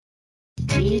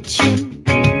Preaching,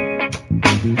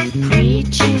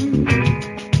 preaching,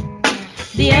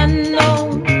 the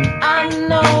unknown,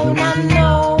 unknown,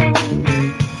 unknown.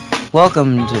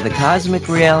 Welcome to the Cosmic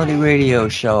Reality Radio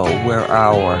Show, where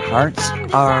our hearts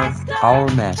are our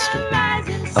master.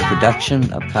 A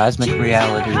production of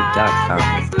CosmicReality.com.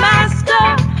 Master,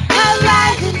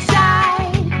 arise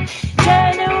inside.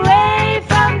 Turn away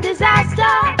from disaster.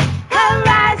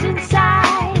 Arise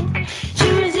inside.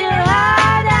 Choose your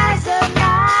heart as a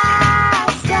master.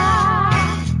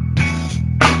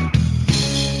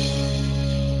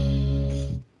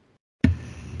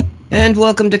 And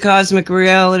welcome to Cosmic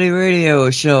Reality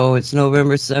Radio Show. It's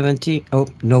November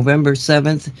 7th,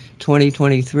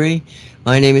 2023.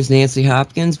 My name is Nancy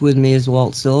Hopkins. With me is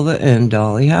Walt Silva and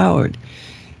Dolly Howard.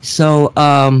 So,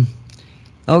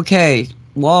 okay,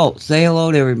 Walt, say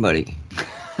hello to everybody.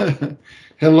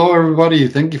 Hello, everybody.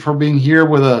 Thank you for being here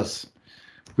with us.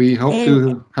 We hope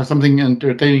to have something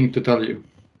entertaining to tell you.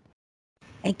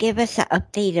 And give us an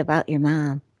update about your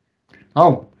mom.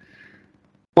 Oh,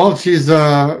 well, she's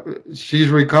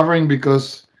recovering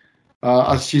because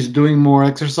as she's doing more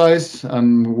exercise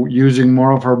and using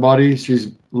more of her body,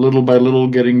 she's little by little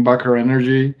getting back her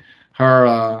energy.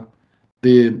 Her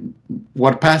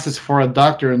what passes for a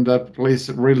doctor in that place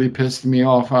really pissed me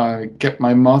off. I kept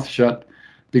my mouth shut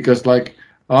because, like,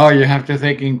 oh, you have to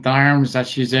think in terms that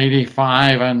she's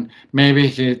 85 and maybe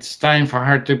it's time for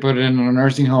her to put in a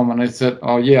nursing home. And I said,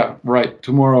 oh yeah, right.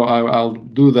 Tomorrow I'll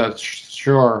do that.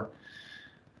 Sure.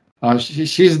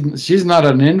 She's not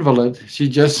an invalid. She's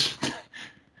just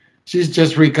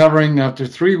recovering after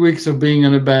 3 weeks of being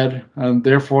in a bed, and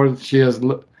therefore she has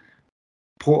little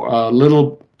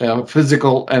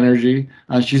physical energy,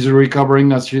 and she's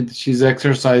recovering as she's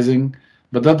exercising.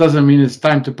 But that doesn't mean it's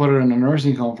time to put her in a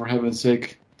nursing home, for heaven's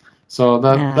sake. So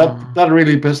that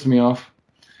really pissed me off.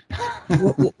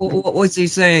 What was he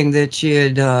saying? That she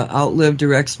had outlived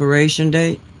her expiration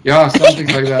date? Yeah, something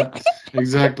like that.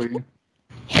 Exactly.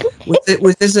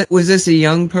 Was this a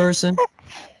young person?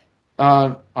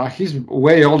 He's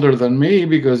way older than me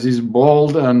because he's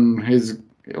bald and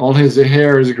all his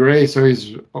hair is gray, so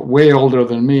he's way older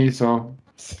than me. So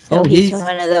he's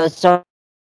one of those. So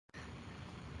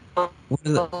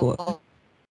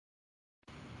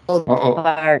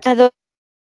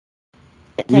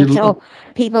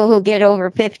people who get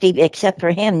over 50, except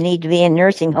for him, need to be in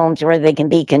nursing homes where they can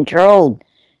be controlled.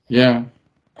 Yeah.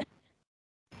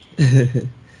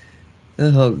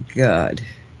 Oh, God.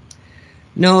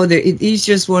 No, he's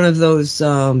just one of those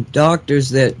doctors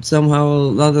that somehow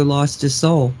or other lost his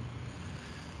soul.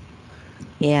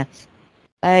 Yes,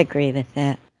 I agree with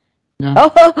that. Yeah.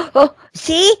 Oh,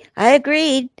 see? I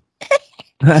agreed.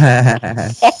 Not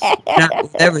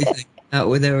with everything. Not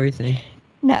with everything.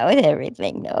 Not with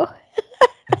everything, no.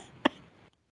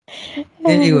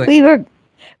 Anyway.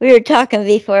 We were talking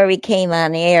before we came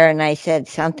on air, and I said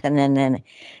something, and then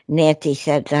Nancy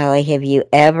said, Dolly, have you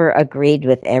ever agreed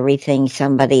with everything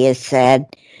somebody has said?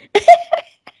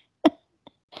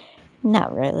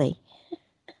 Not really.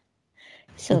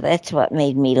 So that's what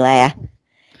made me laugh.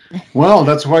 Well,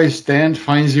 that's why Stan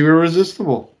finds you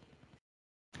irresistible.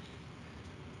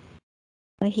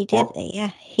 Well, he did.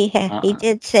 He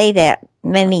did say that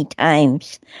many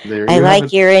times. I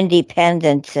like your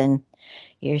independence and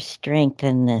your strength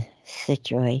in the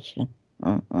situation.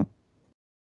 Mm-hmm.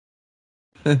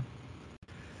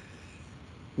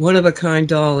 One of a kind,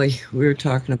 Dolly. We were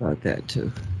talking about that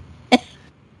too.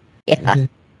 Yeah.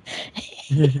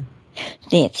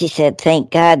 Nancy said, "Thank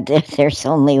God that there's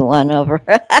only one of her."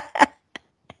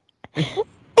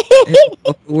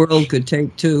 The world could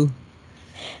take two.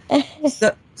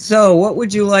 So, what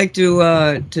would you like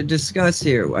to discuss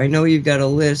here? I know you've got a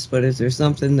list, but is there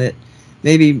something that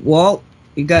maybe Walt?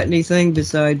 You got anything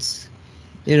besides,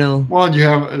 Well,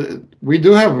 we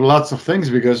do have lots of things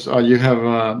because you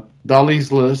have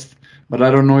Dolly's list, but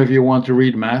I don't know if you want to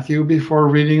read Matthew before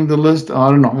reading the list. I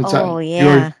don't know.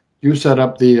 Yeah. You set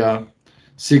up the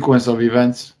sequence of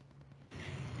events.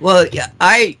 Well, yeah,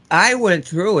 I went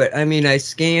through it. I mean, I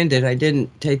scanned it. I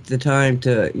didn't take the time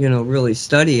to, really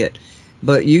study it.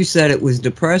 But you said it was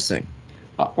depressing.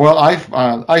 Well, I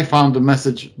found the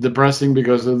message depressing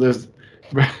because there's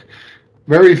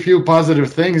very few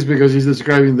positive things because he's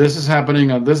describing this is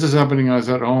happening and this is happening. And I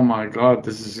said, oh my God,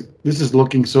 this is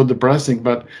looking so depressing.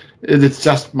 But it's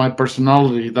just my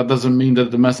personality. That doesn't mean that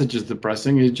the message is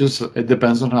depressing. It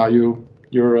depends on how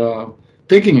you're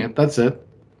taking it. That's it.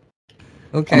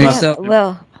 Okay.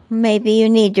 Well, maybe you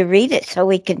need to read it so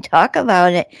we can talk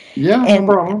about it. Yeah, no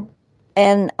problem.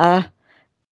 And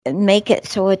make it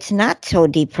so it's not so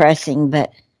depressing,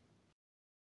 but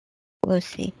we'll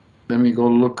see. Let me go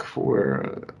look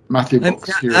for Matthew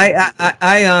books here.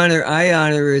 I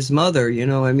honor his mother. You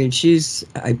know, I mean, she's,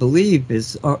 I believe,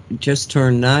 is just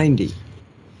turned 90,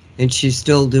 and she's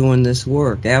still doing this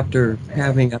work after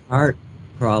having a heart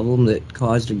problem that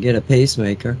caused her to get a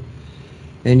pacemaker,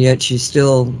 and yet she's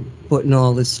still putting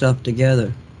all this stuff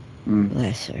together.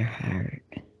 Bless her heart.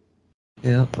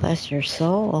 Yeah. Bless her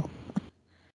soul.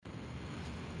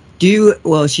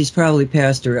 Well, she's probably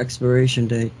past her expiration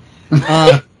date.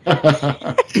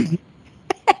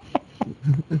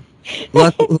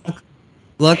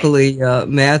 Luckily,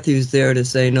 Matthew's there to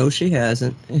say no, she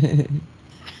hasn't.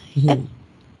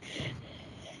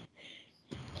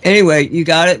 Anyway, you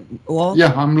got it, Walt?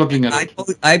 Yeah, I'm looking at it.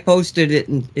 I posted it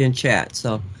in chat,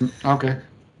 so. Okay.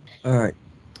 All right.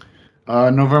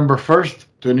 November 1st,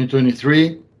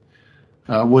 2023.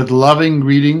 With loving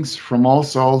greetings from all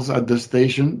souls at this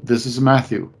station, this is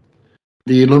Matthew.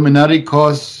 The Illuminati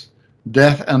cause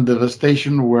death and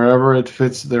devastation wherever it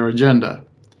fits their agenda.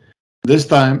 This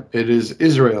time it is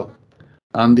Israel,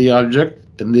 and the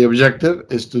objective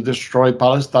is to destroy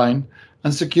Palestine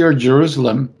and secure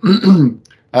Jerusalem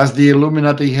as the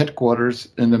Illuminati headquarters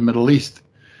in the Middle East.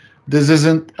 This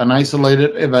isn't an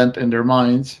isolated event in their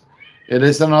minds. It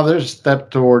is another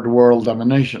step toward world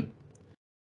domination.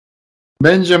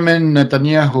 Benjamin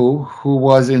Netanyahu, who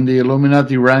was in the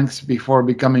Illuminati ranks before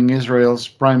becoming Israel's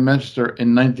prime minister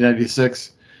in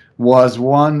 1996, was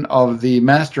one of the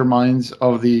masterminds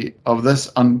of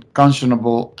this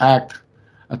unconscionable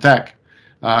attack.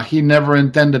 He never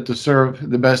intended to serve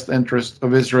the best interest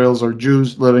of Israelis or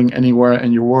Jews living anywhere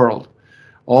in your world.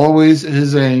 Always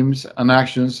his aims and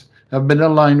actions have been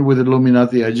aligned with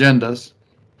Illuminati agendas,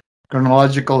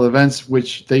 chronological events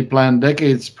which they planned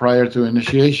decades prior to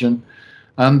initiation,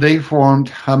 and they formed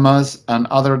Hamas and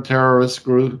other terrorist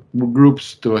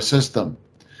groups to assist them.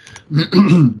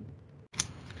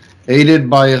 Aided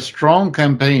by a strong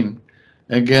campaign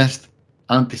against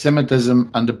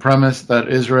anti-Semitism and the premise that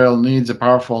Israel needs a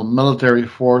powerful military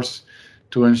force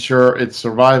to ensure its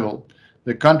survival,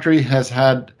 the country has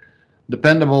had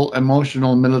dependable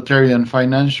emotional, military, and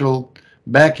financial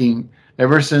backing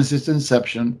ever since its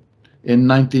inception in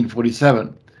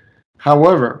 1947.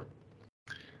 However,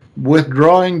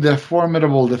 withdrawing the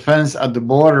formidable defense at the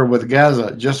border with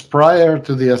Gaza just prior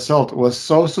to the assault was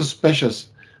so suspicious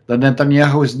that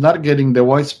Netanyahu is not getting the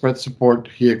widespread support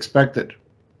he expected.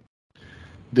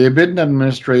 The Biden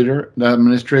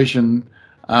administration,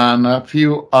 and a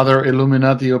few other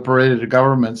Illuminati-operated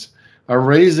governments are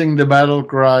raising the battle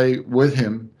cry with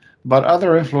him, but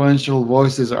other influential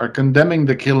voices are condemning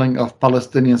the killing of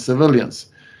Palestinian civilians,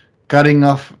 cutting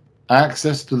off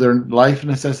access to their life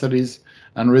necessities,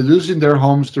 and reducing their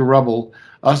homes to rubble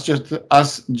as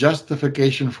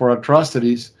justification for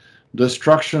atrocities,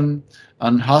 destruction,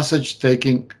 and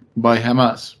hostage-taking by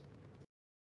Hamas.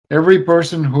 Every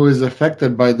person who is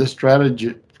affected by this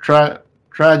tragedy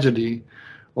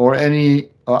or any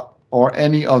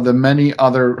of the many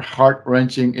other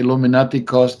heart-wrenching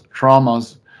Illuminati-caused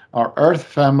traumas our Earth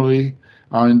family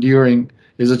are enduring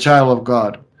is a child of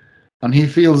God, and he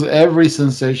feels every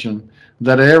sensation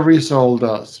that every soul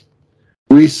does.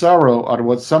 We sorrow at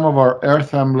what some of our Earth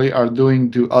family are doing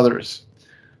to others.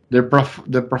 The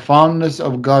profoundness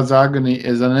of God's agony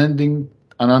is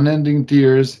unending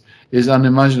tears is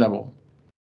unimaginable.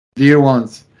 Dear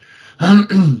ones,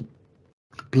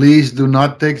 please do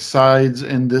not take sides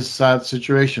in this sad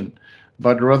situation,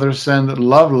 but rather send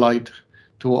love light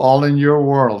to all in your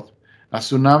world. A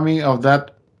tsunami of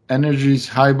that energy's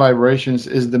high vibrations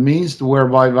is the means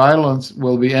whereby violence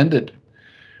will be ended.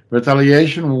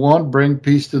 Retaliation won't bring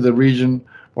peace to the region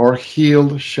or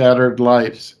heal shattered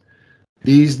lives.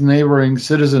 These neighboring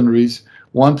citizenries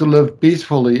want to live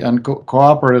peacefully and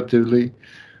cooperatively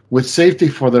with safety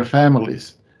for their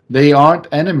families. They aren't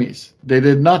enemies. They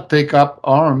did not take up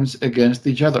arms against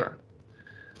each other.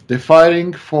 The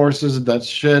fighting forces that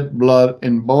shed blood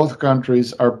in both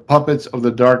countries are puppets of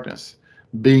the darkness,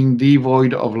 being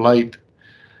devoid of light.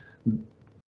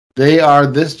 They are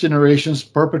this generation's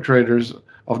perpetrators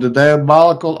of the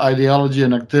diabolical ideology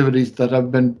and activities that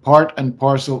have been part and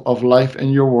parcel of life in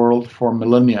your world for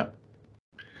millennia.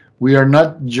 We are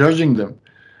not judging them.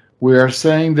 We are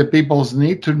saying the peoples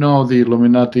need to know the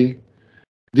Illuminati,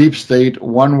 deep state,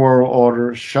 one world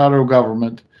order, shadow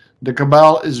government. The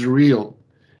cabal is real.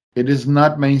 It is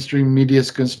not mainstream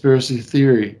media's conspiracy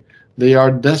theory. They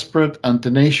are desperate and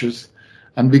tenacious,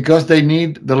 and because they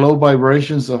need the low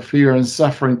vibrations of fear and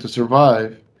suffering to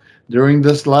survive, during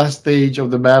this last stage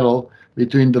of the battle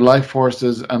between the life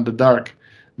forces and the dark,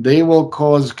 they will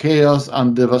cause chaos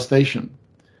and devastation.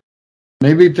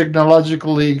 Maybe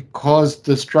technologically caused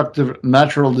destructive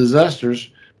natural disasters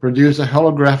produce a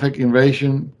holographic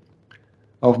invasion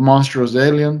of monstrous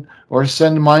alien, or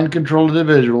send mind-controlled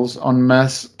individuals on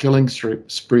mass killing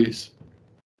sprees.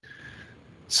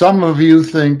 Some of you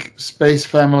think space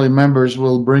family members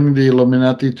will bring the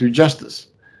Illuminati to justice.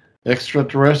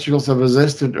 Extraterrestrials have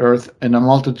visited Earth in a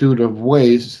multitude of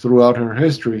ways throughout her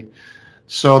history,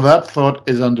 so that thought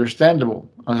is understandable,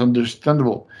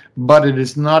 but it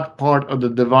is not part of the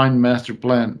divine master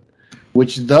plan,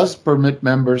 which does permit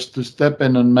members to step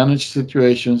in and manage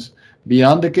situations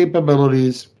beyond the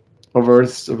capabilities of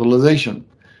Earth's civilization.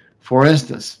 For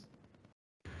instance,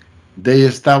 they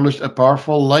established a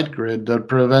powerful light grid that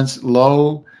prevents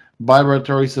low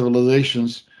vibratory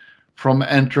civilizations from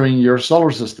entering your solar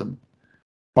system.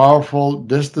 Powerful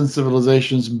distant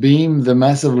civilizations beam the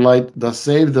massive light that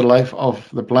saved the life of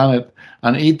the planet,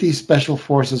 and ET special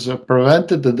forces have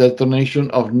prevented the detonation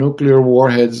of nuclear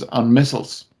warheads and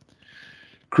missiles.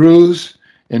 Crews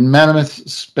in mammoth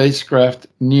spacecraft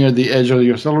near the edge of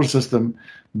your solar system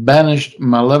banished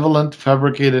malevolent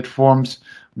fabricated forms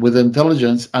with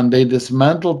intelligence, and they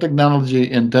dismantled technology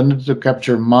intended to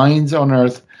capture minds on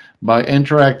Earth by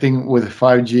interacting with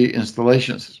 5G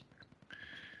installations.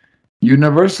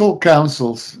 Universal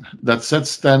councils that set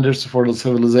standards for the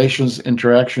civilization's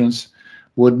interactions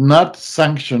would not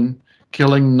sanction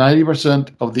killing 90%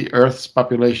 of the Earth's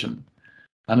population,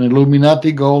 an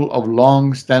Illuminati goal of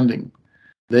long standing.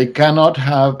 They cannot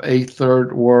have a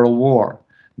third world war.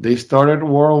 They started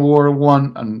World War I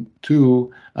and II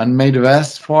and made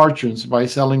vast fortunes by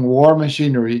selling war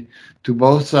machinery to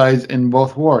both sides in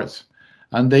both wars,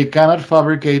 and they cannot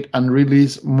fabricate and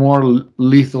release more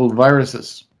lethal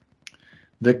viruses.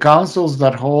 The councils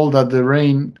that hold that the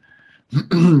reign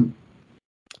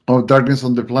of darkness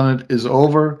on the planet is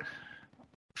over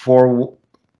for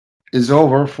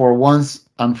once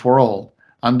and for all,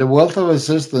 and the wealth of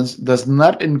assistance does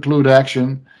not include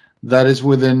action that is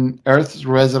within Earth's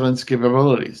residents'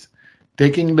 capabilities.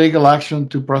 Taking legal action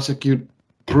to prosecute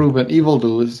proven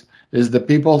evildoers is the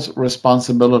people's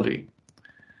responsibility.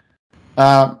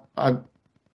 The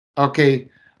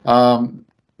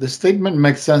statement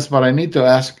makes sense, but I need to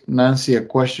ask Nancy a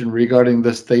question regarding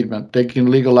this statement. Taking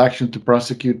legal action to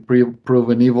prosecute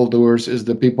proven evildoers is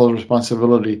the people's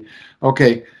responsibility.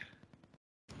 Okay,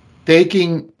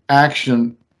 taking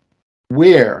action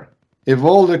where? If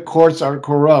all the courts are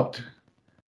corrupt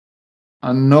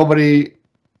and nobody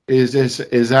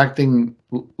is acting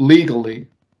legally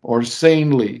or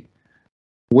sanely,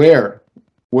 where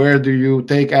do you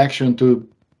take action to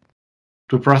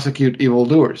prosecute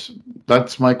evildoers?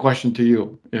 That's my question to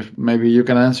you. If maybe you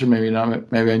can answer, maybe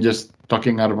not. Maybe I'm just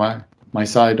talking out of my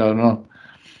side. I don't know.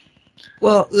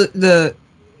 Well,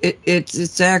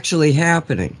 it's actually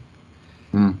happening.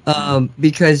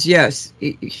 Because yes,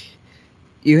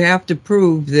 you have to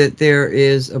prove that there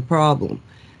is a problem.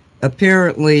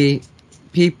 Apparently,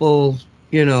 people,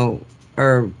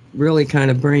 are really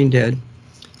kind of brain dead,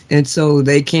 and so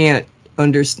they can't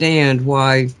understand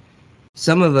why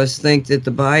some of us think that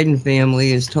the Biden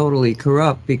family is totally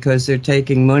corrupt because they're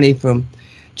taking money from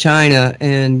China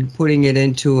and putting it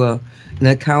into an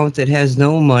account that has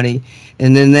no money,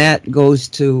 and then that goes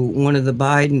to one of the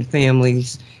Biden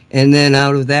families, and then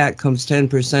out of that comes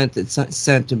 10% that's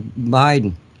sent to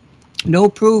Biden. No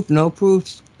proof,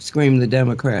 scream the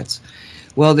Democrats.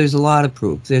 Well, there's a lot of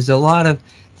proof. There's a lot of,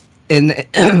 and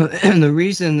the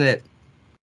reason that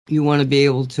you want to be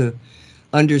able to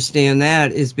understand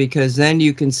that is because then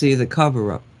you can see the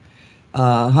cover-up.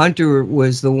 Hunter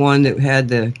was the one that had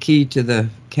the key to the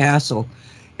castle,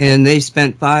 and they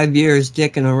spent 5 years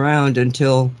dicking around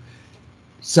until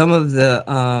some of the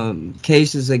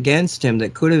cases against him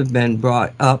that could have been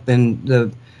brought up, and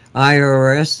the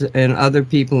IRS and other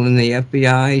people in the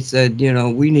FBI said,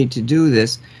 we need to do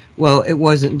this. Well, it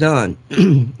wasn't done.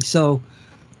 So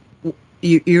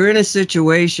you're in a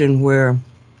situation where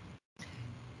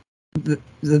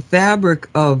the fabric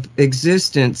of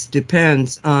existence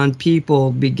depends on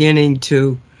people beginning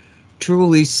to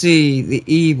truly see the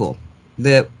evil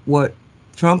that what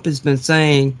Trump has been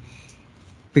saying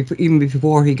even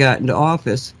before he got into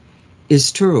office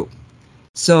is true.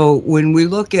 So when we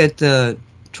look at the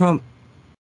Trump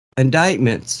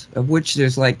indictments, of which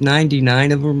there's like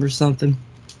 99 of them or something,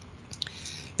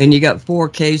 and you got 4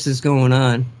 cases going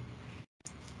on,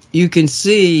 you can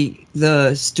see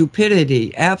the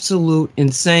stupidity, absolute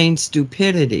insane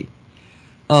stupidity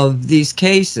of these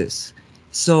cases.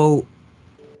 So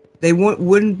they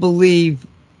weren't believing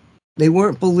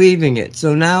it.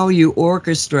 So now you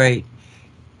orchestrate,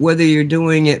 whether you're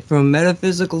doing it from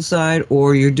metaphysical side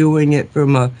or you're doing it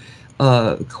from a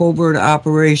covert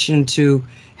operation to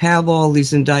have all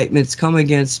these indictments come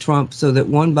against Trump so that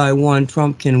one by one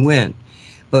Trump can win.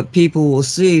 But people will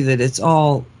see that it's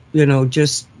all,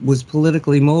 just was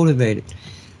politically motivated.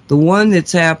 The one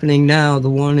that's happening now, the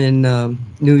one in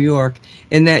New York,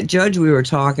 and that judge we were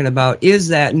talking about is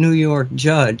that New York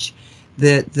judge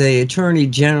that the Attorney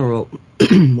General,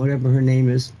 whatever her name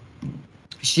is,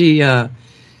 she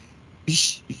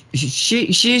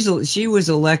was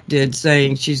elected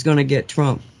saying she's going to get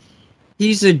Trump.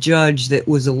 He's a judge that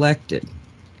was elected.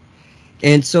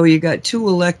 And so you got two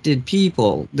elected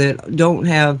people that don't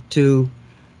have to,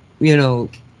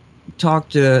 talk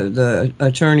to the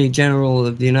Attorney General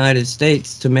of the United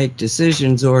States to make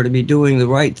decisions or to be doing the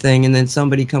right thing, and then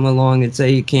somebody come along and say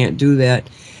you can't do that.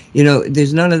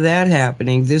 There's none of that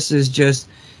happening. This is just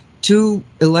two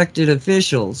elected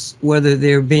officials, whether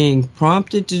they're being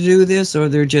prompted to do this or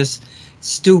they're just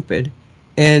stupid,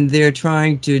 and they're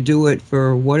trying to do it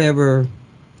for whatever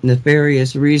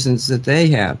nefarious reasons that they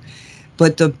have.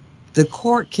 But the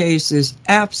court case is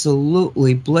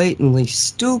absolutely blatantly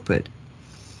stupid.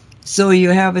 So you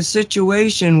have a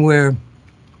situation where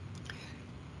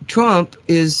Trump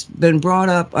has been brought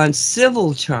up on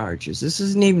civil charges. This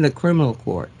isn't even a criminal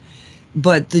court.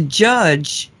 But the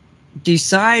judge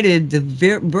decided the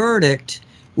verdict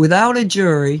without a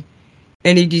jury,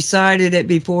 and he decided it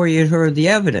before he had heard the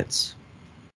evidence.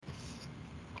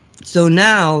 So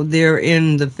now they're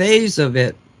in the phase of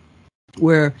it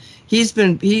where he's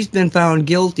been found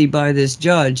guilty by this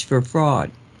judge for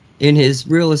fraud in his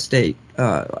real estate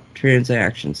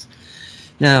transactions.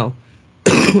 Now,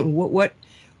 what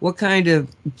kind of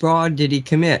fraud did he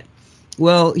commit?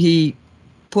 Well, he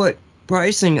put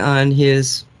pricing on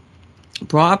his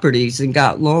properties and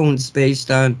got loans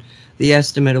based on the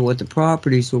estimate of what the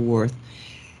properties were worth.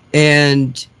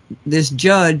 And this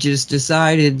judge has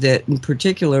decided that, in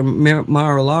particular,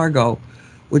 Mar-a-Lago,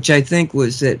 which I think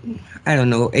was at,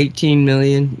 18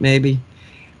 million maybe,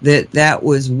 that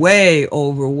was way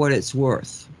over what it's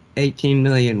worth. 18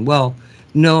 million. Well,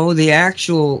 no, the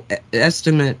actual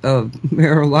estimate of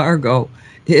Mar-a-Lago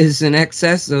is in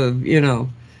excess of,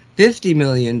 $50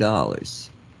 million.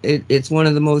 It's one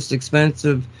of the most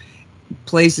expensive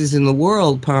places in the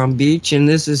world, Palm Beach, and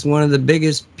this is one of the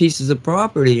biggest pieces of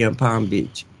property in Palm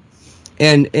Beach.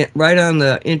 And right on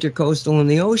the intercoastal and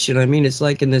the ocean. I mean, it's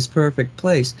like in this perfect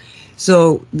place.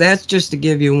 So that's just to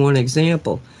give you one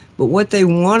example. But what they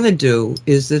want to do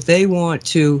is that they want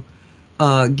to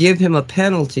give him a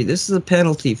penalty. This is a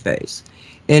penalty phase.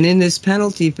 And in this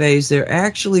penalty phase, they're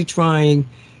actually trying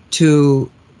to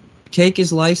take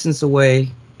his license away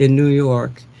in New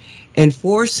York and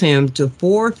force him to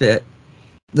forfeit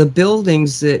the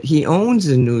buildings that he owns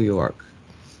in New York.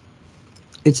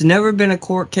 It's never been a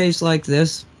court case like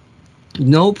this,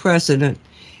 no precedent,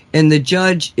 and the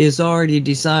judge has already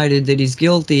decided that he's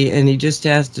guilty, and he just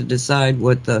has to decide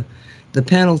what the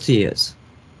penalty is.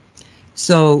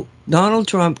 So Donald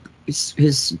Trump,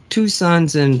 his two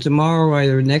sons, and tomorrow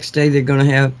or next day they're going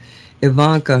to have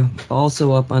Ivanka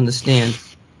also up on the stand.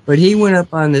 But he went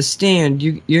up on the stand.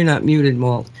 You're not muted,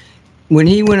 Walt. When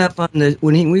he went up on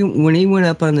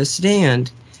the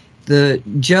stand, the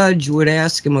judge would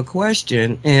ask him a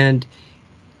question, and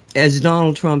as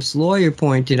Donald Trump's lawyer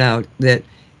pointed out, that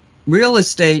real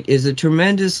estate is a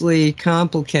tremendously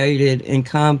complicated and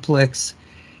complex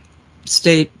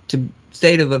state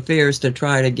of affairs to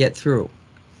try to get through.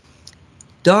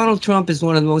 Donald Trump is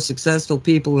one of the most successful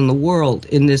people in the world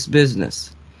in this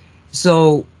business.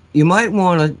 So you might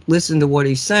want to listen to what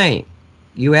he's saying.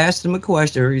 You asked him a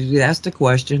question, or he asked a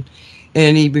question,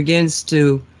 and he begins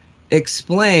to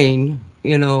explain,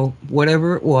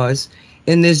 whatever it was.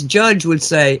 And this judge would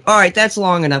say, all right, that's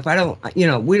long enough.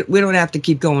 We don't have to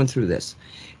keep going through this.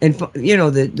 And,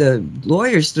 the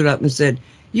lawyer stood up and said,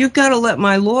 you've got to let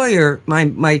my lawyer,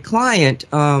 my client,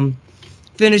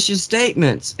 finish his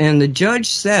statements. And the judge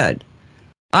said,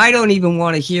 I don't even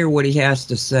want to hear what he has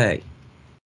to say.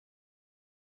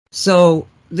 So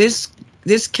this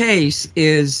case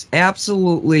is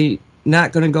absolutely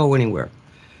not going to go anywhere.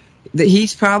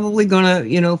 He's probably going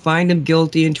to, find him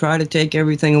guilty and try to take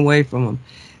everything away from him.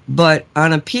 But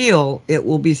on appeal, it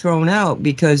will be thrown out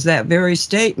because that very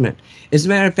statement. As a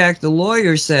matter of fact, the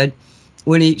lawyer said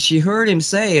when she heard him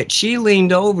say it, she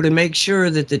leaned over to make sure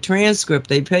that the transcript,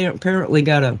 they apparently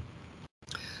got a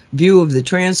view of the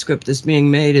transcript that's being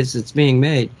made as it's being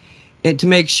made, and to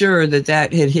make sure that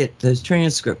had hit the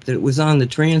transcript, that it was on the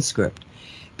transcript,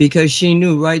 because she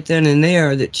knew right then and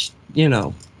there that,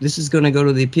 this is going to go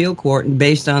to the appeal court, and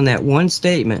based on that one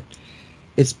statement,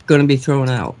 it's going to be thrown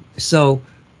out. So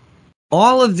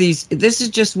all of these, this is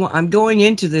just, I'm going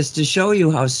into this to show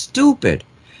you how stupid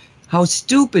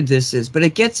this is. But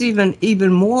it gets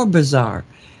even more bizarre,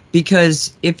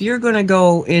 because if you're going to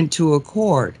go into a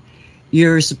court,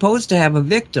 you're supposed to have a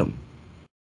victim,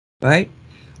 right?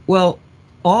 Well,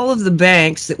 all of the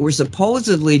banks that were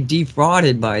supposedly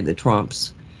defrauded by the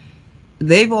Trumps,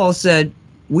 they've all said,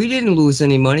 we didn't lose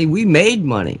any money, we made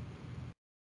money.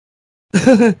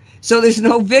 So there's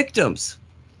no victims.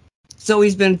 So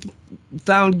he's been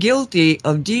found guilty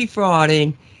of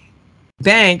defrauding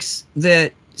banks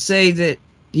that say that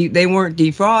they weren't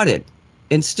defrauded,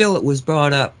 and still it was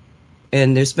brought up,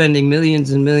 and they're spending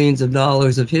millions and millions of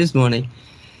dollars of his money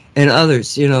and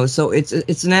others, you know. So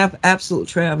it's an absolute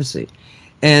travesty,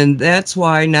 and that's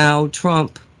why now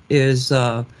Trump is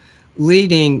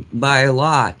leading by a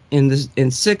lot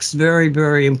in 6 very,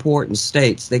 very important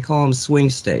states. They call them swing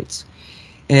states,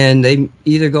 and they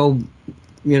either go,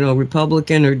 you know,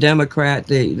 Republican or Democrat.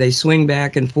 They swing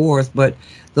back and forth, but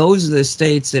those are the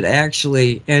states that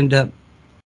actually end up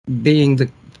being the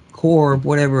core of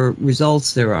whatever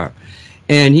results there are.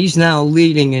 And he's now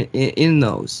leading in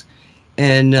those.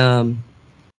 And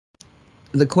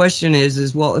the question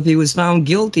is, well, if he was found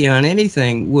guilty on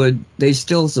anything, would they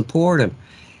still support him?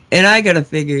 And I got to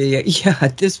figure, yeah,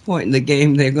 at this point in the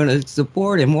game, they're going to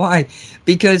support him. Why?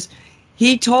 Because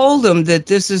he told them that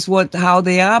this is how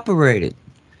they operated.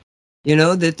 You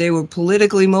know, that they were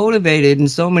politically motivated in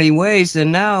so many ways,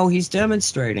 and now he's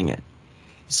demonstrating it.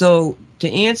 So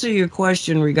to answer your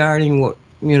question regarding what,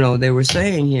 you know, they were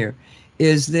saying here,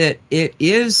 is that it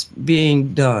is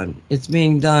being done. It's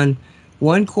being done,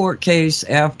 one court case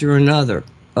after another,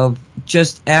 of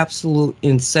just absolute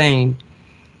insane.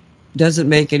 Doesn't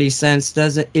make any sense,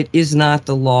 does it? It is not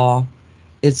the law.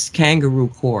 It's kangaroo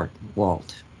court,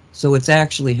 Walt. So it's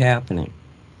actually happening.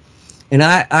 And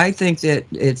I think that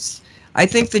I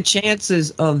think the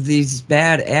chances of these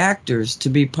bad actors to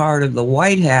be part of the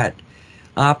white hat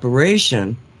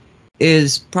operation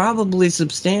is probably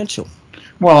substantial.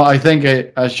 Well, I think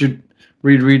I should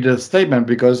reread the statement,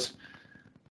 because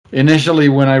initially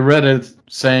when I read it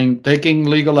saying taking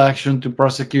legal action to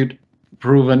prosecute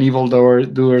proven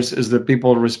evildoers is the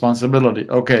people's responsibility.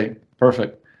 Okay,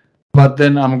 perfect. But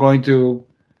then I'm going to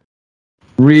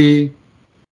read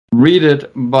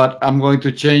it, but I'm going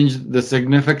to change the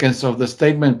significance of the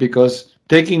statement, because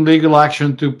taking legal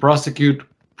action to prosecute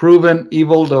proven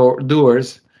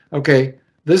evildoers, okay,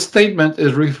 this statement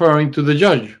is referring to the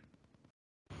judge.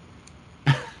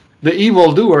 The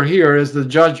evildoer here is the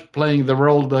judge playing the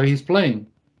role that he's playing.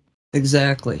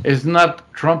 Exactly. It's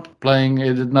not Trump playing,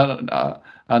 it is not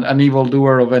an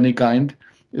evildoer of any kind.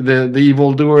 The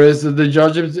evildoer is the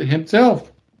judge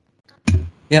himself.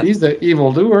 Yep. He's the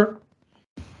evildoer.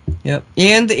 Yep.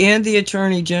 And the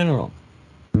attorney general.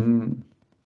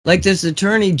 Like this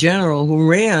attorney general who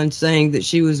ran saying that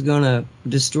she was going to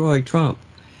destroy Trump.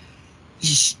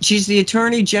 She's the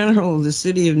attorney general of the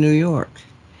city of New York.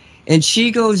 And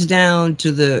she goes down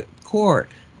to the court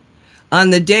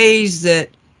on the days that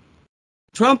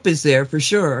Trump is there for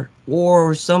sure,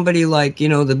 or somebody like, you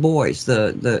know, the boys,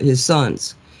 his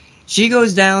sons. She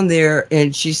goes down there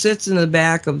and she sits in the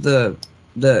back of the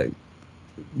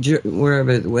where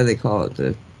they call it,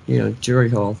 the, you know, jury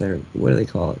hall there, what do they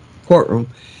call it, courtroom,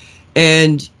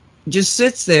 and just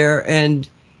sits there and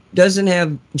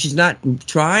she's not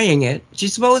trying it.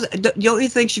 She's supposed, don't you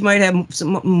think she might have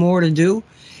some more to do?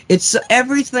 It's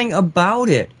everything about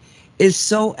it is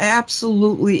so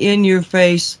absolutely in your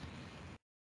face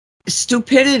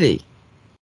stupidity,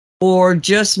 or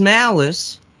just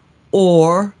malice,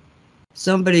 or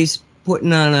somebody's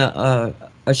putting on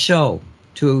a show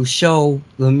to show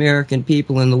the American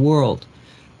people in the world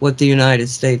what the United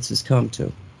States has come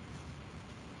to.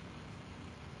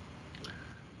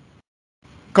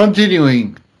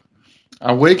 Continuing,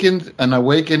 awakened and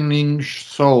awakening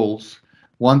souls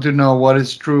want to know what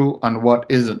is true and what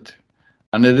isn't,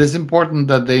 and it is important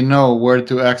that they know where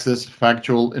to access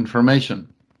factual information.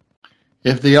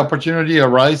 If the opportunity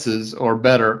arises, or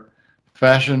better,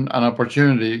 fashion an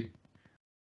opportunity,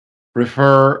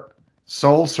 refer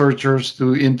soul searchers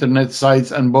to internet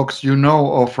sites and books you know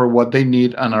offer what they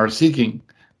need and are seeking.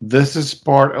 This is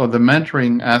part of the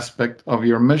mentoring aspect of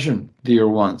your mission, dear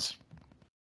ones.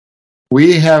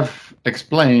 We have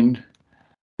explained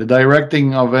the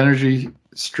directing of energy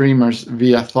streamers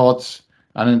via thoughts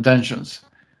and intentions,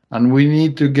 and we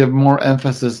need to give more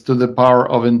emphasis to the power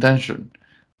of intention,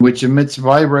 which emits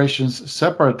vibrations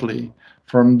separately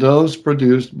from those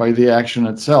produced by the action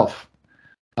itself.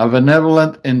 A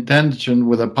benevolent intention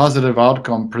with a positive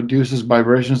outcome produces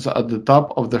vibrations at the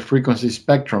top of the frequency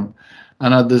spectrum,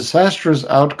 and a disastrous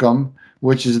outcome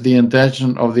which is the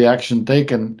intention of the action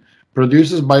taken,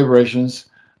 produces vibrations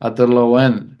at the low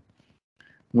end.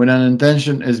 When an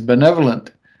intention is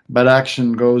benevolent, but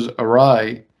action goes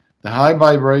awry, the high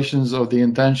vibrations of the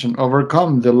intention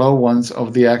overcome the low ones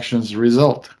of the action's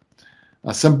result.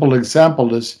 A simple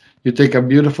example is you take a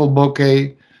beautiful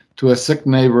bouquet to a sick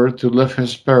neighbor to lift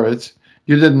his spirits.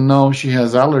 You didn't know she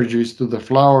has allergies to the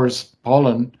flower's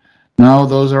pollen. Now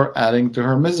those are adding to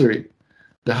her misery.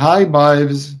 The high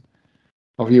vibes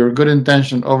of your good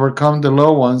intention overcome the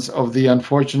low ones of the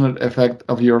unfortunate effect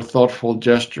of your thoughtful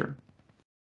gesture.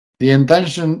 The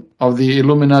intention of the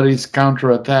Illuminati's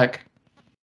counterattack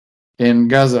in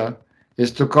Gaza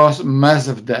is to cause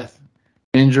massive death,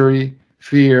 injury,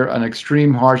 fear, and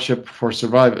extreme hardship for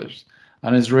survivors,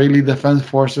 and Israeli Defense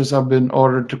Forces have been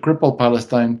ordered to cripple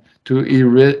Palestine to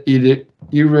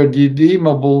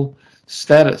irredeemable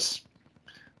status.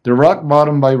 The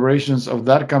rock-bottom vibrations of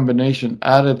that combination,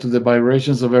 added to the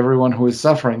vibrations of everyone who is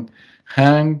suffering,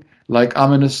 hang like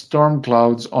ominous storm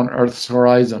clouds on Earth's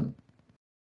horizon.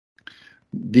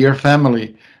 Dear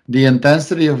family, the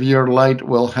intensity of your light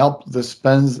will help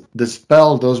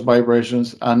dispel those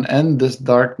vibrations and end this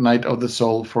dark night of the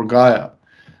soul for Gaia.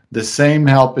 The same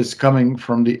help is coming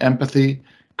from the empathy,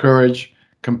 courage,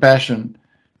 compassion,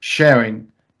 sharing,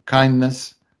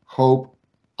 kindness, hope,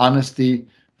 honesty,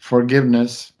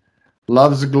 forgiveness,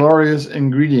 love's glorious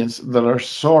ingredients that are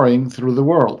soaring through the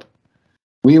world.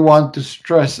 We want to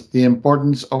stress the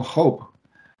importance of hope,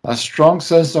 a strong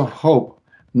sense of hope,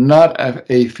 not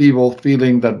a feeble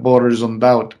feeling that borders on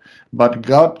doubt, but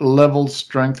gut-level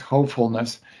strength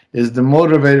hopefulness is the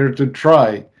motivator to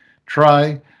try,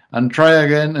 and try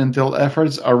again until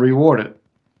efforts are rewarded.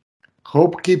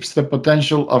 Hope keeps the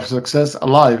potential of success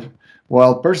alive,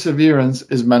 while perseverance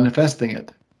is manifesting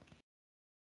it.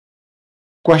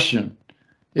 Question: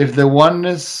 if the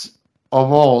oneness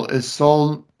of all is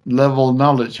soul-level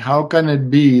knowledge, how can it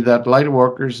be that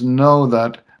lightworkers know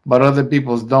that, but other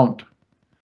peoples don't?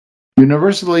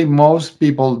 Universally, most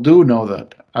people do know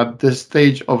that. At this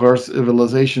stage of Earth's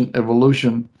civilization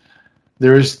evolution,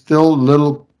 there is still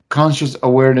little conscious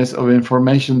awareness of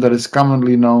information that is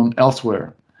commonly known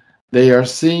elsewhere. They are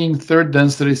seeing third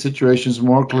density situations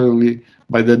more clearly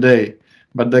by the day,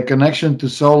 but the connection to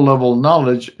soul-level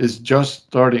knowledge is just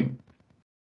starting.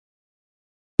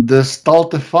 The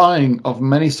stultifying of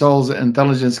many souls'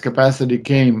 intelligence capacity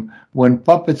came when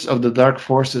puppets of the dark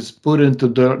forces put into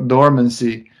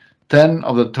dormancy 10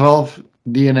 of the 12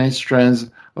 DNA strands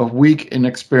of weak,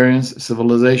 inexperienced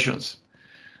civilizations.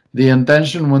 The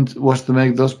intention was to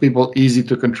make those people easy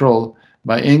to control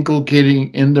by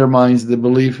inculcating in their minds the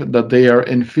belief that they are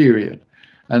inferior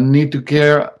and need to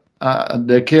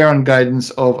the care and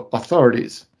guidance of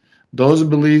authorities. Those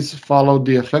beliefs followed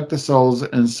the affected souls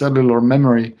in cellular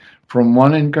memory from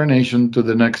one incarnation to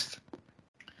the next.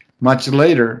 Much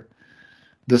later,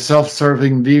 the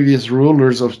self-serving, devious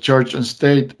rulers of church and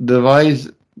state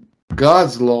devised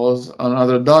God's laws and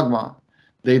other dogma.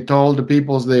 They told the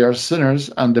peoples they are sinners,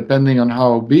 and depending on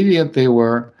how obedient they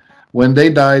were, when they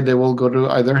die, they will go to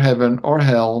either heaven or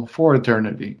hell for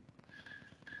eternity.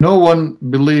 No one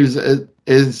believes in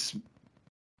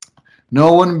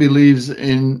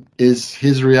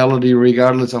his reality,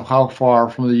 regardless of how far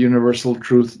from the universal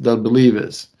truth that belief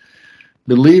is.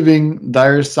 Believing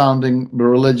dire-sounding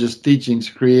religious teachings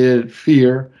created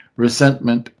fear,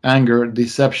 resentment, anger,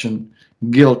 deception,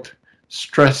 guilt,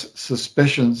 stress,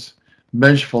 suspicions,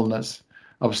 vengefulness,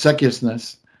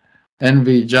 obsequiousness,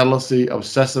 envy, jealousy,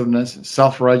 obsessiveness,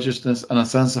 self-righteousness, and a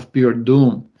sense of pure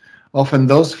doom. Often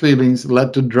those feelings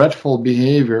led to dreadful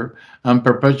behavior and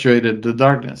perpetuated the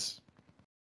darkness.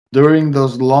 During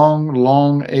those long,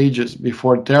 long ages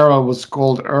before Terra was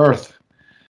called Earth,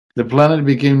 the planet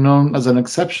became known as an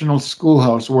exceptional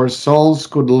schoolhouse where souls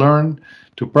could learn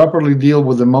to properly deal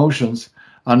with emotions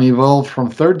and evolve from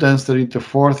third density to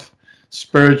fourth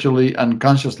spiritually and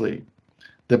consciously.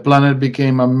 The planet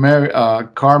became a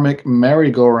karmic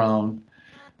merry-go-round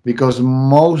because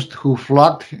most who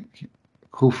flocked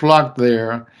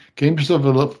there came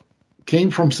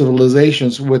from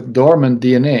civilizations with dormant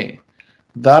DNA.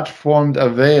 That formed a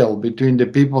veil between the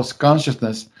people's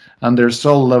consciousness and their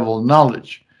soul-level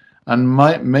knowledge, and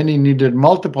many needed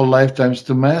multiple lifetimes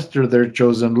to master their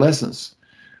chosen lessons.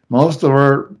 Most of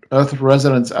our Earth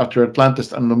residents after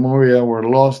Atlantis and Lemuria were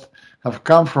lost have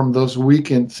come from those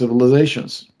weakened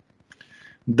civilizations.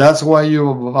 That's why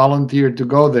you volunteered to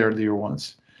go there, dear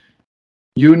ones.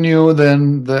 You knew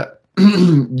then that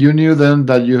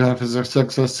you have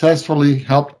successfully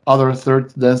helped other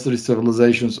third density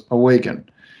civilizations awaken.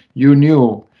 You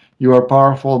knew You are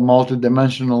powerful,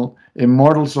 multidimensional,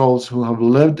 immortal souls who have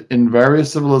lived in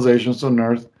various civilizations on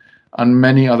Earth and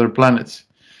many other planets.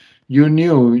 You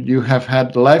knew you have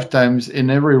had lifetimes in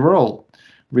every role,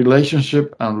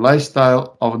 relationship, and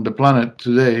lifestyle of the planet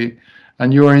today,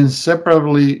 and you are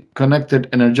inseparably connected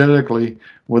energetically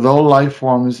with all life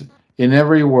forms in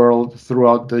every world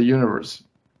throughout the universe.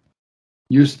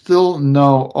 You still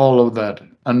know all of that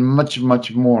and much,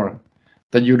 much more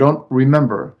that you don't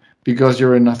remember because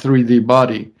you're in a 3D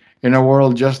body, in a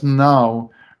world just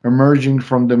now emerging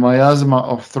from the miasma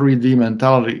of 3D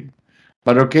mentality.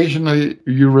 But occasionally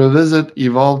you revisit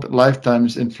evolved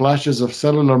lifetimes in flashes of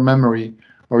cellular memory,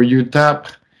 or you tap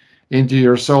into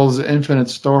your soul's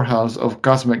infinite storehouse of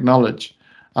cosmic knowledge,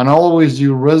 and always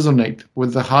you resonate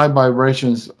with the high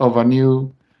vibrations of a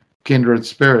new kindred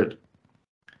spirit.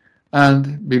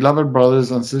 And, beloved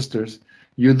brothers and sisters,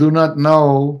 you do not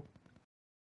know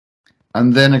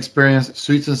and then experience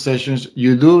sweet sensations.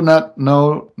 You do not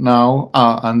know now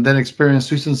and then experience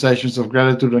sweet sensations of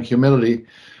gratitude and humility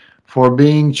for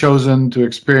being chosen to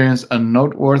experience a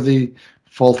noteworthy,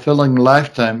 fulfilling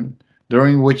lifetime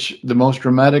during which the most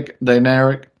dramatic,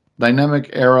 dynamic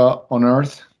era on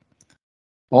Earth.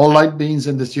 All light beings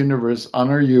in this universe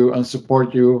honor you and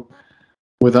support you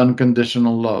with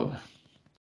unconditional love.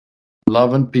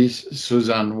 Love and peace,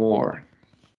 Suzanne War.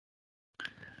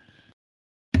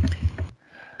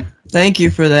 Thank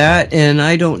you for that, and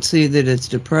I don't see that it's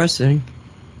depressing.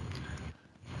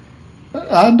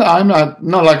 And I'm not,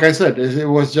 no, like I said, it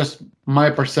was just my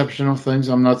perception of things.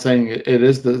 I'm not saying it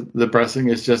is depressing.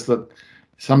 It's just that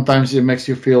sometimes it makes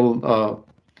you feel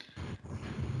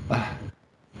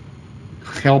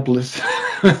helpless.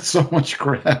 So much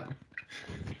crap.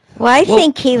 Well, I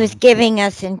think he was giving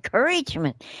us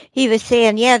encouragement. He was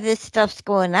saying, yeah, this stuff's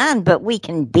going on, but we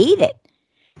can beat it.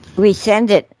 We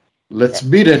send it. Let's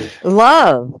beat it.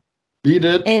 Love. Beat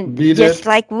it. And beat just it.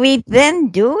 like we've been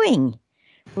doing.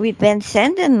 We've been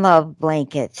sending love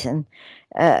blankets and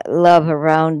love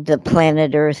around the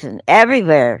planet Earth and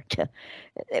everywhere.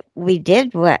 We've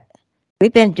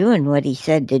been doing what he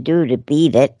said to do to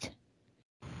beat it.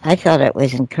 I thought it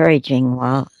was encouraging.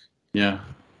 Wow. Yeah.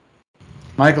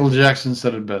 Michael Jackson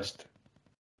said it best.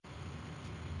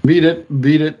 Beat it,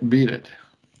 beat it, beat it.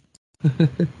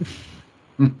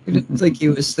 It's like he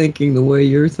was thinking the way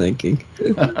you're thinking.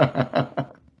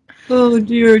 Oh,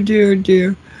 dear, dear,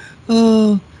 dear.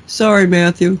 Oh, sorry,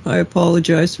 Matthew. I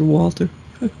apologize for Walter.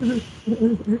 I'm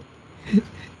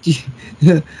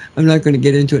not going to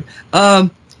get into it.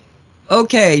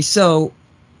 Okay, so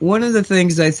one of the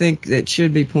things I think that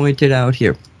should be pointed out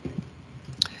here,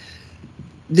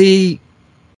 the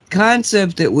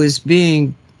concept that was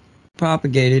being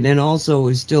propagated and also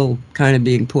is still kind of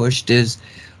being pushed is,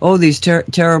 oh, these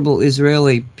terrible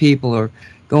Israeli people are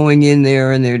going in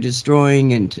there and they're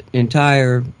destroying an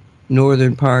entire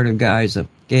northern part of Giza,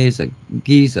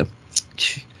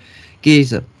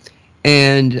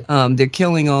 and they're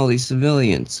killing all these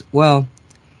civilians. Well,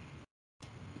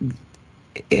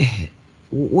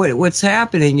 what's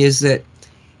happening is that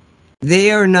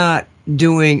they are not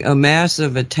doing a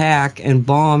massive attack and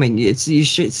bombing. You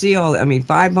should see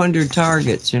 500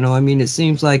 targets. It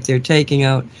seems like they're taking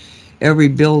out every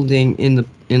building in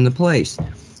the place.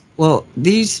 Well,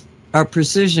 these are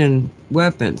precision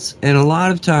weapons, and a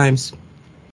lot of times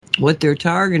what they're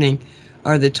targeting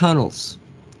are the tunnels.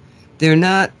 They're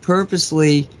not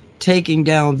purposely taking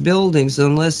down buildings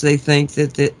unless they think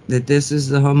that this is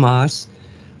the Hamas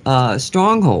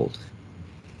stronghold.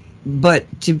 But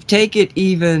to take it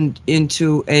even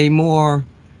into a more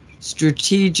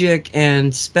strategic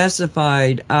and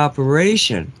specified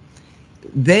operation,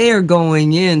 they are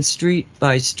going in street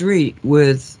by street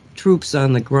with troops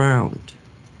on the ground.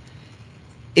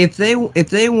 If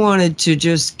they wanted to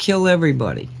just kill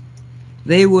everybody,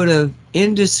 they would have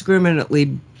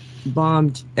indiscriminately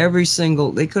bombed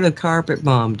they could have carpet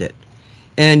bombed it.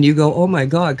 And you go, oh my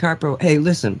God, hey,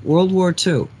 listen, World War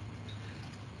II.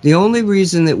 The only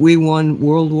reason that we won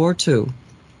World War II,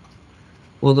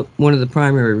 one of the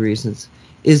primary reasons,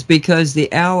 is because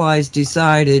the Allies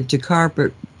decided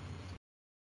to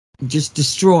just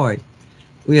destroy,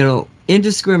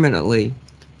 indiscriminately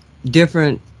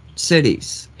different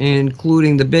cities,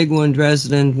 including the big one,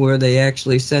 Dresden, where they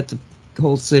actually set the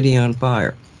whole city on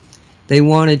fire. They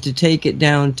wanted to take it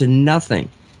down to nothing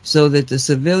so that the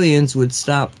civilians would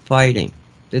stop fighting,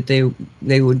 that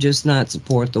they would just not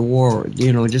support the war,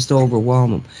 just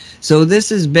overwhelm them. So this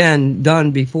has been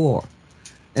done before,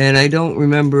 and I don't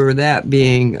remember that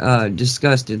being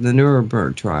discussed in the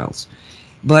Nuremberg trials.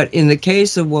 But in the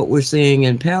case of what we're seeing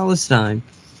in Palestine,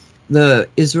 the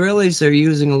Israelis are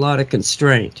using a lot of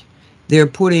constraint. they're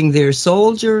putting their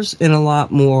soldiers in a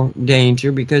lot more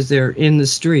danger because they're in the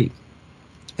street.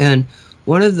 And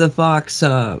one of the Fox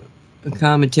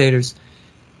commentators,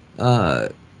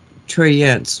 Trey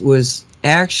Yentz, was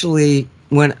actually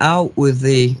went out with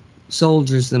the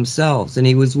soldiers themselves, and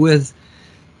he was with,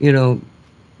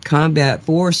 combat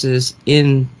forces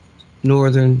in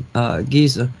northern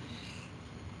Giza.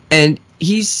 And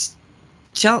as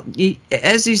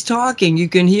he's talking, you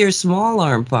can hear small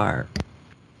arm fire.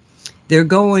 They're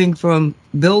going from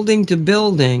building to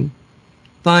building,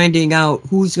 finding out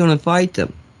who's going to fight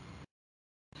them.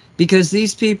 Because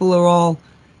these people are all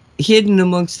hidden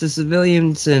amongst the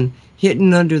civilians and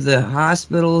hidden under the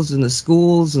hospitals and the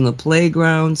schools and the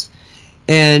playgrounds.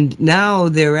 And now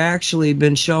they're actually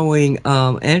been showing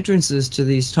entrances to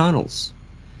these tunnels.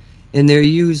 And they're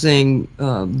using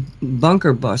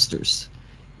bunker busters.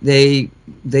 They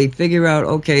figure out,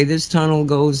 okay, this tunnel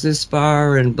goes this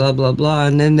far and blah, blah, blah.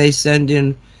 And then they send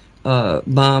in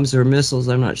bombs or missiles,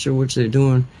 I'm not sure which they're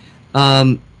doing,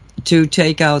 to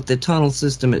take out the tunnel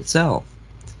system itself.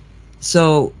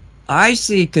 So I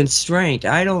see constraint.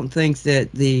 I don't think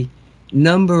that the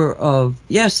number of,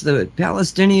 yes, the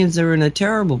Palestinians are in a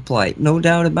terrible plight, no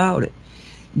doubt about it.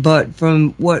 But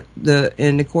from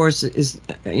and of course, is,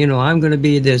 I'm going to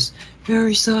be this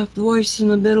very soft voice in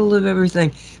the middle of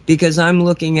everything because I'm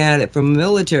looking at it from a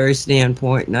military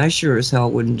standpoint, and I sure as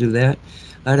hell wouldn't do that.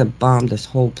 I'd have bombed this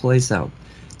whole place out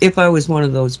if I was one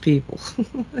of those people,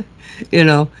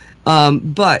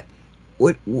 But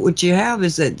what you have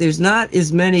is that there's not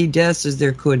as many deaths as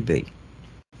there could be.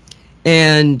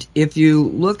 And if you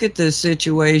look at the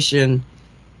situation,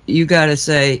 you got to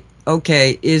say,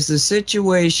 okay, is the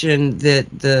situation that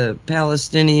the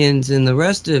Palestinians in the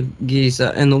rest of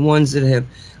Giza and the ones that have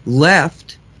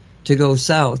left to go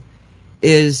south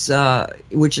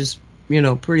which is,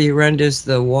 pretty horrendous.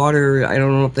 The water, I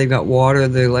don't know if they've got water,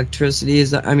 the electricity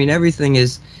is, everything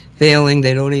is failing.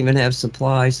 They don't even have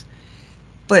supplies.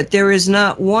 But there is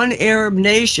not one Arab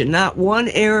nation that will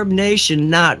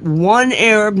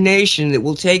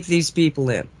take these people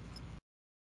in.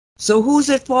 So who's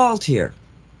at fault here?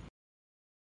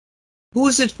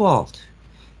 Who's at fault?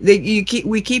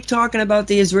 We keep talking about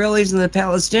the Israelis and the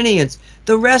Palestinians.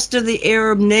 The rest of the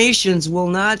Arab nations will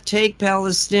not take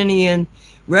Palestinian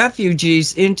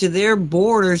refugees into their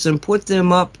borders and put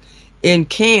them up in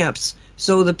camps.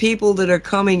 So the people that are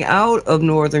coming out of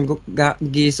northern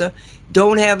Giza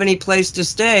don't have any place to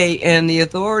stay. And the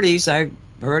authorities, I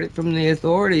heard it from the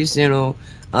authorities,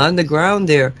 on the ground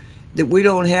there, that we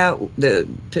don't have, the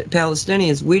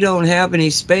Palestinians, we don't have any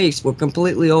space. We're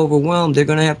completely overwhelmed. They're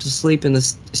going to have to sleep in the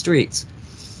streets.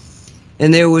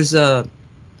 And there was a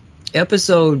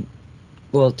episode,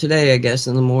 well, today, I guess,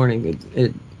 in the morning,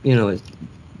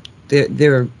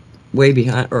 they're way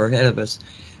behind or ahead of us.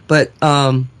 But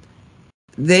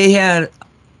they had,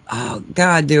 oh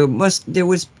God, there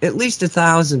was at least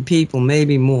 1,000 people,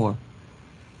 maybe more.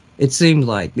 It seemed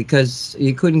like, because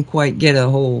you couldn't quite get a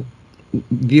whole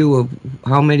view of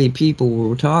how many people we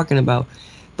were talking about.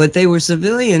 But they were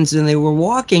civilians, and they were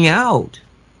walking out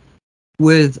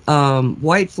with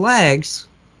white flags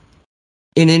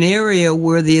in an area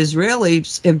where the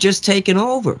Israelis have just taken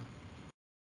over.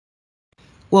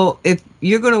 Well, if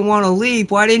you're going to want to leave,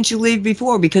 why didn't you leave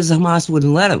before? Because Hamas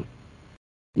wouldn't let them.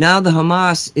 Now the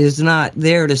Hamas is not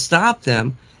there to stop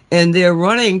them, and they're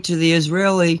running to the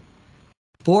Israeli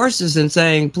forces and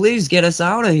saying, please get us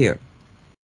out of here.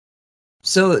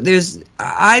 So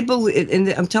I believe, and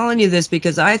I'm telling you this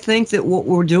because I think that what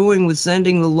we're doing with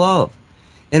sending the love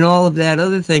and all of that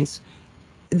other things,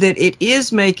 that it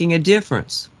is making a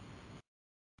difference.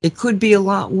 It could be a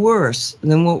lot worse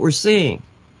than what we're seeing.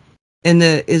 And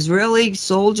the Israeli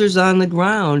soldiers on the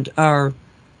ground are,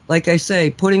 like I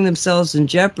say, putting themselves in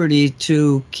jeopardy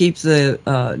to keep the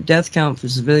death count for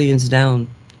civilians down.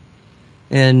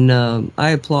 And I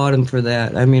applaud them for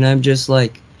that. I'm just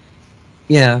like,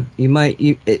 yeah,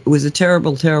 it was a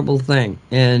terrible, terrible thing.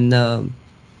 And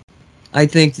I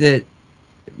think that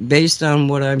based on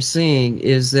what I'm seeing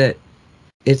is that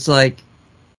it's like,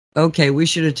 okay, we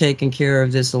should have taken care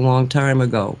of this a long time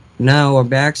ago. Now our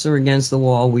backs are against the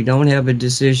wall. We don't have a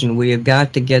decision. We have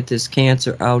got to get this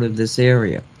cancer out of this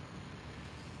area.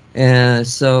 And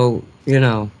so,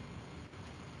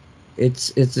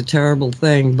 it's a terrible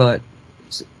thing, but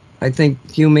I think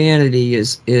humanity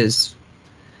is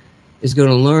going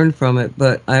to learn from it.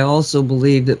 But I also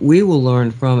believe that we will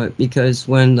learn from it, because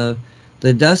when the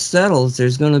dust settles,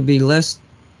 there's going to be less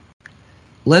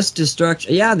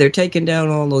destruction. Yeah, they're taking down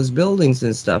all those buildings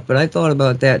and stuff, but I thought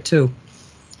about that too.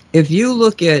 If you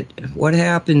look at what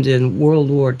happened in World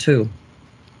War II,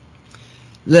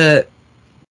 the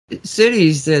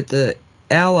cities that the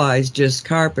Allies just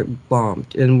carpet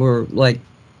bombed and were like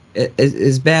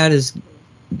as bad as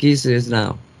Giza is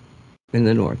now in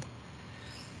the north.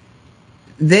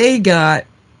 They got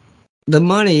the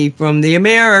money from the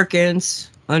Americans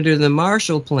under the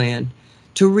Marshall Plan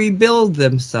to rebuild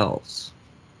themselves.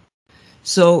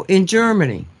 So in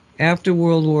Germany, after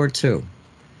World War II,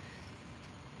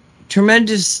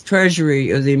 tremendous treasury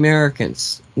of the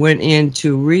Americans went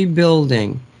into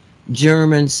rebuilding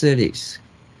German cities.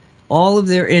 All of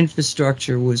their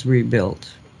infrastructure was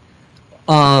rebuilt.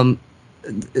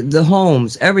 The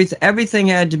homes, everything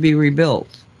had to be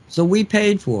rebuilt. So we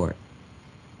paid for it.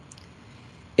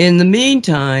 In the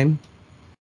meantime,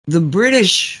 the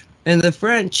British and the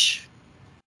French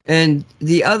and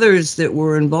the others that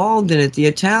were involved in it, the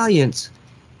Italians,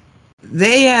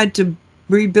 they had to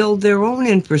rebuild their own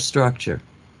infrastructure.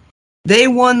 They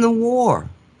won the war,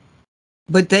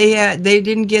 but they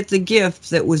didn't get the gift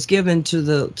that was given to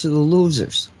the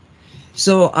losers.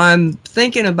 So I'm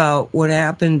thinking about what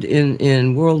happened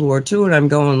in World War II, and I'm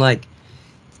going like,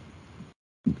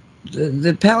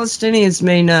 the Palestinians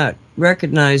may not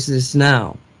recognize this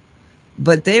now,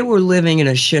 but they were living in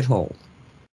a shithole.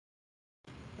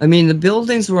 I mean, the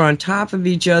buildings were on top of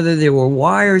each other. There were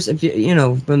wires, if you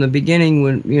know, from the beginning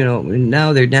when, you know, and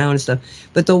now they're down and stuff.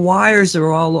 But the wires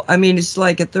are all, I mean, it's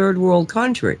like a third world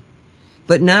country.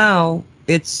 But now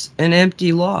it's an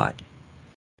empty lot.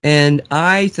 And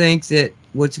I think that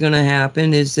what's going to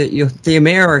happen is that the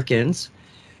Americans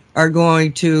are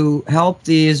going to help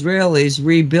the Israelis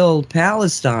rebuild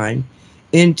Palestine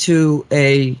into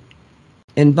a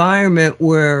environment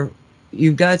where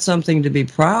you've got something to be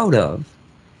proud of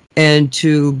and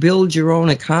to build your own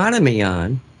economy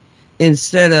on,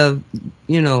 instead of,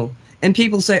 you know, and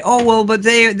people say, oh, well, but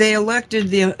they elected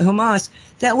the Hamas.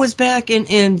 That was back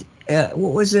in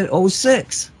what was it,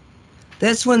 06.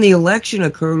 That's when the election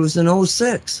occurred, was in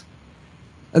 06.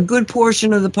 A good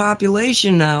portion of the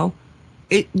population now,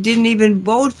 it didn't even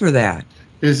vote for that.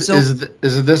 Is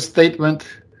this statement,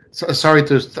 sorry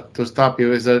to stop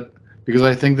you, is that, because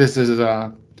I think this is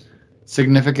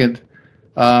significant.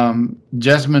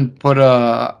 Jasmine put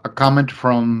a comment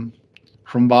from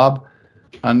Bob,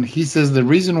 and he says the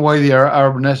reason why the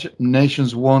Arab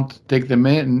nations won't take them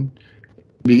in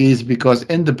is because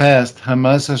in the past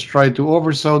Hamas has tried to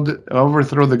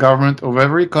overthrow the government of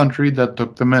every country that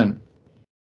took them in.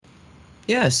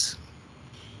 Yes,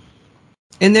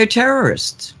 and they're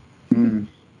terrorists. Mm.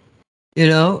 You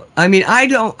know, I mean, I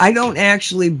don't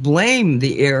actually blame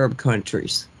the Arab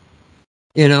countries,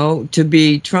 you know, to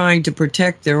be trying to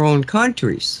protect their own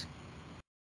countries.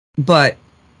 But,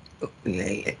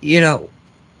 you know,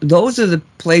 those are the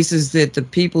places that the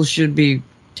people should be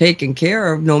taken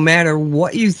care of, no matter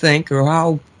what you think or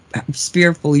how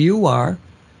fearful you are.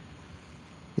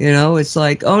 You know, it's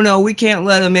like, oh, no, we can't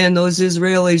let them in. Those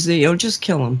Israelis, you know, just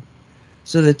kill them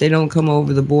so that they don't come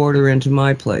over the border into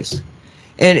my place.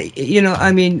 And, you know,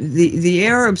 I mean, the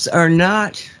Arabs are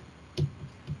not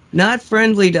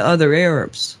friendly to other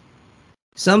Arabs.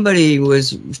 Somebody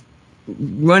was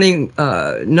running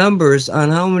numbers on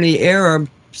how many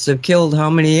Arabs have killed how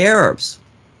many Arabs.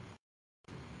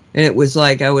 And it was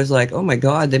like, I was like, oh my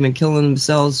God, they've been killing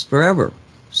themselves forever.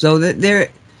 So that they're,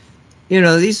 you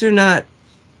know, these are not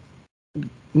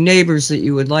neighbors that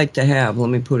you would like to have. Let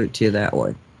me put it to you that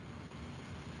way.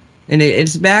 And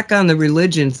it's back on the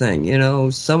religion thing, you know.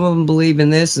 Some of them believe in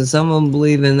this and some of them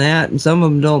believe in that, and some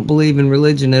of them don't believe in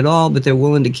religion at all, but they're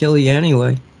willing to kill you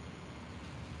anyway.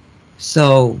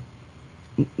 So,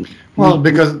 well,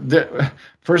 because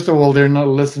first of all, they're not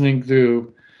listening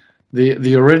to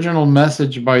the original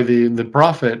message by the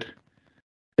prophet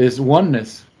is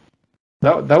oneness.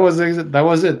 That was it.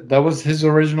 That was his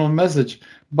original message.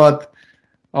 But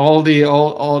all the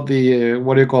what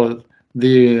do you call it?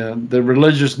 The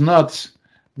religious nuts,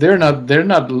 they're not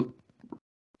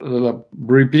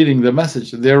repeating the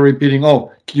message. They're repeating,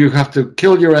 oh, you have to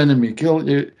kill your enemy, kill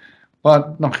you.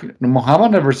 But no,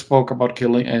 Muhammad never spoke about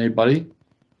killing anybody.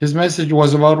 His message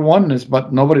was about oneness,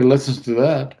 but nobody listens to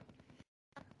that.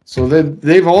 So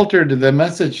they've altered the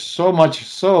message so much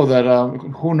so that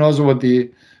who knows what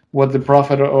the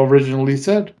prophet originally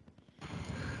said.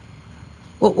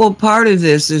 Well, part of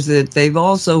this is that they've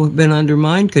also been under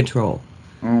mind control.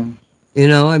 Mm. You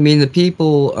know, I mean, the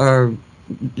people are,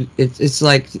 it's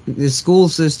like the school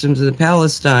systems in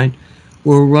Palestine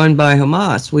were run by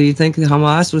Hamas. Well, you think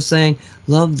Hamas was saying,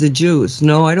 love the Jews?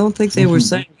 No, I don't think they were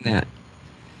saying that.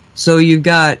 So you've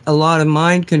got a lot of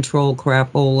mind control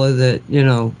crapola that, you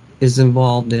know, is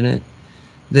involved in it.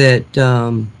 That,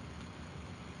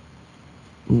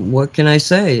 what can I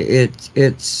say?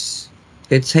 It's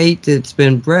it's hate that's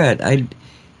been bred.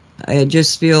 I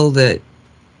just feel that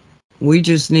we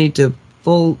just need to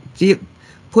put the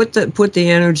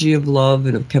energy of love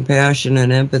and of compassion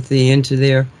and empathy into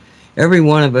there. Every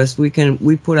one of us, we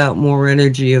put out more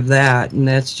energy of that, and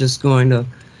that's just going to.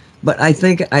 But I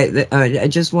think I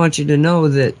just want you to know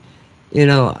that,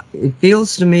 it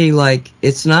feels to me like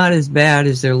it's not as bad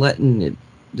as they're letting it,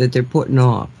 that they're putting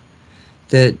off.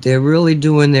 That they're really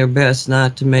doing their best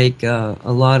not to make a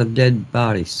lot of dead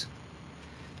bodies,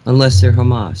 unless they're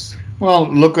Hamas. Well,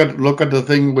 look at the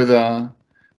thing with the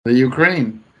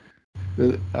Ukraine.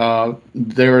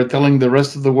 They were telling the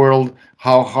rest of the world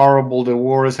how horrible the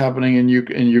war is happening in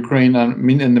Ukraine.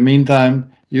 And in the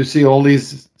meantime, you see all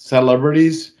these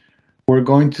celebrities who are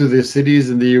going to the cities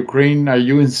in the Ukraine. Are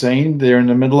you insane? They're in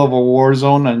the middle of a war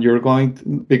zone, and you're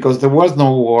going because there was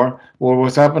no war. What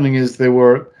was happening is they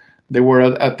were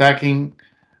attacking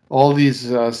all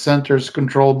these centers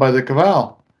controlled by the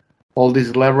Cabal, all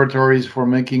these laboratories for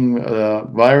making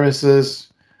viruses.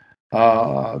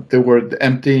 They were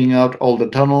emptying out all the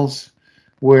tunnels.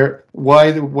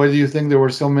 Why do you think there were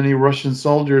so many Russian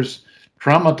soldiers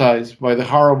traumatized by the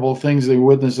horrible things they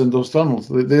witnessed in those tunnels?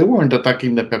 They weren't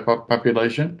attacking the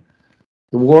population.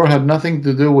 The war had nothing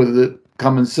to do with the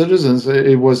common citizens.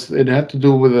 It had to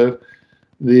do with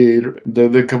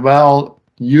the Cabal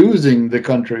using the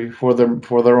country for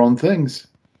their own things.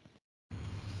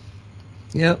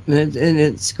 Yep, and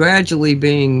it's gradually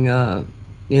being,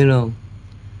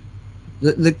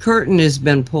 the curtain has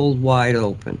been pulled wide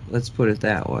open. Let's put it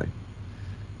that way.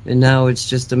 And now it's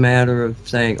just a matter of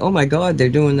saying, "Oh my God, they're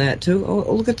doing that too.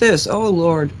 Oh, look at this. Oh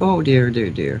Lord. Oh dear, dear,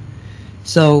 dear."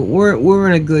 So we're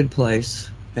in a good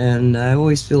place, and I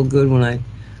always feel good when I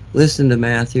listen to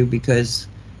Matthew because,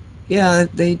 yeah,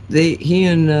 he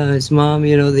and his mom,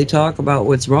 they talk about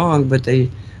what's wrong, but they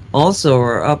also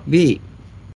are upbeat.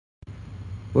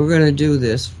 We're gonna do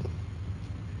this.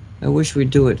 I wish we'd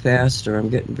do it faster. I'm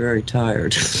getting very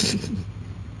tired.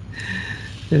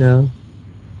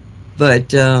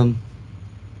 But,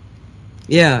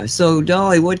 yeah. So,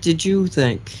 Dolly, what did you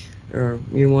think? Or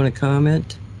you want to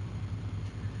comment?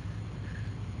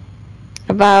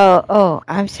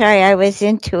 I'm sorry, I was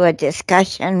into a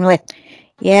discussion with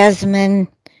Yasmin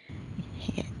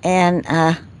and,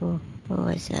 who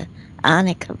was it?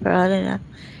 Annika brought it up.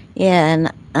 Yeah,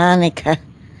 and Annika.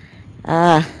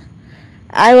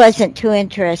 I wasn't too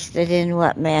interested in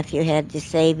what Matthew had to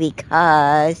say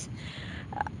because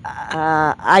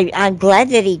I'm glad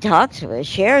that he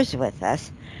shares with us.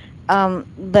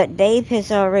 But Dave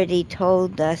has already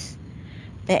told us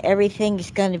that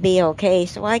everything's going to be okay.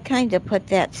 So I kind of put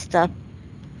that stuff,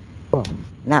 well,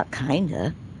 not kind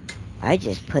of. I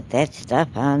just put that stuff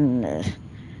on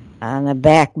the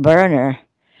back burner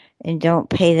and don't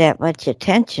pay that much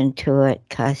attention to it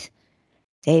because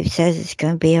Dave says it's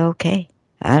going to be okay.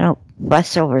 I don't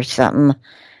fuss over something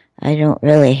I don't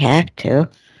really have to.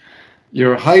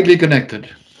 You're highly connected.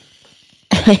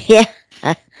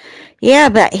 Yeah,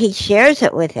 but he shares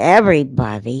it with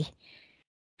everybody.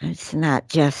 It's not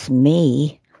just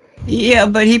me. Yeah,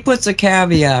 but he puts a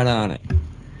caveat on it.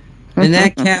 And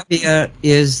that caveat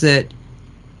is that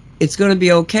it's going to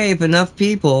be okay if enough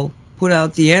people put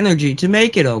out the energy to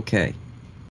make it okay.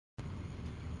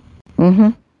 Mm-hmm.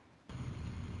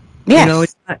 Yes.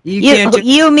 It's not,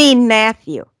 you mean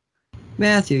Matthew.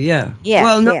 Matthew, yeah. Yeah.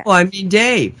 Well, no, yeah. I mean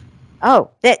Dave. Oh,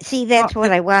 that's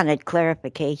what I wanted,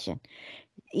 clarification.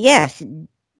 Yes,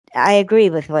 I agree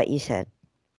with what you said.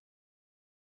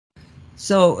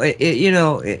 So,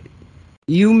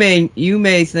 you may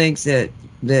think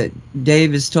that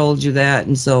Dave has told you that,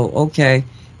 and so, okay,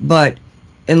 but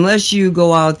unless you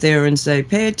go out there and say,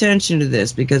 pay attention to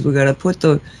this, because we got to put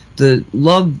the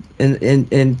love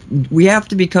and we have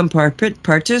to become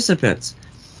participants.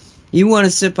 You want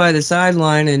to sit by the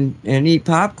sideline and eat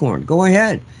popcorn, go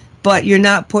ahead. But you're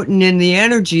not putting in the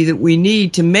energy that we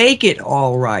need to make it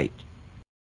all right.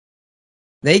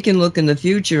 They can look in the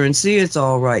future and see it's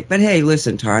all right. But hey,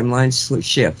 listen, timelines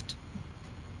shift.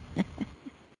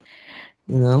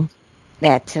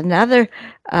 That's another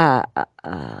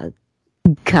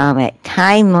comment.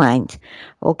 Timelines.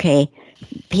 Okay.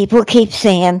 People keep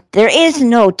saying there is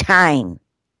no time.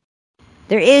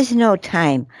 There is no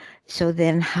time. So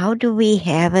then how do we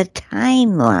have a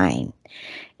timeline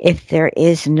if there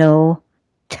is no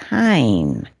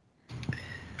time?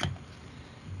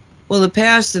 Well, the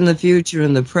past and the future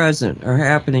and the present are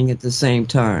happening at the same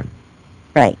time.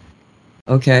 Right.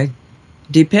 Okay?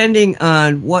 Depending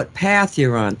on what path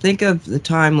you're on. Think of the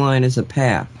timeline as a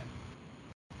path.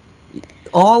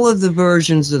 All of the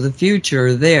versions of the future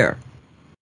are there.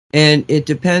 And it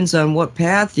depends on what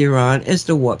path you're on as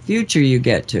to what future you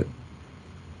get to.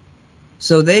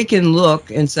 So they can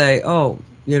look and say, oh,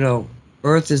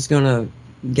 Earth is going to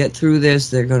get through this.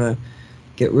 They're going to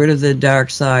get rid of the dark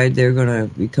side. They're going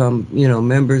to become,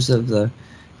 members of the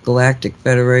Galactic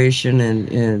Federation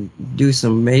and do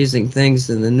some amazing things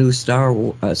in the new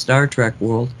Star Trek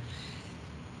world.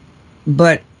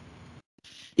 But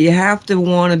you have to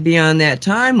want to be on that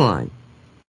timeline.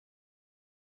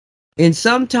 In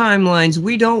some timelines,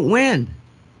 we don't win.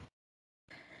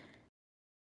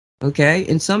 Okay?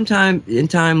 In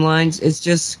timelines, it's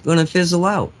just going to fizzle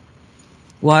out.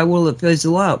 Why will it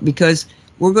fizzle out? Because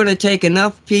we're going to take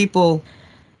enough people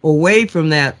away from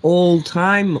that old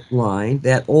timeline,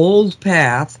 that old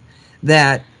path,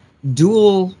 that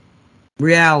dual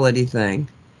reality thing,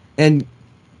 and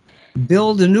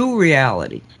build a new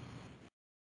reality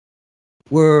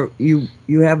where you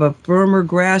have a firmer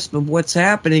grasp of what's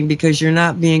happening because you're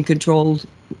not being controlled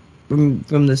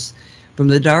from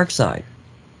the dark side.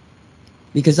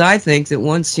 Because I think that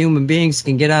once human beings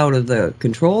can get out of the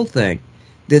control thing,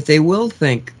 that they will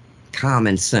think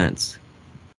common sense.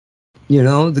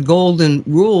 The golden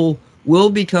rule will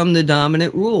become the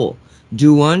dominant rule.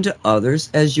 Do unto others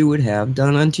as you would have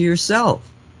done unto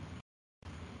yourself.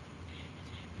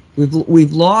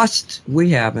 We've lost, we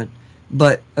haven't,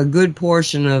 but a good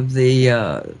portion of the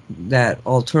that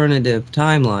alternative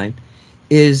timeline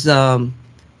is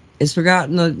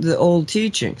forgotten the old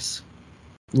teachings.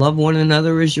 Love one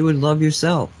another as you would love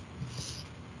yourself.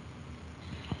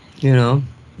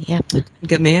 Yep. The Ten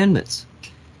Commandments.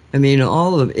 I mean,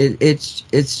 all of it.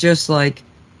 It's just like,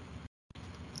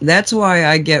 that's why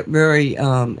I get very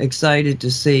excited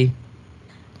to see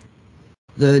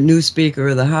the new Speaker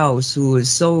of the House, who is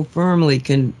so firmly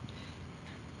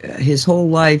his whole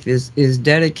life is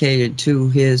dedicated to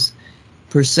his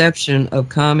perception of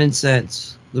common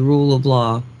sense, the rule of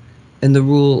law, and the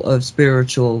rule of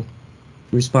spiritual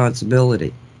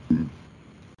responsibility.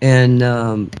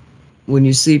 And when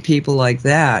you see people like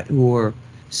that who are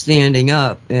standing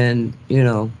up and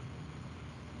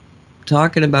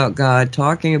talking about God,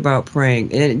 talking about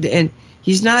praying, and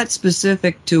he's not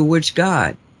specific to which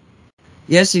God.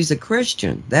 Yes, he's a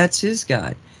Christian. That's his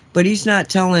God. But he's not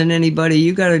telling anybody,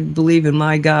 you got to believe in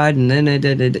my God, and then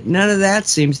none of that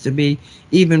seems to be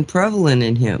even prevalent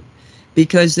in him,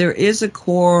 because there is a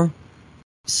core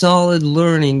solid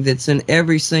learning that's in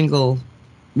every single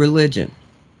religion.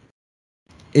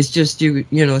 It's just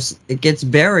it gets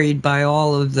buried by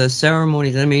all of the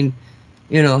ceremonies. I mean,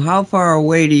 how far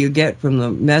away do you get from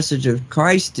the message of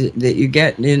Christ that you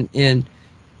get in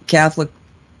Catholic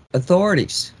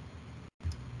authorities?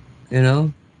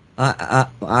 I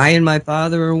and my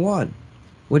Father are one.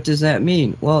 What does that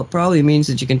mean? Well, it probably means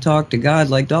that you can talk to God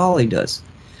like Dolly does.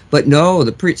 But no,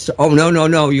 the priest,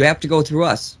 no, you have to go through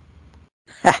us.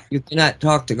 You cannot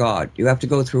talk to God. You have to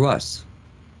go through us.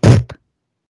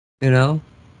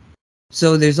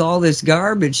 So there's all this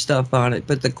garbage stuff on it,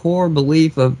 but the core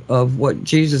belief of what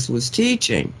Jesus was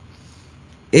teaching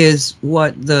is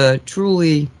what the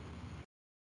truly,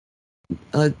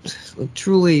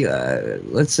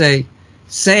 let's say,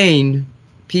 sane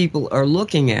people are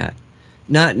looking at.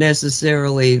 Not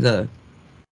necessarily the,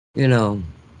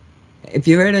 if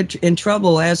you're in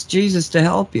trouble, ask Jesus to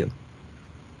help you.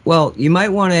 Well, you might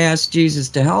want to ask Jesus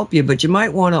to help you, but you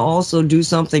might want to also do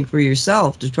something for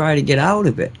yourself to try to get out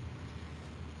of it.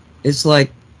 It's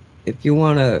like, if you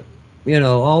want to,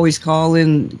 always call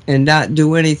in and not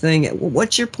do anything,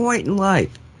 what's your point in life?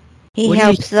 He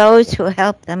helps those who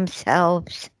help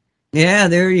themselves. Yeah,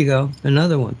 there you go.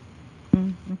 Another one.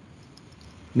 Mm-hmm.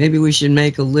 Maybe we should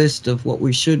make a list of what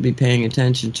we should be paying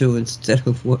attention to instead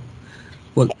of what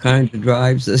kind of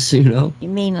drives us, You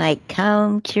mean like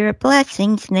count your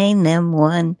blessings, name them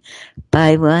one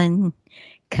by one.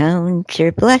 Count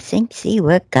your blessings, see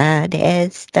what God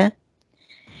has done.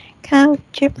 Count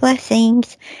your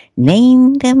blessings,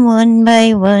 name them one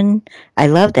by one. I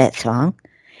love that song.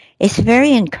 It's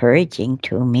very encouraging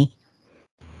to me.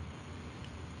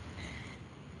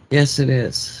 Yes, it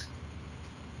is.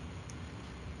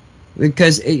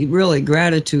 Because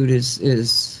gratitude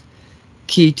is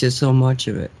key to so much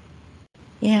of it.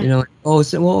 Yeah.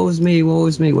 So woe is me.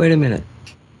 Wait a minute.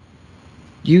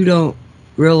 You don't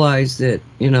realize that,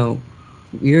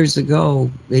 years ago,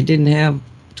 they didn't have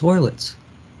toilets.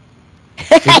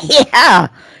 Yeah.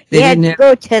 You had to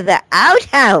go to the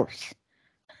outhouse.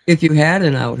 If you had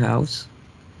an outhouse.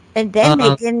 And then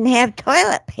they didn't have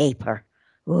toilet paper.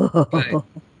 Right.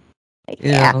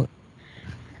 Yeah.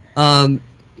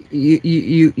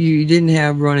 You didn't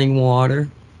have running water.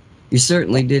 You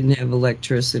certainly didn't have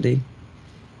electricity.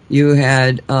 You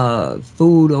had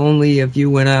food only if you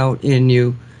went out and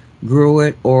you grew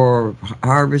it or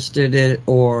harvested it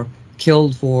or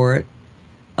killed for it.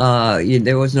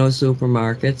 There was no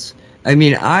supermarkets. I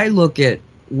mean, I look at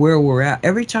where we're at.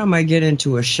 Every time I get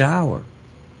into a shower,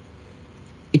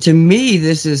 to me,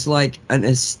 this is like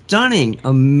a stunning,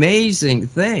 amazing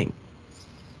thing.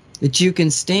 That you can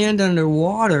stand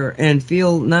underwater and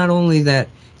feel not only that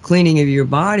cleaning of your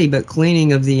body, but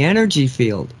cleaning of the energy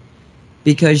field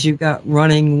because you've got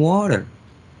running water.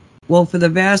 Well, for the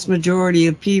vast majority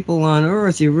of people on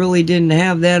Earth, you really didn't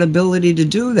have that ability to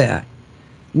do that.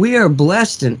 We are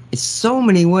blessed in so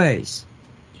many ways.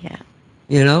 Yeah.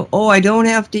 You know, oh, I don't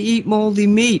have to eat moldy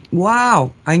meat.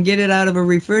 Wow, I can get it out of a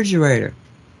refrigerator.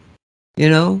 You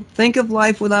know, think of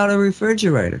life without a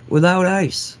refrigerator, without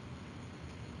ice.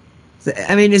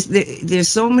 I mean, there's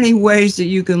so many ways that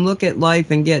you can look at life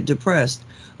and get depressed.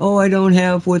 Oh, I don't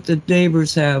have what the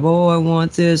neighbors have. Oh, I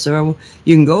want this. Or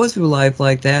you can go through life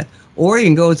like that. Or you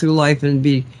can go through life and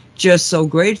be just so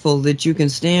grateful that you can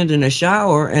stand in a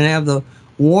shower and have the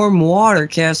warm water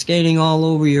cascading all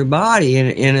over your body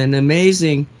in an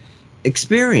amazing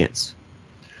experience.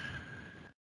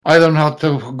 I don't have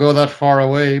to go that far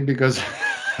away because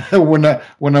when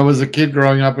I was a kid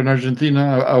growing up in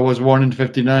Argentina, I was born in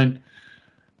 '59.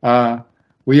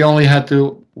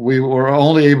 We were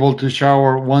only able to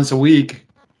shower once a week,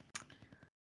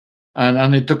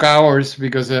 and it took hours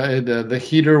because the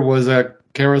heater was a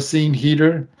kerosene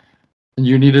heater, and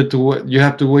you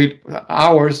have to wait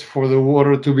hours for the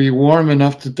water to be warm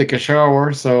enough to take a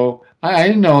shower. So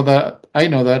I know that. I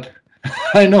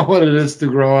know what it is to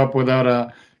grow up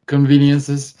without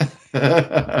conveniences.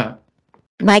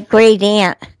 My great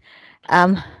aunt,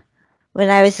 when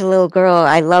I was a little girl,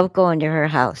 I loved going to her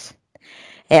house.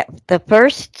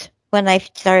 When I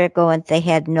started going, they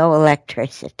had no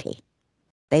electricity.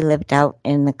 They lived out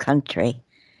in the country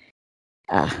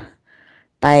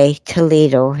by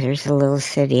Toledo. There's a little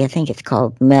city, I think it's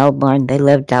called Melbourne. They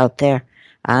lived out there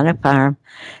on a farm.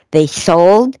 They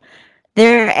sold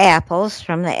their apples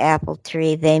from the apple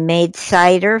tree. They made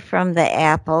cider from the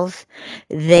apples.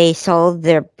 They sold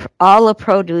all the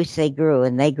produce they grew,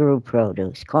 and they grew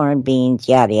produce, corn, beans,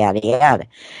 yada, yada, yada.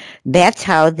 That's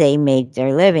how they made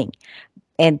their living.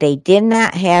 And they did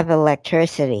not have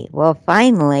electricity. Well,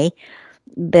 finally,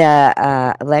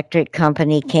 the electric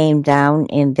company came down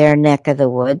in their neck of the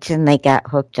woods, and they got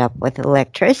hooked up with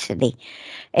electricity.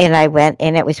 And I went,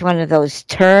 and it was one of those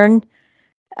things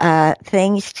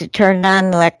to turn on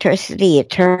electricity. You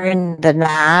turn the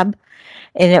knob,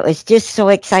 and it was just so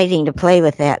exciting to play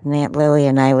with that. And Aunt Lily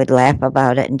and I would laugh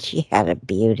about it, and she had a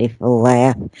beautiful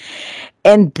laugh.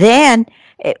 And then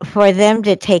for them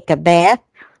to take a bath,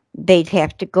 they'd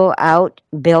have to go out,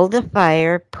 build a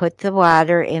fire, put the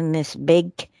water in this big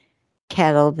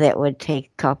kettle that would take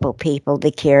a couple people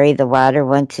to carry the water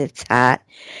once it's hot,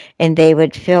 and they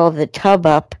would fill the tub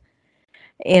up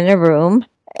in a room,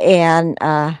 and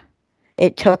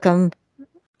it took them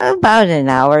about an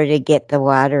hour to get the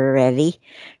water ready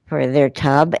for their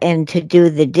tub. And to do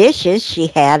the dishes, she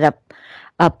had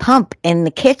a pump in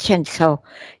the kitchen, so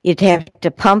you'd have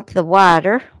to pump the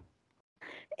water,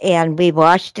 and we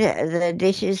washed the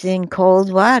dishes in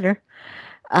cold water.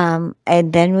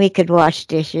 And then we could wash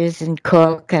dishes and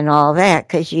cook and all that,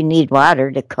 because you need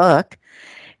water to cook.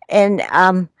 And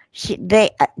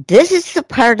this is the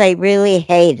part I really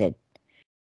hated.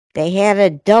 They had a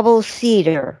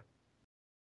double-seater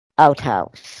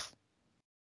outhouse,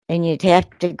 and you'd have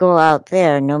to go out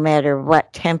there no matter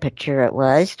what temperature it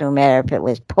was, no matter if it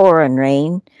was pouring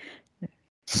rain,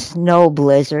 snow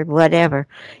blizzard, whatever.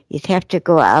 You'd have to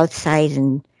go outside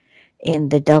in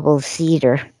the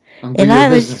double-seater. And I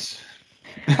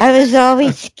was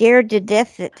always scared to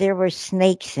death that there were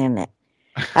snakes in it.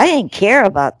 I didn't care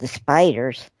about the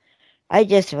spiders. I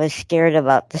just was scared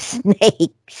about the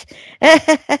snakes.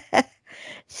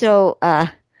 So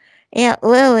Aunt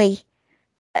Lily,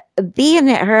 being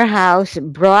at her house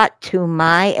brought to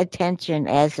my attention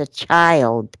as a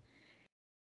child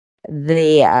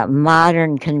the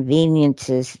modern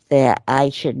conveniences that I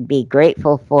should be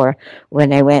grateful for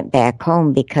when I went back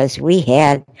home, because we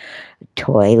had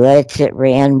toilets that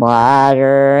ran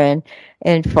water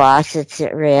and faucets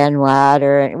that ran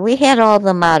water, and we had all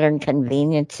the modern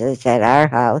conveniences at our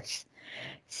house.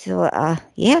 So,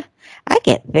 yeah, I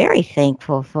get very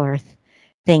thankful for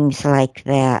things like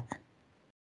that,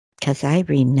 because I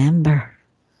remember.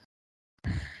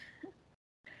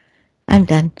 I'm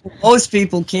done. Most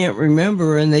people can't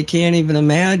remember, and they can't even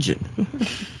imagine.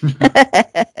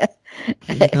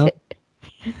 You know?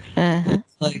 Uh-huh.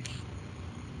 Like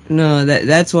No,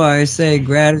 that's why I say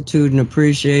gratitude and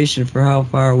appreciation for how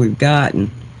far we've gotten.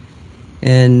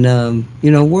 And,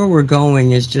 where we're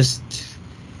going is just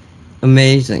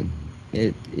amazing.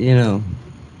 The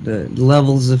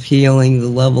levels of healing, the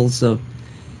levels of,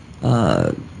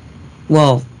 the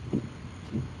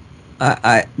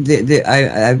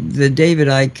David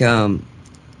Icke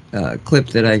clip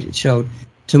that I showed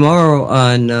tomorrow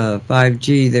on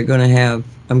 5G,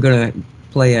 I'm going to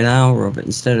play an hour of it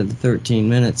instead of the 13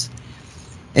 minutes.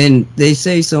 And they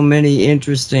say so many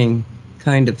interesting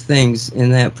kind of things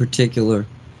in that particular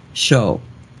show.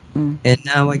 And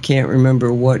now I can't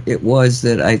remember what it was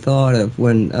that I thought of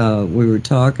when we were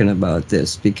talking about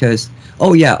this because,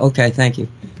 thank you.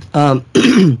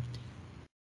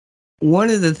 One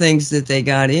of the things that they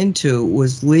got into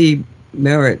was Lee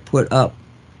Merritt put up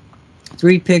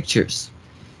 3 pictures,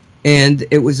 and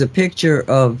it was a picture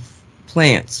of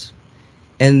plants.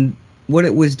 And what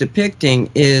it was depicting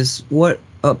is what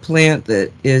a plant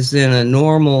that is in a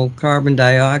normal carbon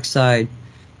dioxide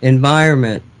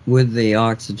environment with the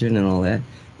oxygen and all that,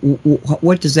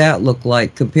 what does that look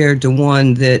like compared to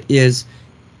one that is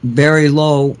very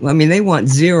low? I mean, they want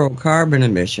 0 carbon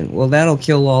emission. Well, that'll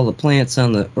kill all the plants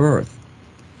on the earth.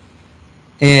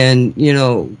 And,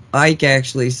 Ike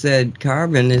actually said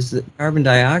carbon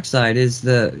dioxide is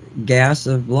the gas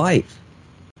of life.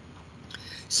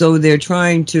 So they're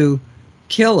trying to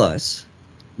kill us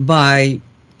by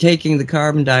taking the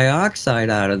carbon dioxide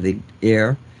out of the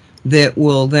air that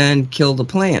will then kill the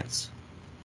plants.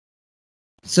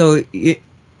 So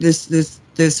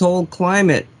this whole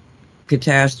climate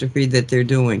catastrophe that they're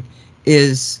doing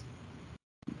is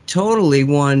totally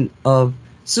one of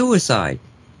suicide.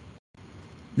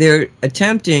 They're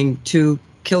attempting to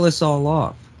kill us all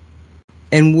off.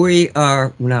 And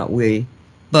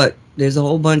but there's a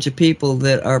whole bunch of people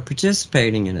that are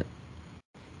participating in it.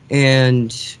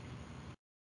 And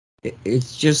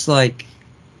it's just like,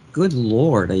 good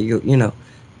Lord,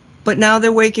 but now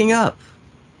they're waking up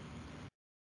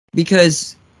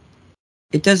because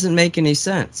it doesn't make any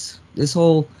sense. This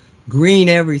whole green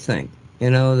everything,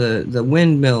 the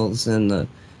windmills and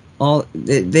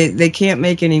they can't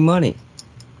make any money.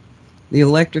 The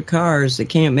electric cars, they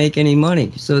can't make any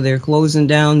money. So they're closing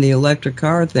down the electric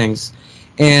car things.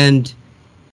 And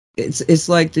it's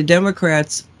like the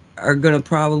Democrats are going to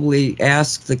probably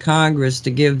ask the Congress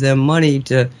to give them money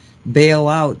to bail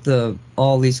out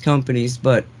all these companies,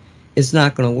 but it's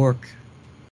not going to work.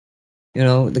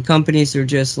 The companies are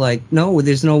just like, no,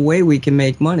 there's no way we can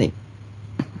make money.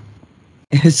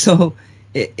 And so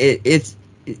if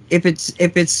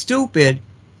it's stupid,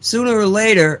 sooner or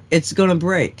later it's going to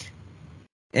break,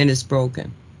 and it's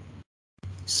broken.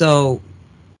 So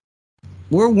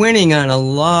we're winning on a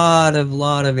lot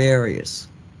of areas.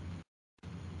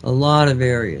 A lot of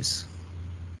areas.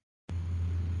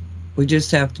 We just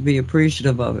have to be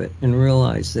appreciative of it and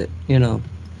realize that, no,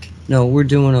 we're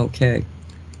doing okay.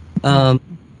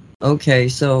 Okay,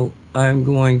 so I'm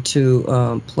going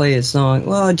to play a song.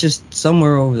 Well, just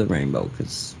Somewhere Over the Rainbow,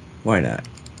 because why not?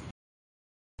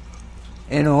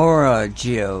 An Aura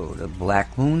Geode,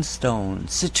 Black Moonstone,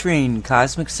 Citrine,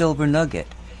 Cosmic Silver Nugget,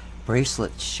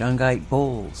 bracelets, shungite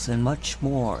bowls, and much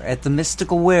more at the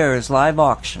Mystical Wares live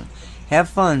auction. Have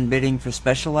fun bidding for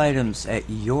special items at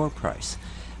your price.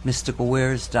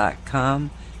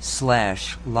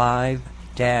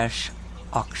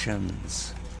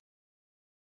 mysticalwares.com/live-auctions.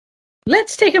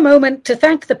 Let's take a moment to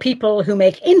thank the people who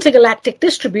make intergalactic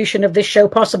distribution of this show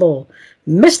possible.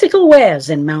 Mystical Wares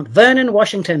in Mount Vernon,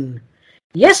 Washington.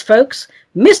 Yes, folks,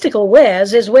 Mystical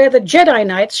Wares is where the Jedi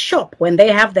Knights shop when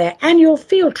they have their annual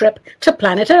field trip to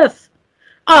planet Earth.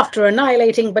 After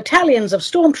annihilating battalions of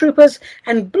stormtroopers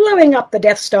and blowing up the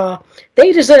Death Star,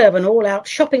 they deserve an all-out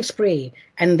shopping spree,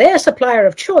 and their supplier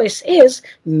of choice is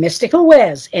Mystical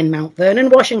Wares in Mount Vernon,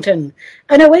 Washington,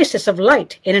 an oasis of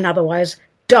light in an otherwise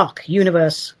dark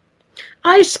universe.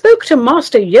 I spoke to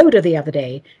Master Yoda the other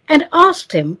day and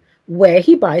asked him where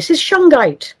he buys his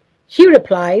shungite. He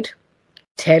replied,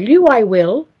 "Tell you I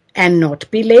will, and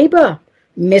not belabor.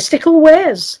 Mystical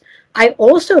Wares. I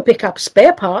also pick up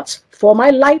spare parts for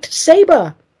my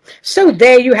lightsaber." So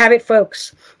there you have it,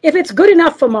 folks. If it's good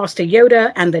enough for Master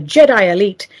Yoda and the Jedi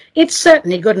Elite, it's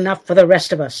certainly good enough for the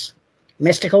rest of us.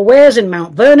 Mystical Wares in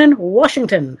Mount Vernon,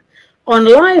 Washington.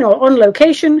 Online or on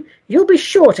location, you'll be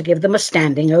sure to give them a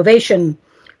standing ovation.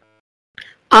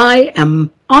 I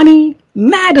am Ani,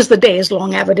 mad as the day is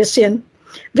long, Avidician.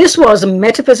 This was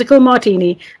Metaphysical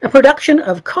Martini, a production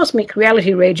of Cosmic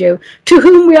Reality Radio, to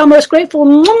whom we are most grateful.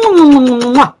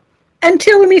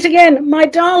 Until we meet again, my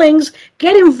darlings,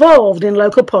 get involved in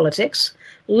local politics,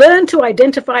 learn to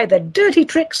identify the dirty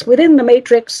tricks within the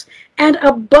matrix, and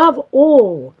above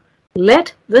all,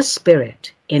 let the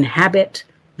spirit inhabit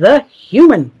the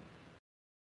human.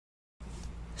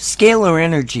 Scalar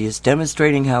energy is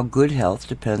demonstrating how good health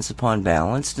depends upon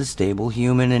balanced and stable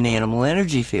human and animal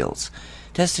energy fields.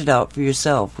 Test it out for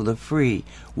yourself with a free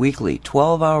weekly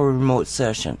 12-hour remote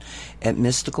session at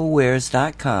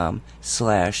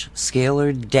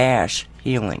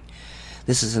mysticalwares.com/scalar-healing.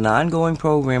 This is an ongoing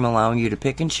program allowing you to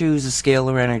pick and choose the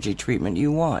scalar energy treatment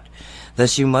you want.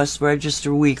 Thus, you must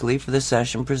register weekly for the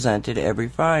session presented every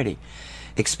Friday.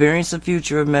 Experience the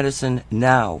future of medicine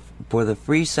now for the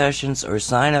free sessions or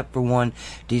sign up for one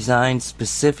designed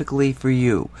specifically for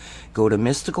you. Go to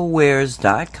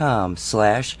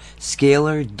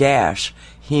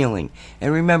mysticalwares.com/scalar-healing.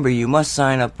 And remember, you must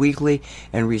sign up weekly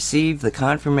and receive the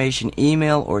confirmation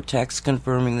email or text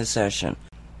confirming the session.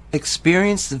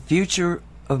 Experience the future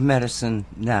of medicine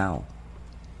now.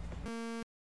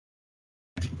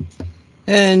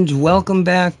 And welcome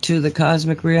back to the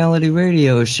Cosmic Reality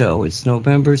Radio Show. It's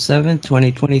November 7th,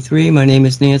 2023. My name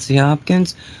is Nancy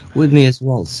Hopkins. With me is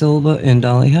Walt Silva and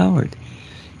Dolly Howard.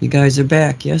 You guys are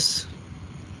back, yes?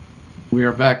 We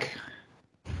are back.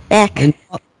 Back. And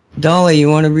Dolly, you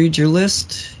want to read your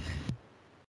list?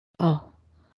 Oh.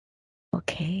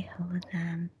 Okay, hold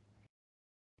on.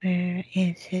 Where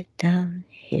is it down?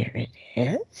 Here it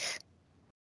is.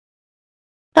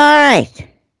 All right.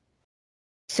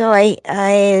 So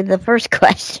the first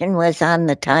question was on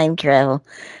the time travel.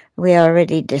 We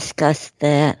already discussed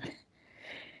that.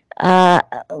 Well,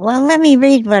 let me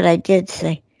read what I did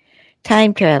say.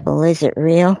 Time travel, is it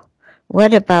real?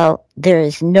 What about there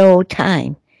is no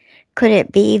time? Could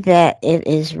it be that it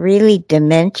is really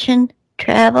dimension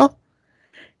travel?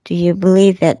 Do you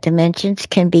believe that dimensions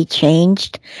can be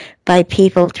changed by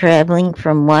people traveling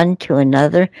from one to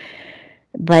another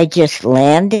by just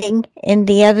landing in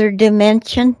the other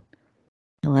dimension?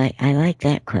 Oh, I like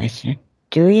that question.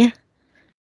 Do you?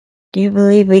 Do you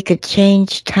believe we could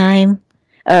change time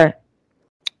or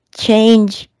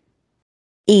change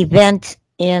events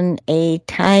in a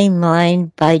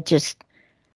timeline by just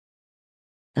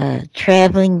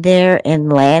traveling there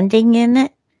and landing in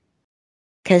it?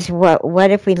 Because what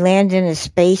if we land in a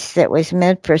space that was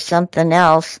meant for something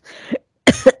else,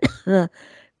 but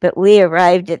we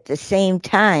arrived at the same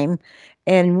time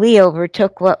and we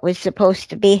overtook what was supposed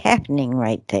to be happening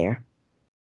right there?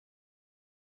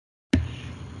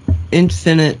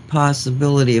 Infinite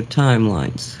possibility of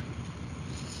timelines.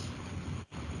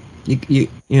 You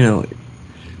know,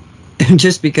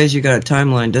 just because you got a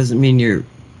timeline doesn't mean you're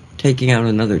taking out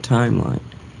another timeline.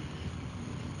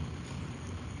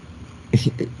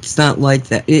 It's not like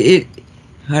that.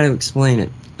 How to explain it?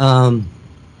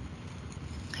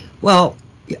 Well,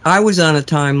 I was on a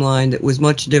timeline that was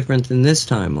much different than this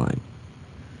timeline.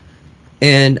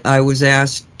 And I was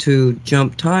asked to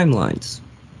jump timelines.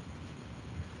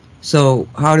 So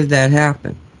how did that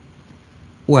happen?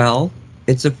 Well,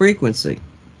 it's a frequency.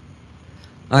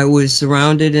 I was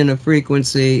surrounded in a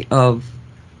frequency of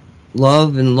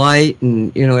love and light,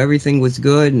 and, you know, everything was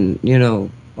good, and, you know,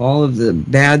 all of the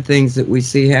bad things that we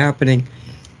see happening,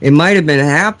 it might have been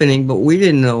happening, but we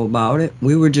didn't know about it.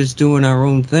 We were just doing our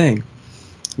own thing,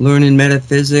 learning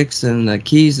metaphysics and the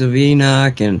keys of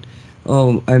Enoch, and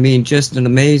just an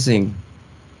amazing,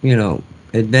 you know,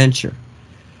 adventure.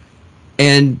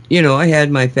 And, you know, I had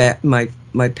my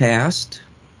past.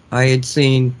 I had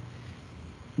seen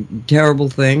terrible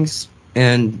things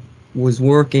and was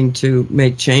working to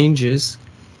make changes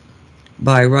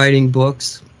by writing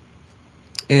books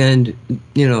and,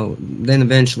 you know, then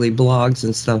eventually blogs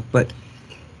and stuff. But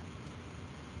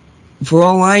for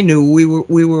all I knew, we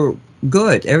were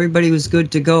good. Everybody was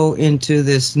good to go into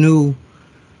this new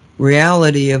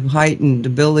reality of heightened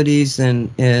abilities and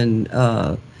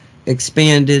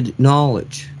expanded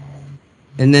knowledge.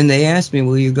 And then they asked me,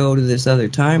 will you go to this other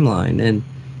timeline? And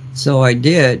so I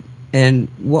did. And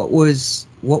what was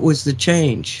the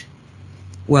change?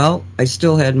 Well, I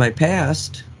still had my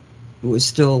past. It was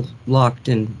still locked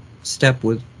in step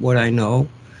with what I know.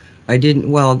 You had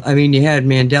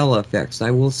Mandela effects.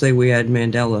 I will say we had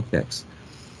Mandela effects.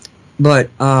 But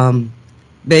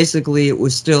basically it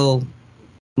was still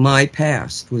my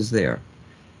past was there.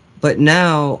 But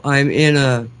now I'm in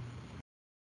a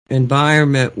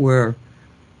environment where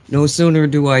no sooner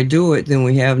do I do it than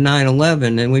we have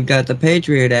 9/11, and we've got the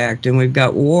Patriot Act, and we've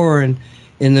got war in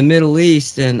the Middle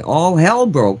East, and all hell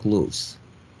broke loose.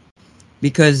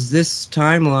 Because this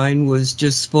timeline was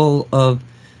just full of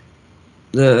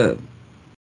the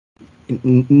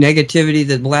negativity,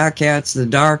 the black hats, the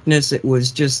darkness. It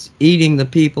was just eating the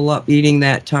people up, eating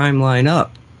that timeline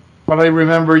up. But I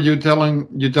remember you telling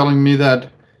me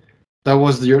that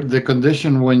was the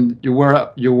condition when you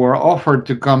were offered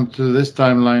to come to this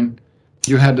timeline.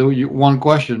 You had one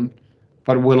question,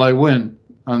 but will I win?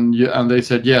 And they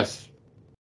said yes.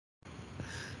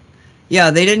 Yeah,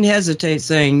 they didn't hesitate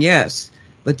saying yes.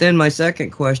 But then my second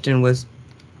question was,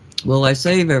 will I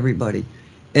save everybody?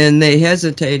 And they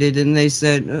hesitated and they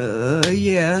said,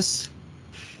 yes.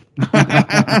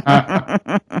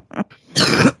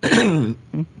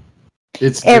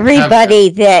 It's Everybody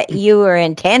that you were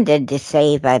intended to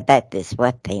save, I bet is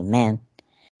what they meant.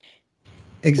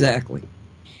 Exactly.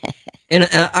 And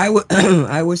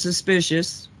I was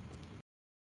suspicious,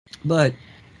 but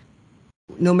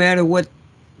no matter what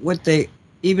they,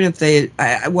 even if they,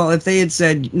 if they had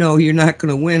said, no, you're not going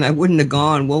to win, I wouldn't have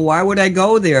gone. Well, why would I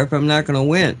go there if I'm not going to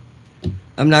win?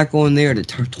 I'm not going there to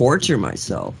torture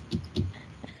myself.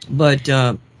 But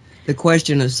the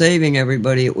question of saving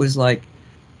everybody, it was like,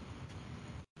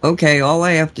 okay, all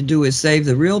I have to do is save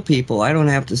the real people. I don't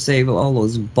have to save all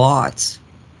those bots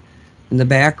and the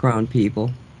background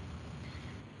people.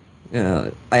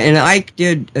 And Ike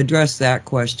did address that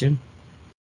question.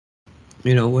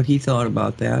 You know, what he thought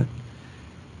about that.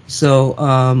 So,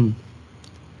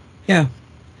 yeah.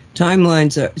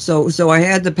 Timelines are... So I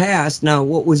had the past. Now,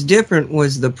 what was different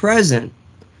was the present,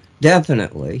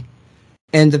 definitely,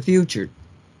 and the future.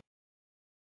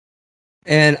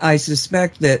 And I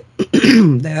suspect that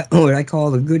that what I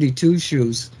call the goody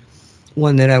two-shoes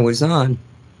one that I was on,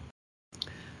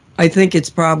 I think it's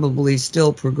probably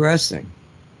still progressing.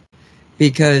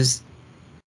 Because,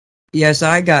 yes,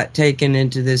 I got taken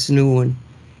into this new one,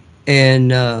 and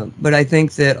but I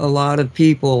think that a lot of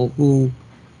people who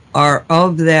are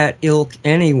of that ilk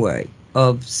anyway,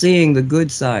 of seeing the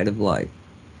good side of life,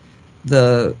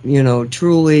 the,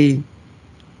 truly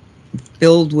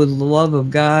filled with the love of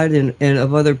God and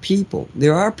of other people.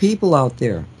 There are people out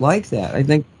there like that. I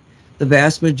think the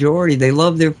vast majority, they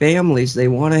love their families. They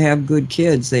want to have good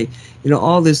kids. They,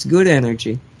 all this good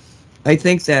energy. I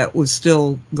think that was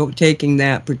still taking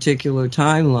that particular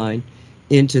timeline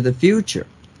into the future.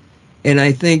 And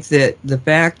I think that the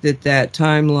fact that that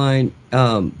timeline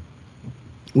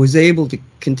was able to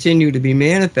continue to be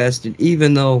manifested,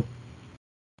 even though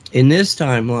in this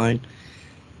timeline,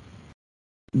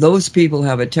 those people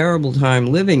have a terrible time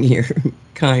living here,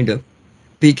 kind of,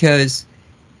 because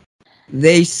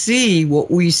they see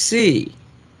what we see.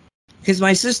 Because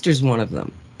my sister's one of them.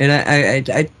 And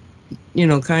I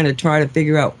kind of try to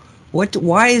figure out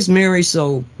why is Mary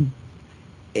so,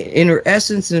 in her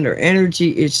essence and her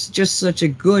energy, it's just such a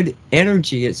good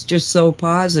energy. It's just so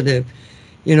positive.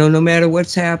 No matter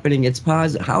what's happening, it's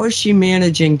positive. How is she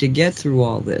managing to get through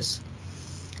all this?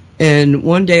 And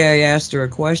one day I asked her a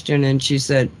question, and she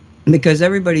said, because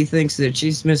everybody thinks that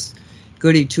she's Miss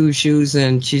Goody Two-Shoes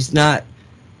and she's not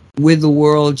with the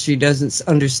world, she doesn't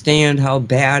understand how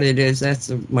bad it is.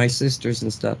 That's my sisters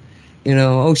and stuff.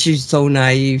 She's so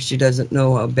naive, she doesn't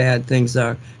know how bad things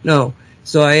are. No.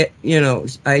 So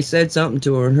I said something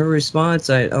to her, and her response,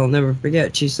 I'll never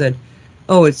forget. She said,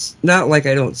 oh, it's not like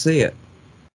I don't see it.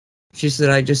 She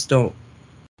said, I just don't.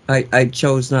 I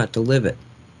chose not to live it.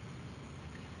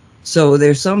 So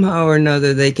there's somehow or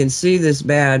another they can see this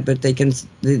bad, but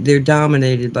they're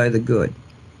dominated by the good.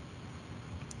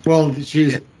 Well,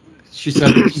 she said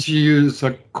she used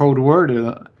a code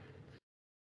word,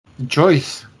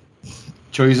 choice.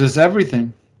 Choice is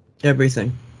everything.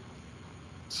 Everything.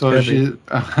 So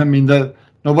that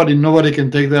nobody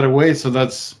can take that away. So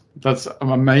that's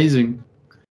amazing.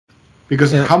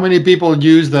 Because how many people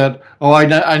use that? Oh, I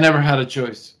never had a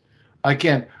choice. I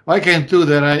can't do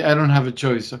that. I don't have a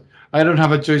choice. I don't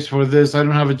have a choice for this. I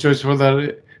don't have a choice for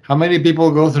that. How many people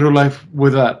go through life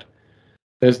with that?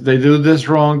 They do this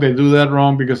wrong. They do that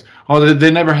wrong because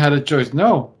they never had a choice.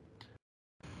 No,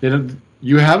 they don't.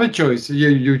 You have a choice.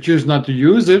 You choose not to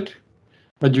use it,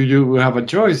 but you do have a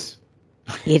choice.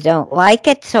 You don't like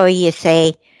it, so you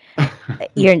say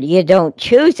you don't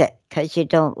choose it because you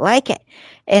don't like it.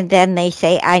 And then they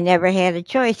say, I never had a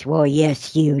choice. Well,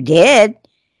 yes, you did.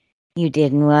 You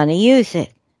didn't want to use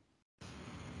it.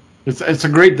 It's a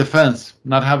great defense.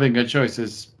 Not having a choice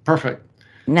is perfect.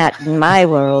 Not in my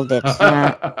world, it's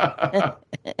not.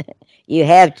 You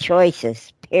have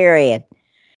choices, period.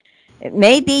 It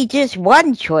may be just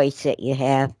one choice that you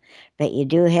have, but you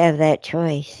do have that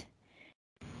choice.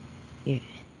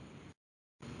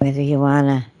 Whether you want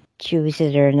to choose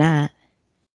it or not.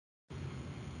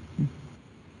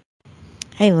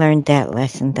 I learned that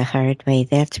lesson the hard way.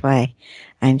 That's why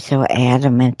I'm so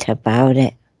adamant about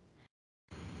it.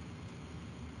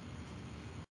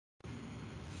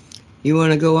 You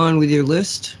want to go on with your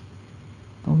list?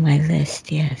 Oh, my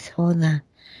list, yes. Hold on.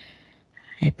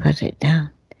 I put it down.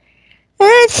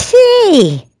 Let's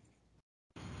see.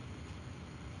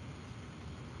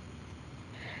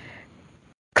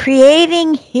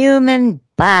 Creating human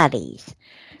bodies.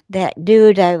 That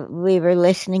dude we were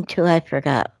listening to, I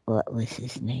forgot what was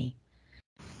his name.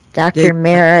 Dr. David-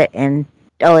 Merritt and,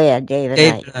 oh yeah, David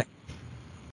Icke. David,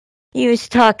 He was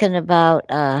talking about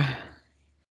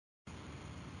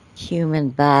human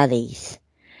bodies.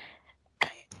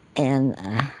 And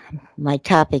my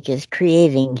topic is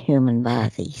creating human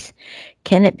bodies.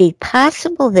 Can it be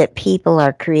possible that people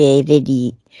are created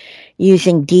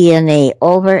using DNA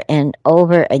over and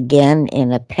over again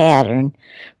in a pattern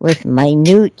with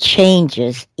minute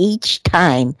changes each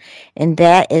time, and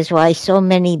that is why so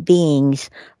many beings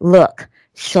look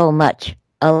so much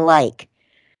alike?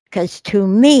 Because to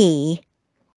me,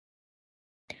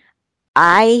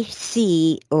 I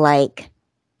see like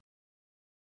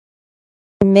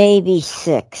maybe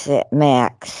 6 at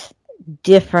max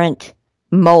different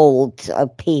molds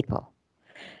of people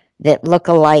that look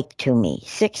alike to me.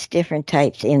 6 different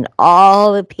types. In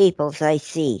all the peoples I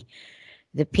see,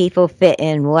 the people fit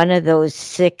in one of those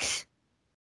 6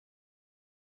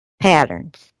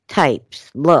 patterns,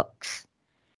 types, looks.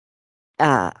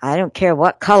 I don't care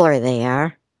what color they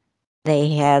are. They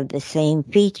have the same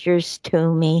features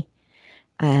to me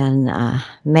and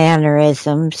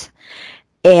mannerisms.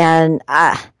 And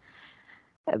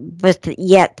but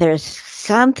yet there's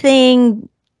something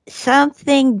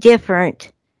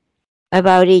different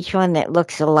about each one that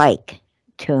looks alike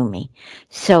to me.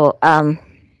 So,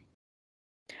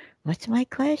 what's my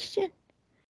question?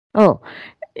 Oh,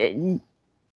 am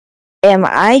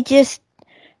I just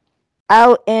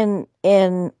out in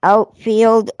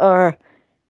outfield, or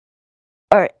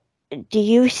do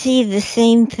you see the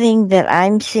same thing that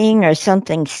I'm seeing, or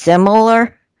something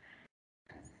similar?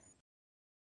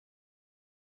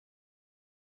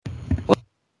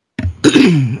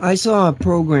 I saw a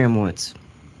program once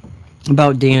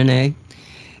about DNA,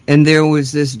 and there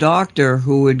was this doctor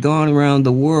who had gone around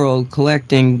the world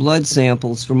collecting blood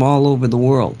samples from all over the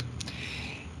world.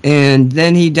 And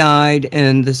then he died,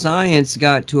 and the science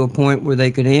got to a point where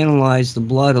they could analyze the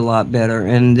blood a lot better,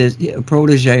 and a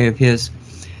protege of his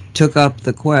took up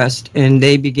the quest, and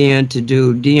they began to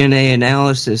do DNA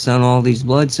analysis on all these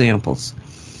blood samples.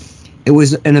 It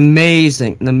was an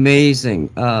amazing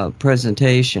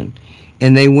presentation.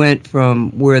 And they went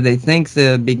from where they think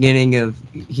the beginning of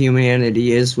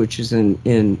humanity is, which is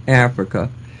in Africa,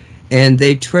 and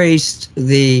they traced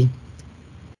the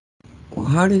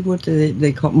what do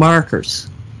they call markers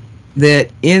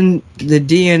that in the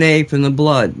DNA from the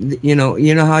blood. You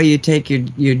know how you take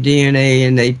your DNA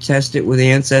and they test it with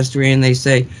Ancestry, and they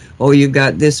say, oh, you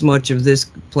got this much of this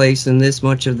place and this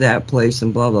much of that place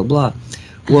and blah blah blah.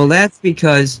 Well, that's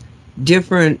because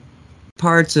different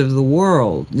parts of the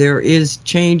world there is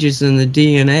changes in the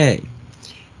DNA,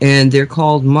 and they're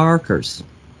called markers.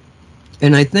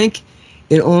 And I think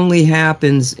it only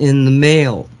happens in the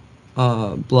male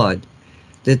blood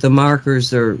that the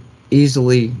markers are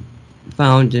easily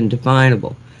found and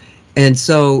definable. And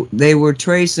so they were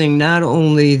tracing not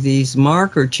only these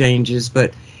marker changes,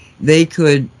 but they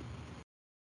could,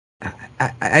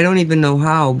 I don't even know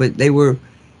how, but they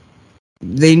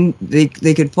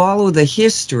could follow the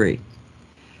history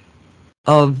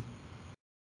of,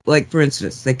 like, for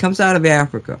instance, it comes out of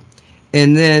Africa,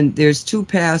 and then there's 2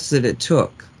 paths that it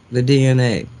took, the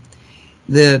DNA.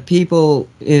 The people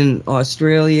in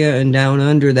Australia and down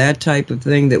under, that type of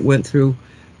thing that went through,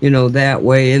 that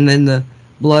way, and then the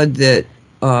blood that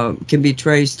can be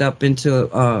traced up into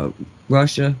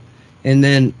Russia, and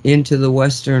then into the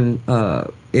western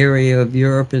area of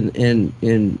Europe, and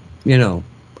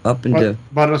up into.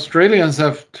 But Australians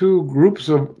have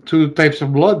 2 types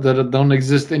of blood that don't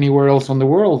exist anywhere else in the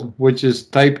world, which is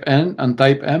type N and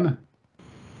type M.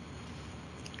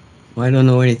 I don't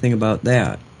know anything about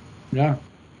that. Yeah.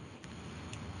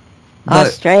 But,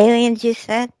 Australians, you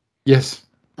said? Yes.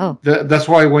 Oh. That's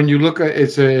why when you look at,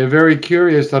 it's very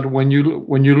curious that when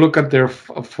you look at their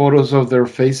photos of their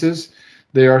faces,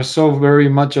 they are so very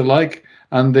much alike,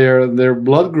 and their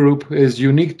blood group is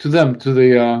unique to them, to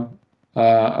the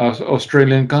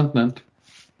Australian continent.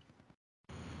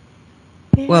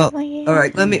 Well, all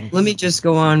right. Let me just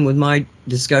go on with my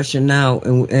discussion now,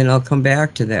 and I'll come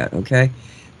back to that, okay?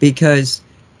 Because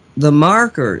the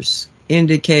markers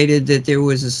indicated that there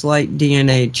was a slight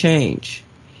DNA change,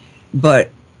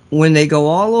 but when they go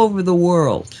all over the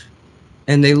world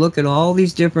and they look at all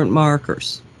these different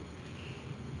markers,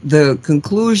 the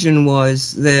conclusion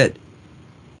was that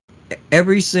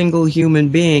every single human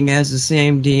being has the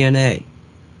same DNA.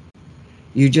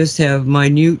 You just have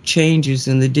minute changes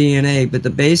in the DNA, but the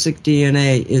basic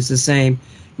DNA is the same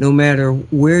no matter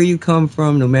where you come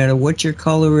from, no matter what your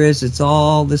color is, it's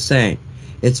all the same.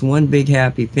 It's one big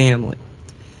happy family.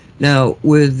 Now,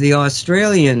 with the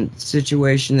Australian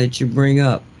situation that you bring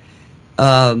up,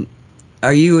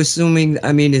 are you assuming,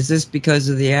 I mean, is this because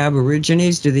of the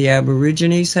Aborigines? Do the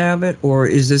Aborigines have it? Or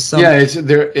is this something? Yeah, it's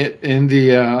there in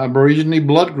the Aborigine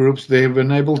blood groups. They've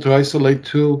been able to isolate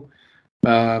two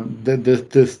the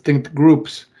distinct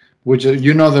groups, which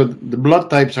the blood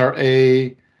types are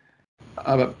A,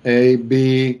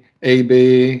 B,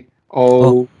 AB,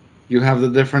 O. You have the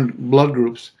different blood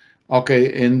groups.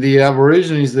 Okay, in the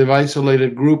Aborigines, they've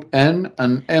isolated group N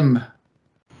and M.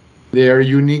 They are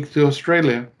unique to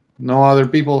Australia. No other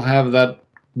people have that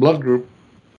blood group.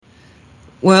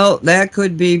 Well, that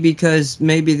could be because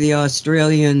maybe the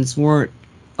Australians weren't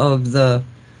of the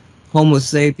Homo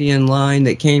sapien line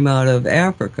that came out of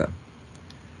Africa.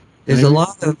 There's a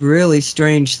lot of really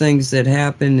strange things that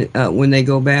happen when they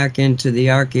go back into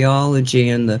the archaeology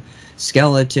and the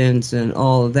skeletons and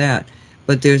all of that.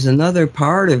 But there's another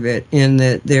part of it in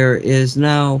that there is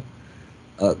now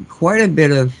quite a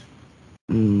bit of,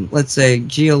 let's say,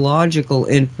 geological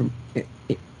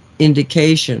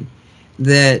indication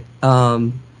that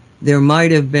there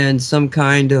might have been some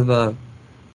kind of a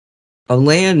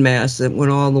landmass that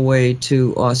went all the way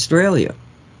to Australia.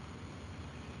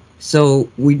 So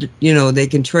they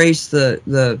can trace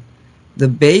the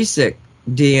basic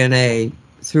DNA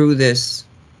through this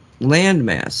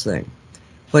landmass thing.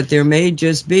 But there may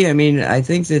just be, I mean, I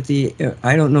think that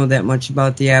I don't know that much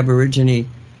about the Aborigine,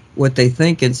 what they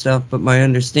think and stuff, but my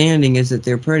understanding is that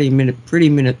they're pretty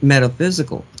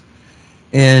metaphysical.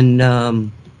 And,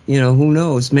 who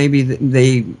knows? Maybe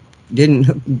they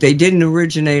didn't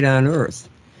originate on Earth.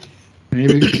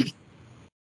 Maybe.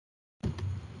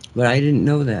 But I didn't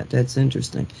know that. That's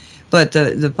interesting. But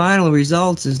the final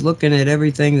results is looking at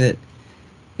everything that,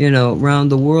 around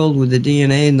the world with the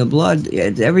DNA and the blood,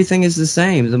 everything is the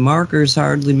same. The markers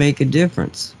hardly make a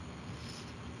difference.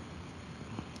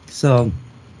 So.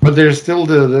 But there's still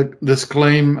this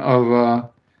claim of,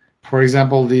 for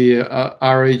example, the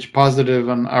Rh positive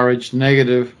and Rh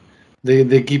negative.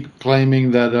 They keep claiming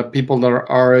that people that are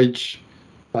Rh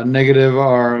negative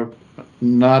are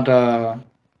not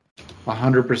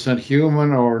 100%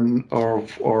 human or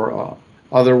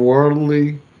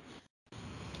otherworldly.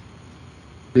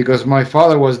 Because my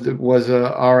father was a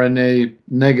RNA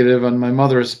negative and my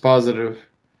mother is positive.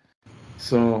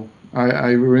 So I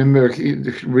remember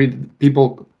read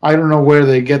people. I don't know where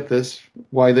they get this.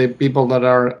 Why people that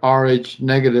are Rh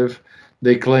negative,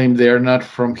 they claim they are not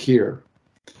from here.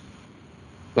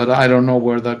 But I don't know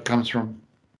where that comes from.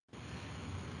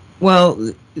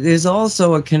 Well, there's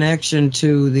also a connection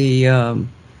to the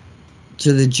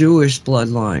Jewish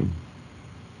bloodline.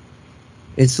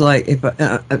 It's like, if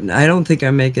I don't think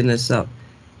I'm making this up,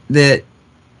 that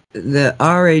the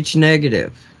Rh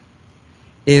negative,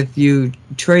 if you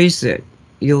trace it,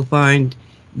 you'll find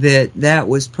that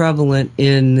was prevalent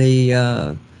in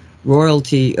the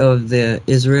royalty of the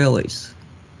Israelis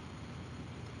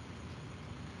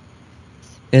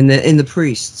and in the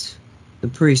priests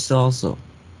also.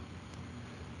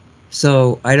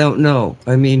 So I don't know.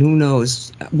 I mean, who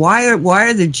knows? Why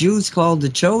are the Jews called the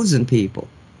chosen people?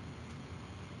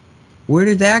 Where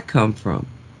did that come from?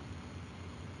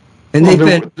 And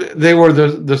they were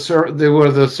the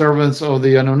servants of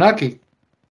the Anunnaki,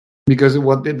 because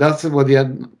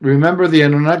remember the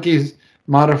Anunnakis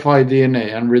modified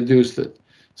DNA and reduced it,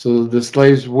 so the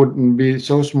slaves wouldn't be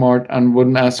so smart and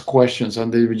wouldn't ask questions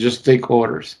and they would just take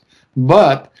orders.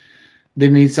 But they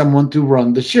need someone to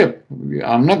run the ship.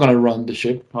 I'm not going to run the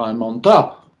ship. I'm on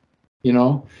top,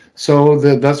 So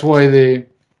that's why they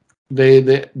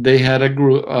had a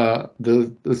group,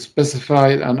 the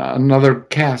specified another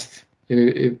caste,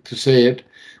 to say it,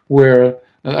 where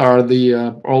are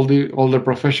all the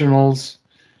professionals,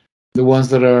 the ones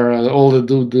that are all the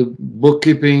do the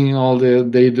bookkeeping,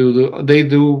 they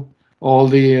do all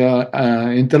the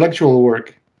intellectual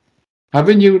work.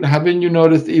 Haven't you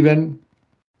noticed? Even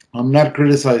I'm not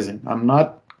criticizing.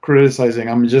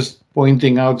 I'm just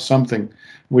pointing out something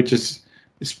which is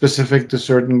specific to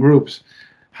certain groups.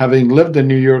 Having lived in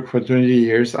New York for 20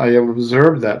 years, I have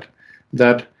observed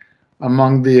that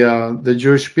among the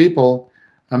Jewish people,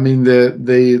 I mean, they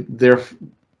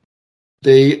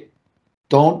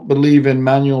don't believe in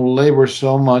manual labor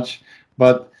so much,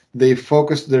 but they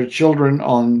focus their children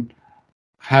on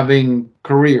having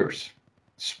careers,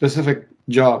 specific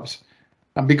jobs.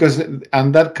 And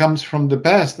that comes from the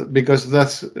past, because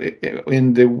that's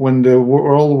when the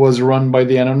world was run by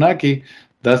the Anunnaki.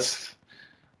 That's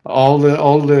all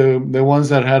the ones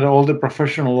that had all the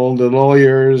professional, all the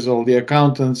lawyers, all the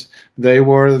accountants, they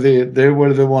were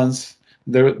the ones.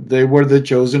 They were the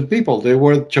chosen people. They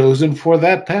were chosen for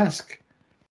that task.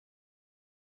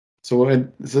 So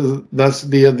that's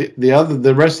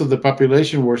the rest of the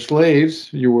population were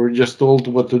slaves. You were just told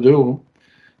what to do.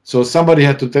 So somebody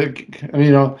had to take.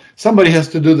 Somebody has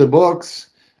to do the books.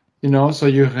 So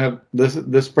you have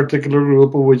this particular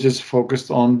group which is focused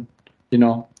on,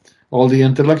 all the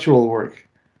intellectual work.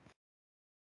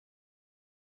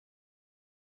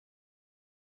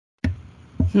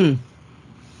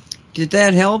 Did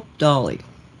that help, Dolly?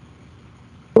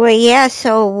 Well, yeah.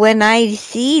 So when I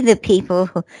see the people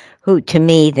who to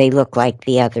me they look like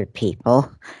the other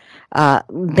people,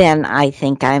 then I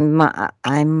think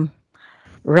I'm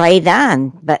right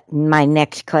on. But my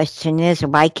next question is,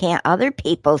 why can't other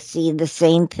people see the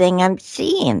same thing I'm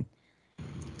seeing?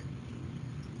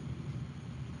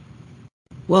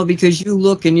 Well, because you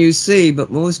look and you see, but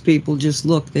most people just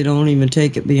look. They don't even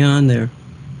take it beyond there.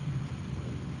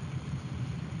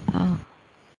 Oh.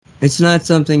 It's not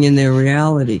something in their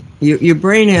reality. Your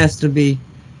brain has to be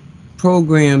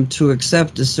programmed to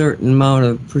accept a certain amount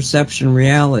of perception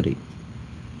reality.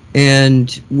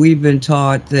 And we've been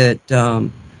taught that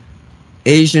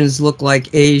Asians look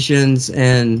like Asians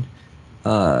and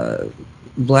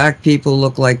black people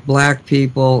look like black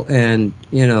people and,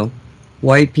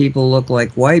 white people look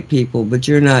like white people, but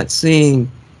you're not seeing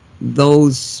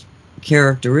those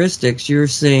characteristics. You're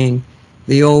seeing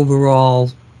the overall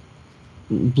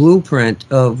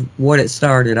blueprint of what it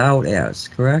started out as,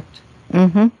 correct?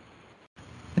 Mm-hmm.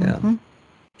 Yeah. Mm-hmm.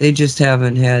 They just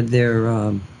haven't had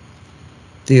their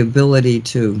the ability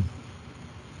to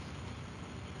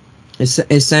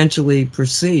essentially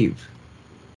perceive.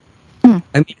 I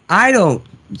mean, I don't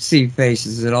see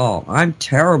faces at all. I'm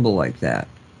terrible like that.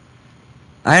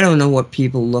 I don't know what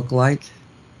people look like.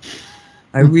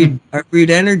 I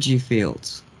read energy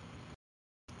fields.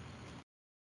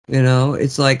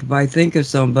 It's like if I think of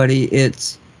somebody,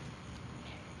 it's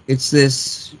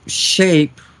this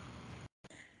shape,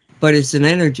 but it's an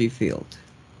energy field.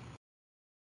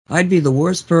 I'd be the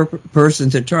worst person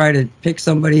to try to pick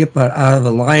somebody up out of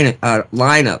a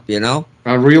lineup,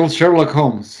 A real Sherlock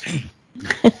Holmes.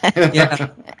 Yeah.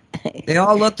 They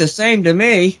all look the same to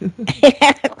me.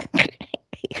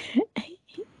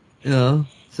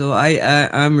 So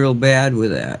I'm real bad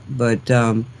with that. But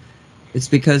it's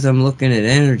because I'm looking at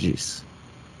energies.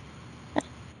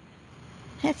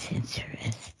 That's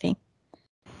interesting.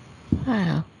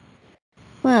 Wow.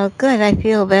 Well, good. I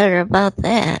feel better about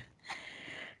that.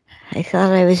 I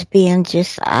thought I was being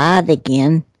just odd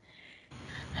again.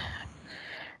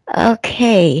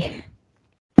 Okay.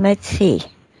 Let's see.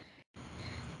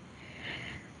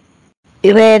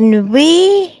 No,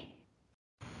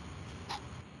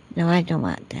 I don't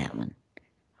want that one.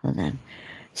 Hold on.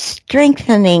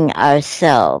 Strengthening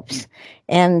ourselves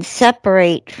and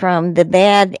separate from the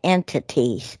bad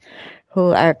entities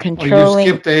who are controlling.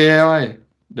 You skipped the AI.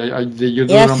 Did you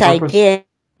do yes, it on purpose? I did.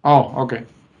 Oh, okay.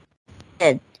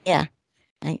 Yeah.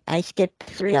 I skipped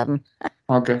 3 of them.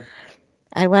 Okay.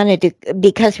 I wanted to,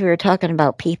 because we were talking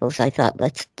about peoples, I thought,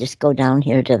 let's just go down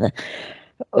here to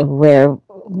where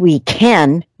we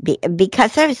can,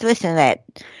 because I was listening to that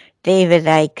David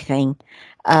Icke thing.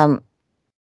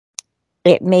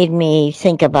 It made me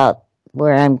think about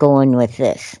where I'm going with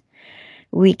this.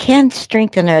 We can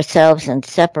strengthen ourselves and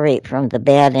separate from the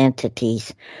bad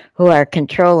entities who are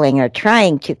controlling or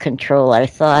trying to control our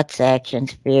thoughts,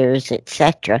 actions, fears,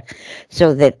 etc.,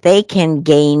 so that they can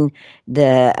gain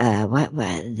the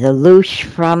loosh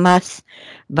from us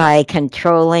by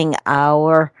controlling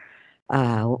our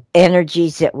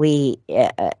energies that we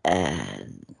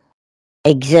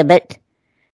exhibit,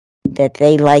 that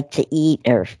they like to eat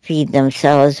or feed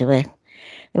themselves with.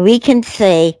 We can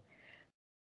say,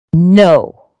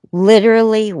 no,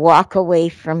 literally walk away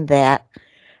from that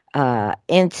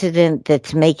incident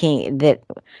that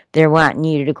they're wanting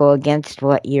you to go against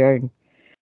what you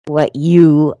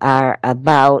are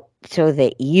about, so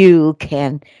that you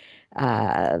can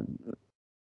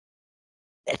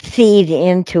feed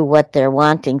into what they're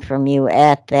wanting from you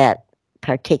at that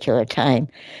particular time,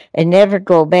 and never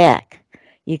go back.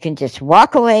 You can just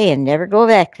walk away and never go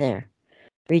back there.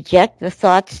 Reject the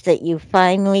thoughts that you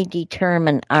finally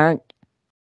determine aren't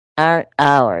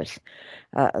ours.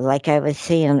 Like I was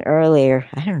saying earlier,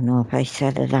 I don't know if I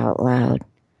said it out loud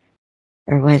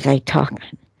or was I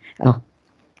talking? Oh,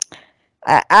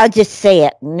 I'll just say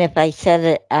it, and if I said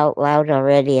it out loud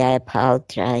already, I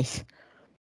apologize.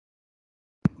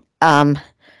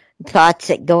 Thoughts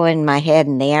that go in my head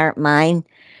and they aren't mine,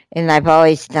 and I've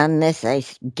always done this. I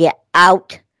get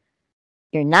out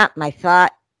You're not my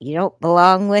thought. You don't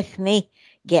belong with me.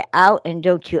 Get out and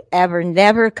don't you ever,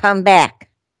 never come back.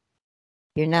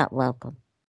 You're not welcome.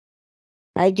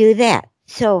 I do that.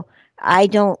 So I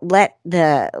don't let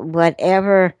the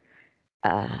whatever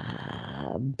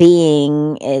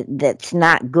being that's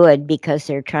not good because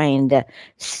they're trying to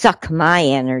suck my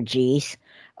energies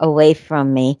away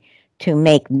from me to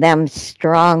make them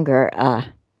stronger.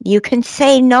 You can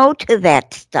say no to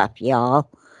that stuff, y'all.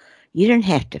 You don't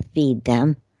have to feed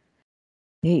them.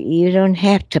 You don't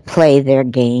have to play their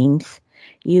games.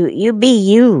 You be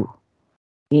you.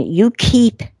 You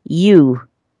keep you.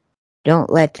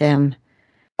 Don't let them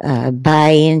buy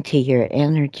into your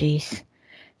energies.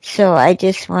 So I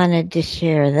just wanted to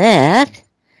share that.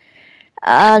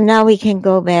 Now we can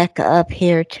go back up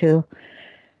here to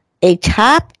a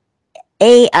top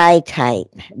AI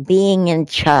type being in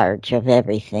charge of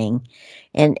everything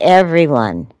and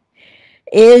everyone.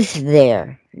 Is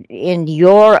there, in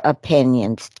your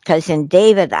opinions, because in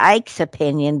David Icke's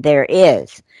opinion there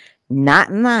is,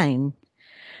 not mine.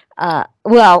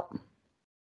 Well,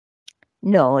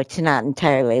 no, it's not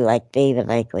entirely like David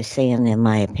Icke was saying, in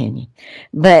my opinion.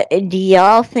 But do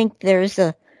y'all think there's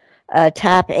a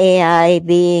top AI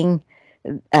being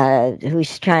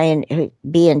who's trying to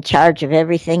be in charge of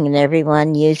everything and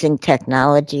everyone, using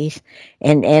technologies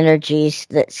and energies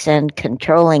that send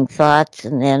controlling thoughts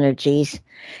and energies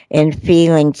and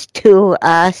feelings to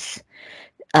us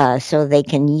so they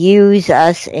can use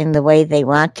us in the way they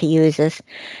want to use us?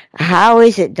 How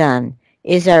is it done?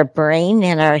 Is our brain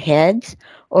in our heads,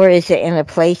 or is it in a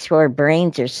place where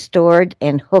brains are stored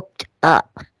and hooked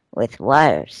up with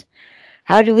wires?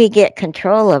 How do we get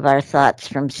control of our thoughts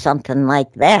from something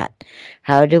like that?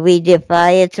 How do we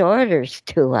defy its orders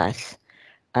to us?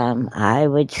 I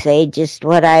would say just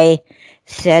what I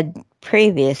said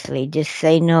previously, just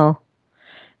say no.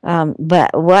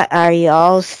 But what are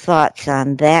y'all's thoughts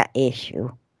on that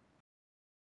issue?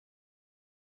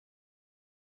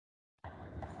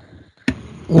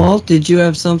 Walt, did you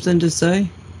have something to say?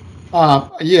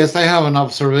 Yes, I have an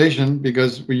observation,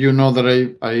 because you know that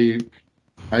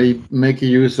I make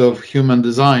use of human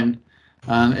design.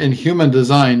 And in human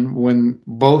design, when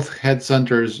both head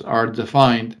centers are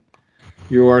defined,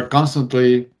 you are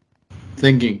constantly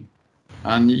thinking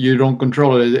and you don't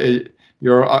control it.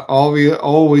 You're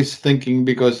always thinking,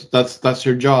 because that's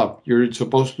your job. You're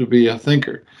supposed to be a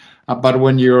thinker. But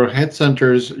when your head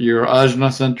centers, your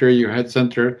ajna center, your head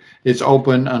center, it's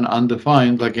open and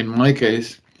undefined, like in my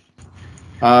case,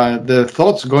 the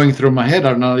thoughts going through my head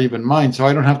are not even mine, so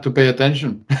I don't have to pay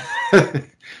attention.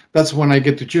 That's when I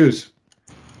get to choose.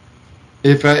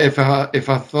 If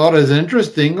a thought is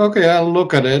interesting, okay, I'll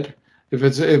look at it. If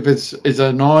it's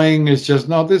annoying, it's just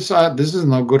no. This is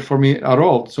not good for me at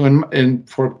all. So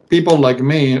for people like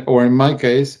me, or in my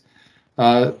case,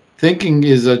 thinking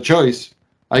is a choice.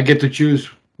 I get to choose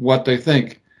what they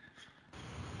think.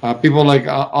 People like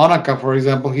Annika, for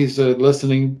example, he's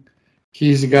listening.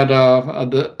 He's got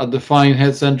a defined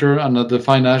head center and a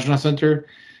defined ajna center.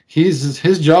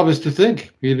 His job is to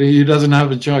think. He doesn't have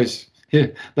a choice.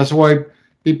 That's why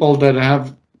people that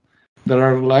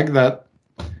are like that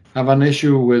have an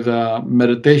issue with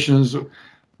meditations.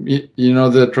 You know,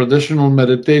 the traditional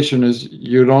meditation is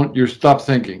you stop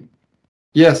thinking.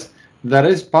 Yes, that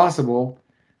is possible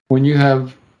when you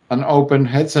have an open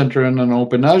head center and an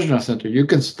open ajna center. You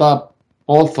can stop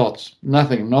all thoughts,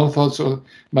 no thoughts.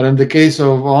 But in the case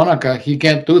of Annika, he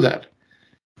can't do that.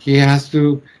 He has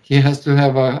to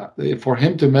have for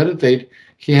him to meditate,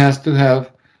 he has to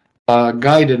have a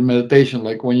guided meditation.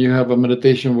 Like when you have a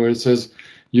meditation where it says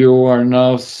you are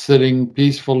now sitting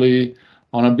peacefully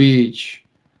on a beach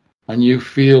and you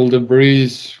feel the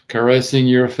breeze caressing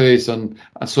your face, and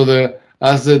so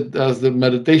as the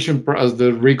meditation, as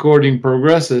the recording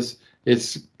progresses,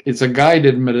 it's a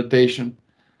guided meditation.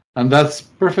 And that's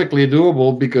perfectly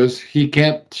doable because he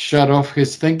can't shut off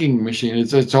his thinking machine.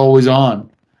 It's always on,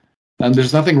 and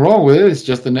there's nothing wrong with it. It's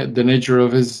just the nature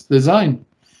of his design.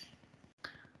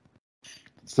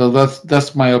 So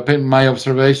that's my opinion, my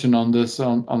observation on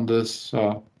this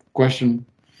question.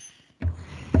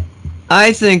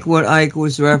 I think what Ike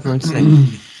was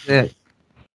referencing that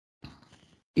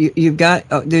you've got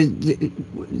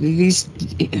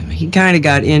he kind of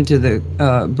got into the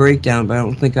breakdown, but I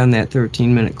don't think on that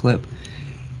 13-minute clip.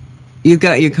 You've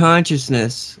got your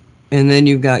consciousness, and then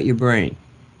you've got your brain,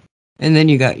 and then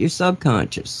you got your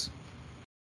subconscious.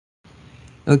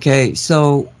 Okay,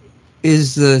 so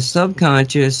is the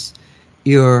subconscious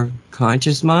your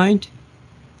conscious mind,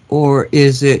 or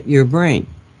is it your brain?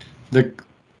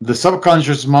 The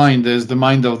subconscious mind is the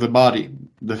mind of the body,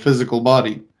 the physical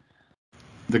body.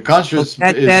 The conscious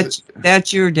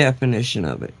That's your definition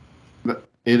of it.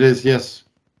 It is, yes.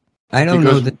 I don't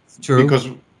know that it's true. Because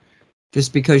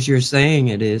just because you're saying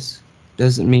it is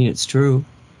doesn't mean it's true.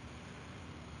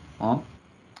 Well,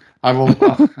 I've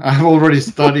already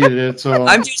studied it, so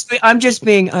I'm just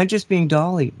being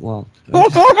Dolly, Walt.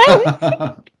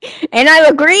 And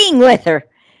I'm agreeing with her.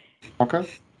 Okay.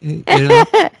 You know?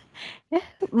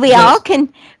 We all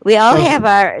have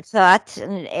our thoughts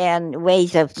and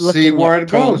ways of looking see where at it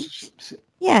things. goes.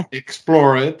 Yeah.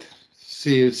 Explore it.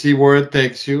 See where it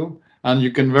takes you, and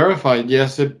you can verify.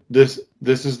 Yes, this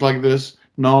is like this.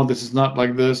 No, this is not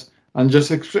like this. And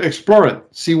just explore it.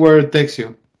 See where it takes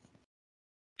you.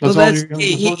 He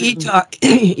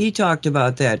talked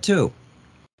about that too.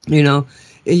 You know,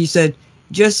 he said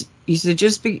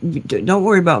don't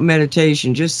worry about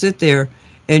meditation. Just sit there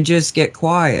and just get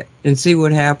quiet and see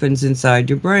what happens inside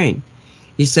your brain.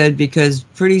 He said, because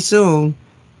pretty soon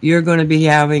you're going to be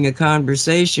having a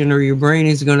conversation, or your brain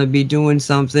is going to be doing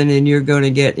something and you're going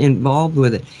to get involved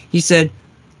with it. He said,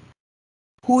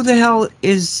 who the hell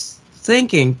is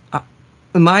thinking?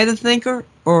 Am I the thinker,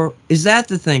 or is that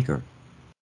the thinker?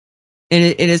 And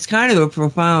it's kind of a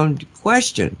profound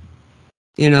question,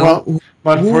 you know. Well,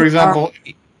 but for example,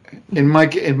 in my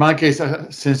case,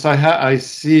 since I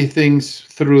see things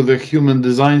through the human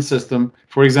design system.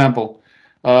 For example,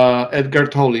 Edgar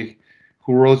Tolle,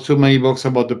 who wrote so many books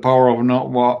about the power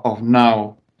of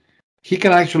now, he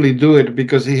can actually do it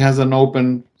because he has an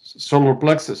open solar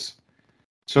plexus.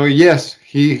 So yes,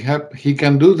 he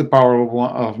can do the power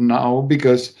of now,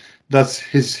 because that's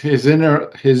his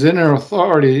inner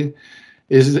authority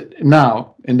is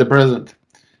now in the present.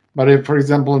 But if, for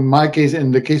example, in my case,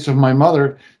 in the case of my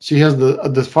mother, she has a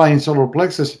defined solar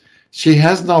plexus. She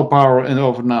has no power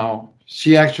of now.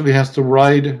 She actually has to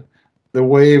ride the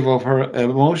wave of her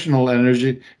emotional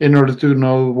energy in order to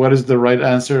know what is the right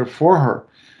answer for her.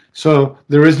 So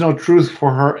there is no truth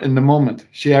for her in the moment.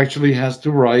 She actually has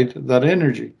to ride that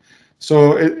energy.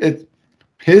 So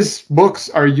his books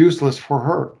are useless for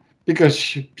her because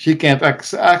she can't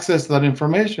access that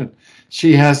information.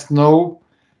 She has no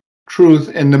truth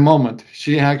in the moment.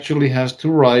 She actually has to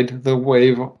ride the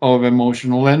wave of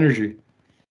emotional energy.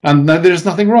 And there's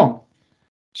nothing wrong.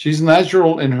 She's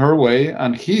natural in her way,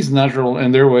 and he's natural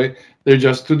in their way. They're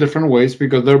just two different ways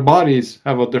because their bodies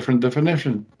have a different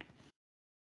definition.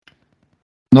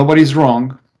 Nobody's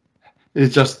wrong.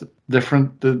 It's just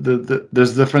different.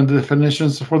 There's different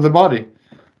definitions for the body.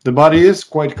 The body is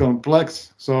quite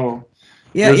complex. So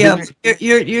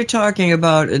you're talking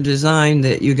about a design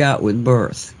that you got with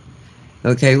birth.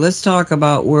 Okay, let's talk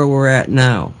about where we're at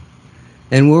now.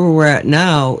 And where we're at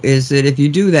now is that if you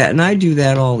do that, and I do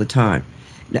that all the time,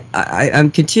 I'm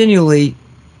continually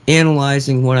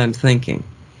analyzing what I'm thinking.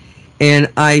 And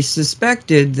I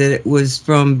suspected that it was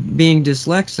from being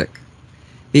dyslexic,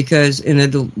 because in a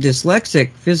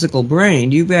dyslexic physical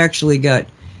brain, you've actually got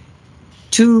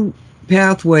two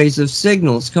pathways of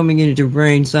signals coming into your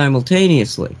brain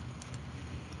simultaneously.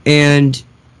 And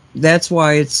that's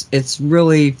why it's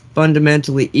really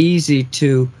fundamentally easy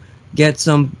to get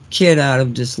some kid out of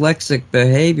dyslexic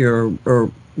behavior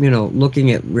or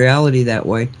looking at reality that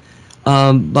way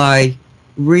by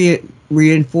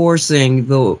reinforcing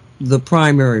the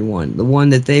primary one, the one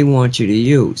that they want you to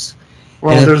use.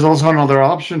 Well, there's also another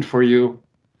option for you.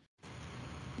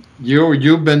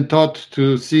 You've been taught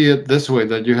to see it this way,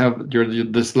 that you're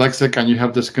dyslexic and you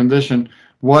have this condition.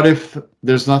 What if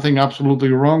there's nothing absolutely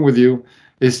wrong with you?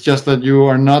 It's just that you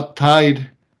are not tied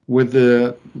with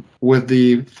the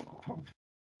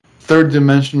third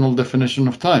dimensional definition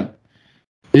of time.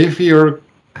 If your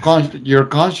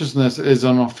consciousness is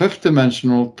on a fifth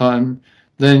dimensional time,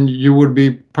 then you would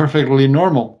be perfectly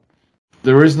normal.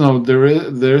 There is no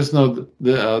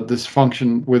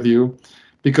dysfunction with you,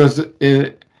 because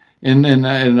in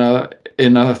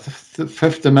a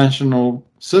fifth dimensional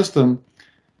system,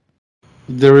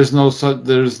 there's no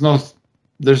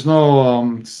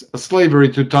slavery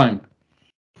to time.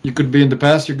 You could be in the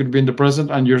past, you could be in the present,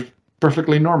 and you're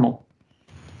perfectly normal.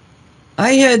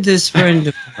 I had this friend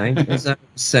of mine, as I was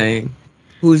saying,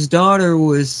 whose daughter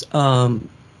was,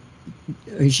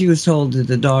 she was told that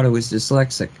the daughter was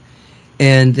dyslexic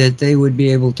and that they would be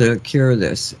able to cure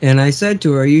this. And I said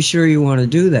to her, are you sure you want to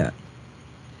do that?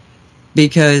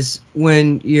 Because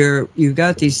when you've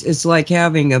got these, it's like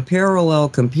having a parallel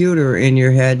computer in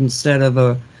your head instead of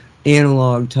a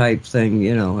analog type thing,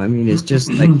 I mean, it's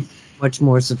just like much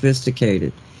more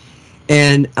sophisticated.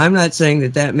 And I'm not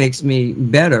saying that makes me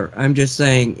better. I'm just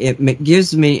saying it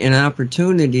gives me an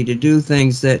opportunity to do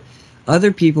things that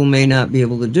other people may not be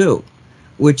able to do,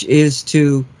 which is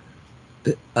to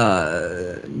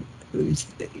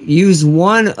use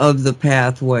one of the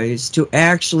pathways to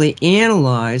actually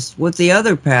analyze what the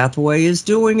other pathway is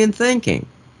doing and thinking.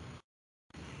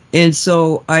 And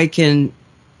so I can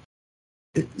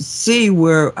see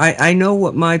where I know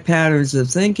what my patterns of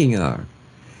thinking are,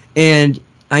 and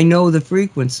I know the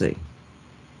frequency.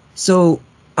 So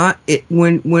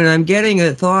when I'm getting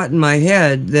a thought in my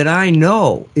head that I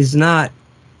know is not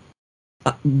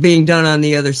being done on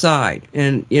the other side,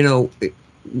 and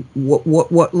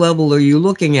what level are you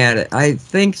looking at it? I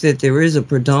think that there is a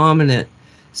predominant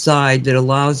side that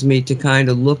allows me to kind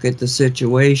of look at the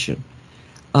situation.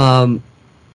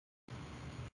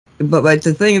 But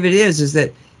the thing of it is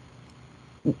that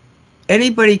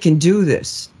anybody can do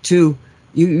this.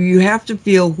 You have to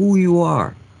feel who you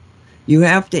are. You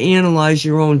have to analyze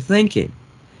your own thinking.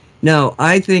 Now,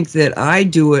 I think that I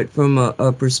do it from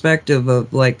a perspective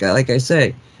of, like I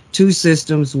say, two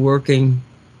systems working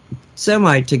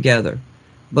semi-together,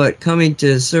 but coming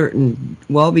to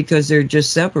because they're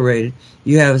just separated,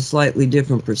 you have a slightly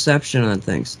different perception on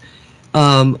things.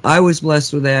 I was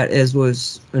blessed with that, as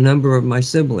was a number of my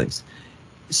siblings.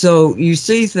 So you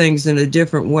see things in a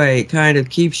different way. It kind of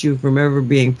keeps you from ever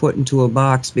being put into a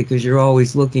box, because you're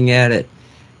always looking at it,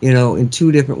 in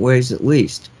two different ways at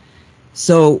least.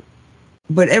 So,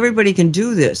 but everybody can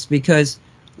do this, because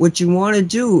what you want to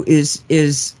do is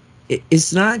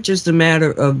it's not just a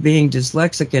matter of being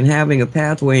dyslexic and having a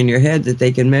pathway in your head that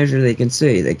they can measure, they can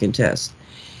see, they can test.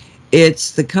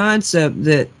 It's the concept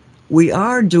that we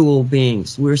are dual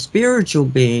beings. We're spiritual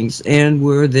beings, and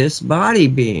we're this body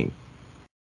being.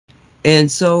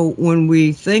 And so when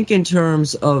we think in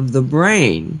terms of the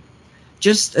brain,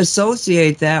 just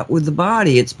associate that with the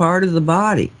body. It's part of the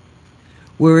body.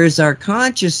 Whereas our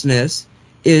consciousness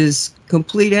is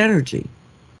complete energy.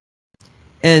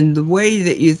 And the way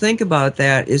that you think about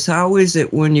that is, how is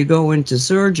it when you go into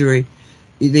surgery,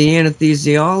 the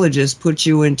anesthesiologist puts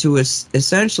you into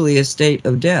essentially a state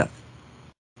of death.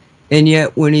 And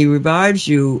yet when he revives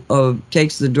you,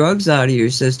 takes the drugs out of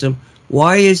your system,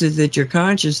 why is it that your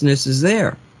consciousness is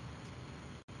there?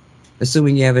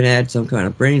 Assuming you haven't had some kind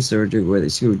of brain surgery where they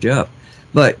screwed you up.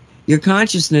 But your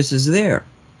consciousness is there.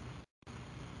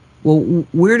 Well,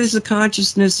 where does the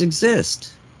consciousness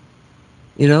exist?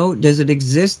 Does it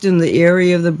exist in the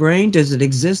area of the brain? Does it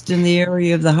exist in the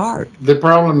area of the heart? The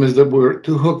problem is that we're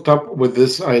too hooked up with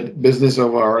this business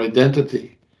of our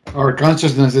identity. Our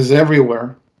consciousness is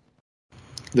everywhere.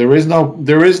 There's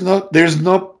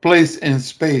no place in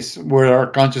space where our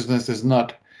consciousness is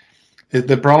not.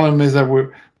 The problem is that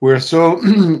we're so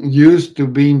used to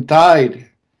being tied.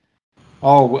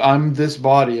 Oh, I'm this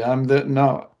body.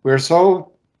 No.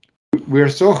 We're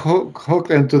so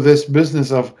hooked into this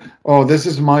business of, oh, this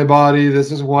is my body.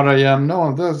 This is what I am.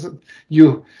 No,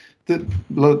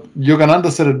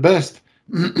 Yogananda said it best.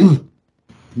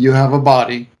 You have a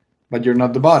body, but you're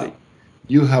not the body.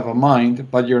 You have a mind,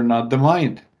 but you're not the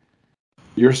mind.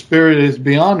 Your spirit is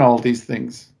beyond all these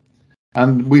things.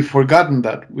 And we've forgotten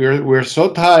that. We're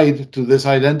so tied to this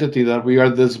identity that we are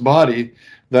this body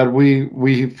that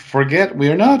we forget we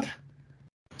are not.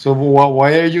 So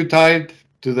why are you tied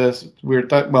to this? We're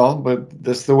tied, but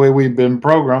that's the way we've been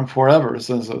programmed forever.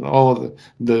 Since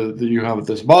you have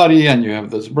this body and you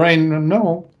have this brain.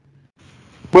 No.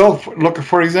 Well, look,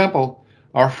 for example,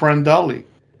 our friend Dolly.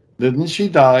 Didn't she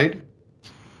die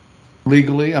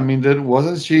legally? I mean,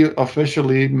 wasn't she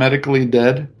officially medically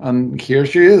dead? And here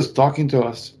she is talking to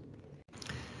us.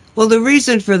 Well, the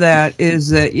reason for that is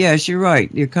that, yes, you're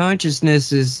right. Your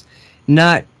consciousness is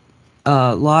not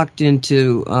locked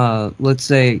into, let's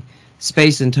say,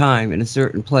 space and time in a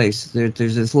certain place.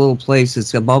 There's this little place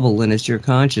that's a bubble, and it's your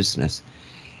consciousness.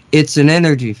 It's an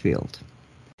energy field.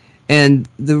 And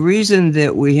the reason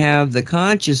that we have the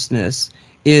consciousness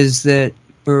is that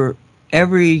for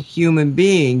every human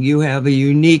being, you have a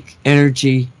unique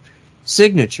energy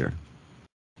signature.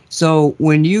 So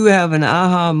when you have an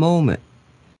aha moment,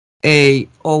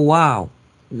 oh wow,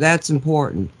 that's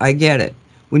important, I get it.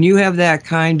 When you have that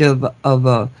kind of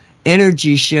a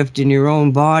energy shift in your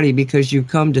own body because you've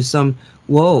come to some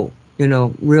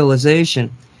realization,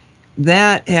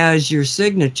 that has your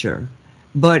signature.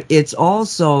 But it's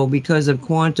also, because of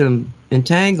quantum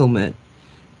entanglement,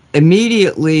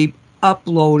 immediately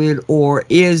uploaded or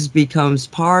becomes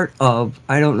part of,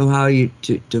 I don't know how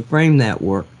to frame that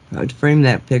work, how to frame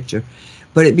that picture,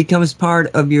 but it becomes part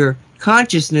of your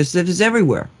consciousness that is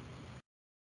everywhere.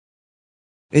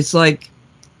 It's like,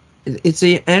 it's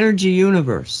an energy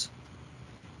universe.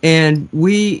 And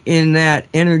we, in that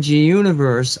energy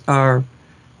universe, are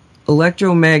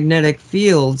electromagnetic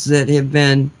fields that have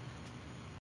been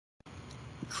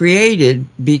created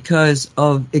because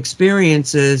of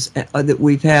experiences that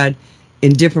we've had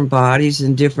in different bodies,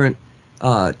 in different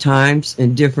times,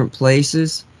 in different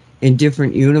places, in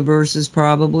different universes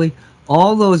probably.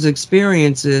 All those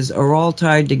experiences are all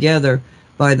tied together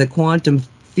by the quantum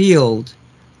field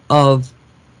of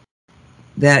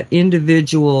that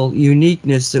individual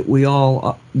uniqueness that we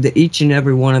all, that each and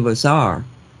every one of us are.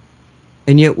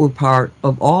 And yet we're part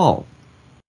of all.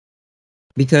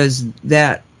 Because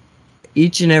that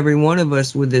each and every one of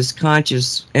us with this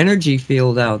conscious energy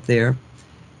field out there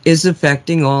is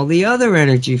affecting all the other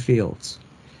energy fields.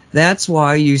 That's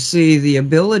why you see the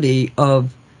ability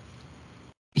of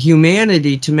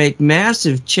humanity to make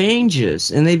massive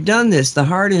changes. And they've done this. The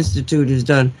Heart Institute has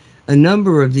done a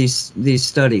number of these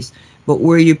studies. But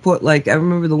where you put, like, I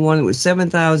remember the one that was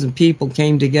 7,000 people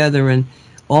came together, and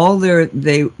all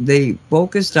they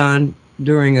focused on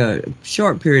during a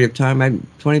short period of time,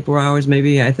 24 hours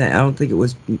maybe. I don't think it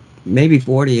was, maybe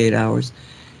 48 hours.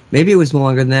 Maybe it was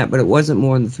longer than that, but it wasn't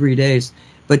more than 3 days.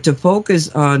 But to focus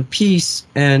on peace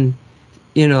and,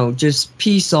 just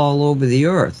peace all over the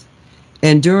earth.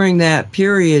 And during that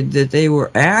period that they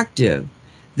were active,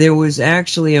 there was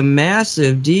actually a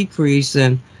massive decrease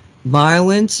in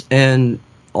violence and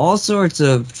all sorts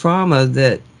of trauma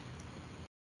that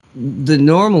the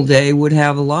normal day would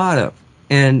have a lot of.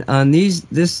 And on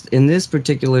in this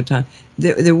particular time,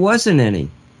 there wasn't any.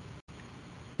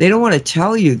 They don't want to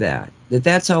tell you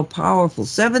that's how powerful.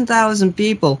 7,000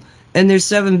 people, and there's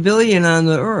 7 billion on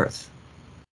the earth.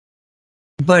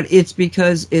 But it's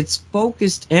because it's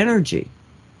focused energy.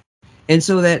 And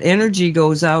so that energy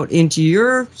goes out into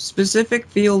your specific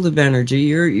field of energy,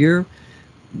 your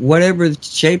whatever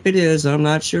shape it is. I'm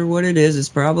not sure what it is. It's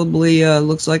probably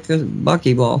looks like a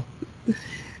buckyball.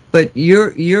 But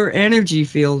your energy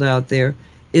field out there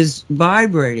is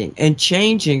vibrating and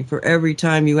changing for every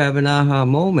time you have an aha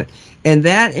moment. And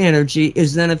that energy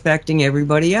is then affecting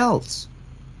everybody else.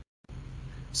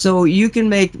 So you can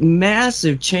make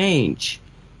massive change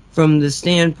from the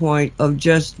standpoint of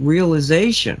just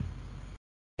realization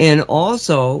and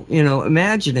also,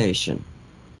 imagination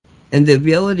and the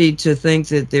ability to think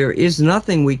that there is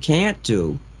nothing we can't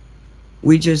do.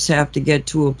 We just have to get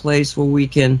to a place where we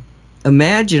can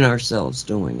imagine ourselves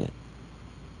doing it.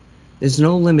 There's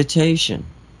no limitation.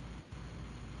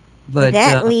 But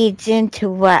that leads into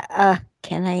what,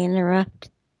 can I interrupt?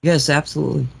 Yes,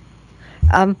 absolutely.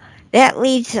 That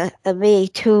leads me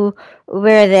to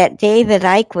where that David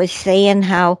Icke was saying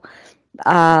how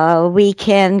we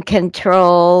can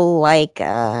control, like,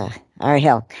 our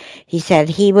health. He said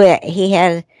he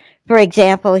had, for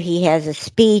example, he has a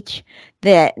speech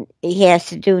that he has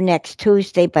to do next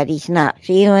Tuesday, but he's not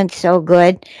feeling so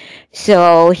good.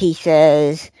 So he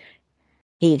says,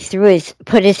 he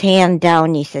put his hand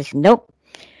down. He says, nope,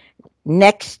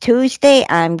 next Tuesday,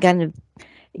 I'm going to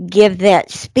give that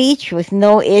speech with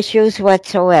no issues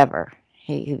whatsoever.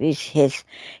 He's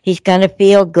going to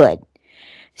feel good.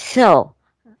 So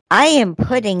I am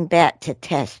putting that to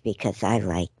test because I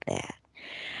like that.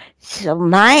 So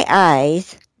my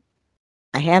eyes,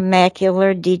 I have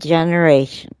macular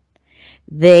degeneration.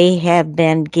 They have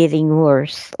been getting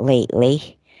worse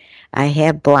lately. I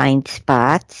have blind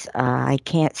spots. I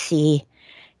can't see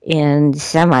in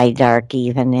semi-dark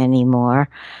even anymore.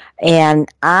 And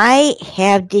I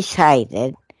have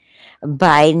decided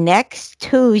by next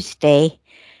Tuesday,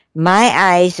 my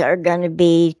eyes are going to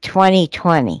be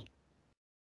 20/20.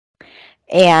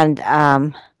 And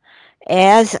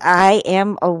as I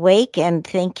am awake and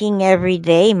thinking every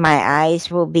day, my eyes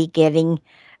will be getting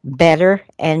better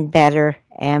and better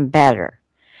and better.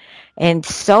 And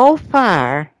so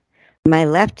far, my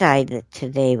left eye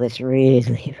today was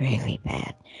really, really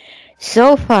bad.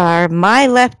 So far, my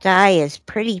left eye is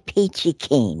pretty peachy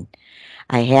keen.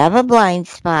 I have a blind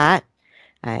spot,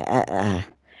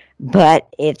 but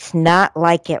it's not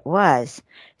like it was.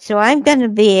 So I'm going to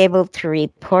be able to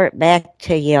report back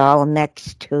to y'all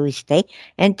next Tuesday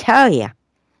and tell you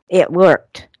it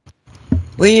worked.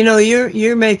 Well,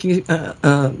 you're making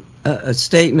a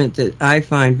statement that I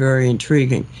find very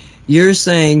intriguing. You're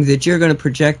saying that you're going to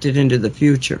project it into the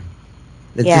future,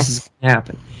 that Yes. this is going to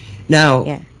happen. Now,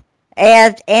 Yeah.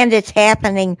 And it's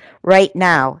happening right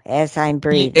now as I'm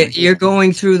breathing. you're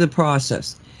going through the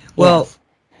process. Well,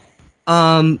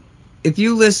 Yes. If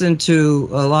you listen to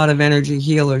a lot of energy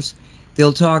healers,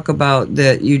 they'll talk about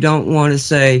that you don't want to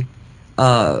say,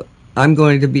 I'm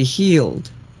going to be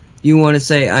healed. You want to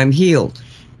say, I'm healed.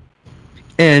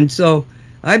 And so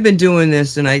I've been doing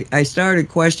this, and I started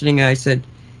questioning. I said,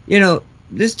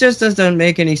 this just doesn't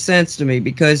make any sense to me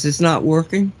because it's not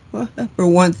working, for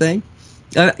one thing.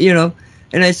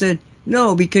 And I said,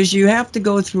 No, because you have to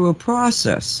go through a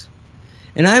process.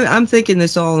 And I'm thinking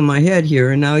this all in my head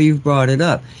here, and now you've brought it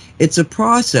up. It's a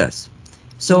process.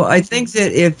 So I think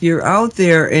that if you're out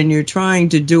there and you're trying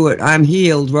to do it, I'm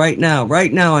healed right now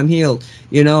I'm healed,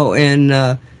 and,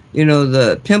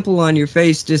 the pimple on your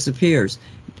face disappears.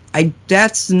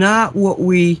 That's not what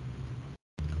we've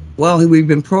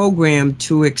been programmed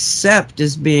to accept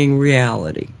as being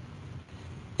reality.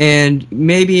 And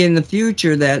maybe in the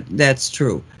future that's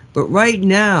true. But right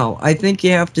now, I think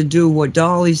you have to do what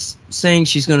Dolly's saying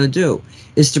she's going to do,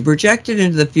 is to project it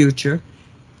into the future,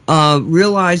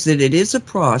 realize that it is a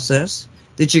process,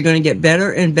 that you're going to get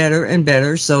better and better and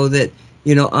better so that,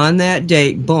 on that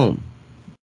date, boom,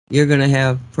 you're going to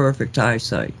have perfect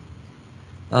eyesight.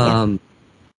 I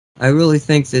really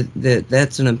think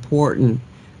that's an important,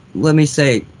 let me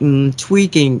say,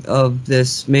 tweaking of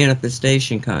this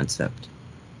manifestation concept.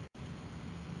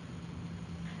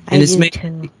 And it's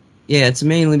it's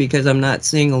mainly because I'm not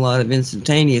seeing a lot of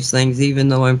instantaneous things, even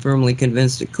though I'm firmly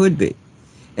convinced it could be.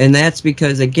 And that's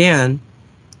because, again,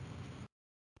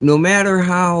 no matter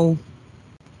how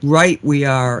right we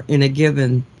are in a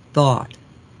given thought,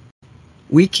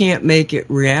 we can't make it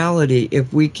reality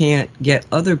if we can't get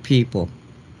other people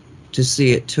to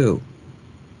see it too.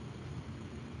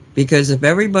 Because if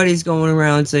everybody's going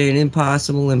around saying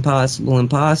impossible, impossible,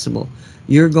 impossible,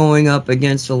 you're going up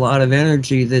against a lot of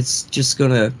energy that's just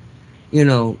going to,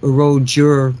 erode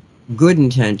your good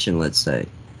intention, let's say.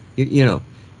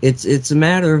 It's a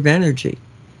matter of energy.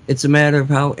 It's a matter of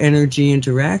how energy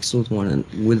interacts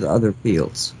with other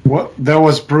fields. Well, that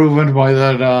was proven by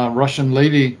that Russian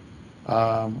lady.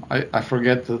 I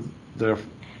forget the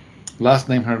last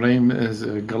name. Her name is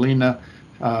Galina.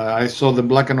 I saw the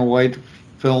black and white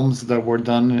films that were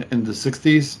done in the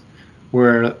 60s,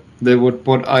 where they would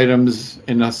put items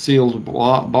in a sealed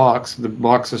box. The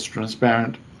box is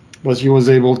transparent, but she was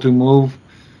able to move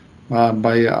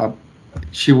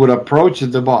she would approach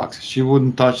the box. She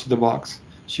wouldn't touch the box.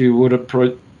 She would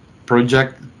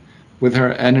project with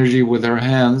her energy, with her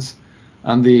hands,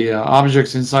 and the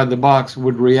objects inside the box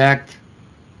would react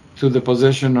to the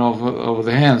position of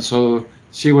the hands. So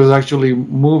she was actually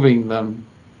moving them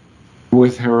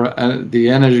with her the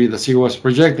energy that she was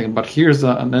projecting. But here's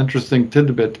an interesting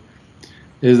tidbit,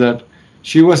 is that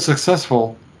she was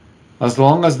successful as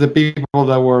long as the people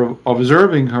that were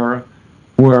observing her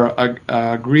were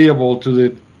agreeable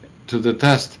to the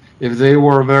test. If they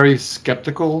were very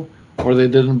skeptical or they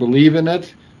didn't believe in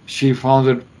it, she found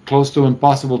it close to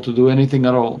impossible to do anything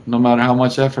at all, no matter how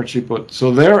much effort she put.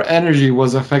 So their energy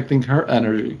was affecting her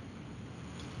energy.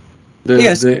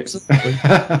 Absolutely.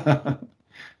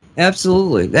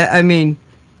 Absolutely.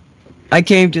 I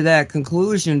came to that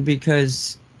conclusion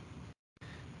because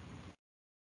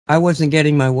I wasn't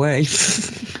getting my way.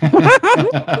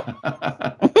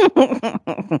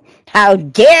 How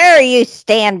dare you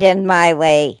stand in my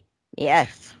way?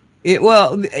 Yes.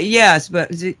 Yes,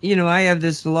 but I have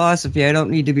this philosophy. I don't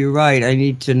need to be right. I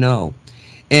need to know.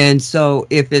 And so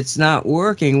if it's not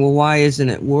working, well, why isn't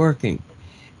it working?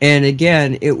 And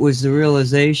again, it was the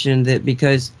realization that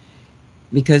because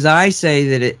I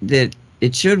say that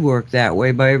it should work that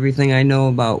way by everything I know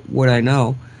about what I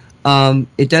know,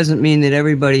 it doesn't mean that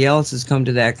everybody else has come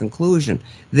to that conclusion.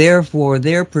 Therefore,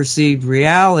 their perceived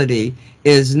reality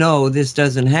is, no, this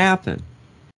doesn't happen.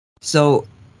 So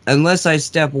unless I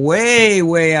step way,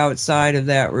 way outside of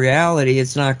that reality,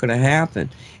 it's not going to happen.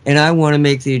 And I want to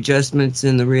make the adjustments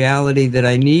in the reality that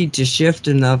I need to shift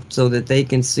enough so that they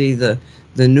can see the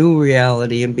new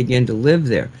reality and begin to live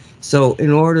there. So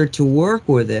in order to work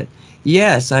with it,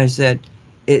 yes, I said,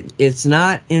 it's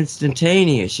not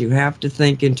instantaneous. You have to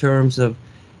think in terms of,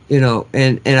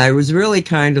 and I was really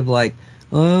kind of like,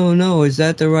 oh no, is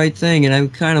that the right thing? And I'm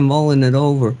kind of mulling it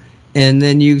over. And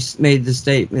then you made the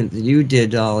statement that you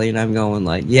did, Dolly, and I'm going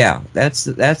like, yeah, that's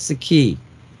the key.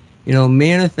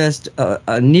 Manifest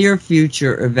a near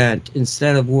future event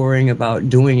instead of worrying about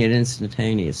doing it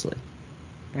instantaneously.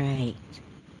 Right.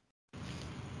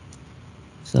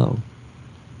 So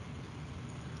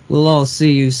we'll all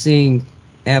see you seeing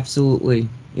absolutely,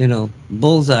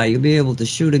 bullseye. You'll be able to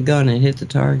shoot a gun and hit the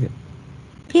target.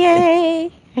 Yay!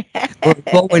 Or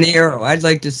bow and arrow. I'd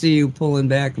like to see you pulling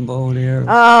back and bow and arrow.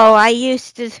 Oh, I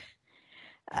used to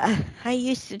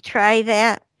try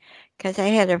that because I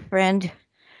had a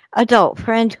adult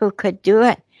friend who could do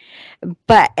it.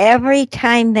 But every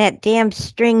time that damn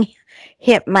string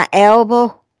hit my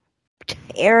elbow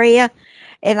area,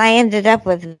 and I ended up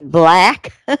with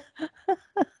black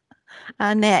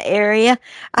on that area,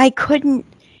 I couldn't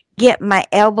get my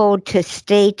elbow to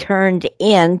stay turned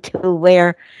in to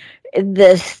where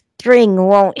the string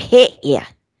won't hit you.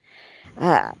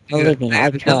 Believe me, I I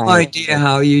have no tried. idea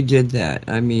how you did that.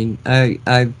 I mean,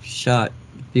 I've shot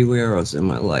a few arrows in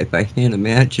my life. I can't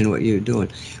imagine what you're doing.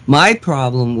 My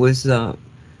problem was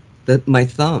my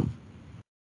thumb.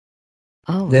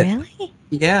 Oh, That- really?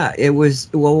 Yeah, it was.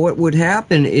 Well, what would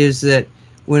happen is that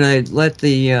when I let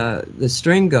the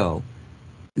string go,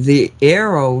 the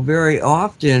arrow very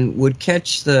often would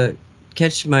catch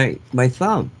my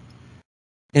thumb,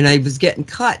 and I was getting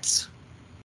cuts.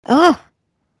 Oh,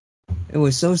 It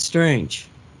was so strange.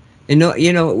 And no,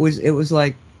 it was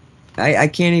like I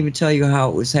can't even tell you how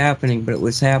it was happening, but it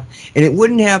was and it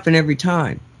wouldn't happen every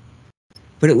time.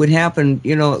 But it would happen,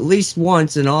 at least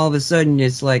once, and all of a sudden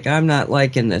it's like I'm not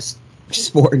liking this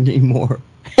sport anymore.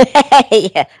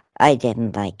 yeah, I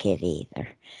didn't like it either.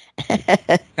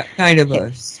 Kind of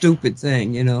a stupid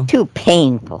thing, Too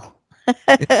painful.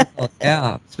 Well,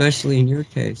 yeah, especially in your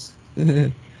case.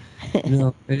 No,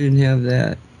 I didn't have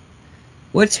that.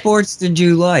 What sports did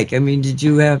you like? I mean, did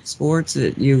you have sports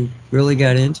that you really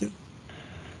got into?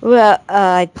 Well,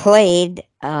 I played,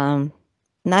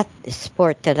 not the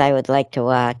sport that I would like to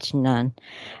watch, none,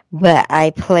 but I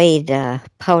played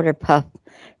powder puff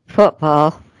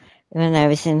football when I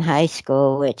was in high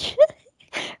school, which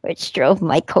drove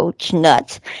my coach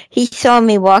nuts. He saw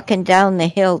me walking down the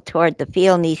hill toward the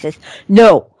field, and he says,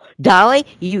 "No, Dolly,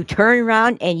 you turn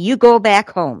around and you go back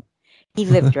home." He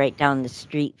lived right down the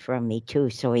street from me, too,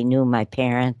 so he knew my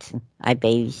parents, and I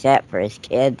babysat for his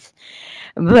kids.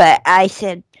 But I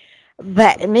said,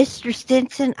 "But, Mr.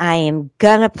 Stinson, I am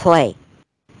gonna play.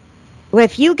 Well,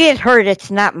 if you get hurt,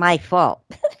 it's not my fault."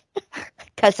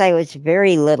 Because I was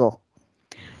very little.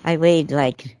 I weighed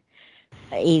like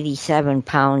 87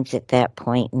 pounds at that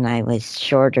point, and I was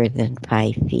shorter than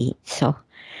 5 feet. So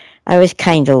I was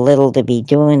kind of little to be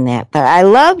doing that, but I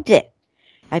loved it.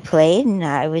 I played, and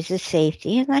I was a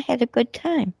safety, and I had a good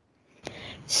time.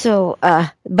 So,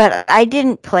 but I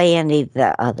didn't play any of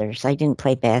the others. I didn't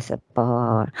play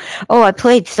basketball. I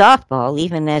played softball.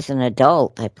 Even as an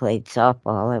adult, I played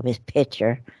softball. I was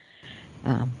pitcher.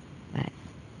 But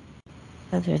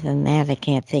other than that, I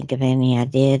can't think of any I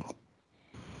did.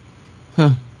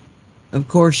 Huh. Of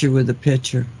course you were the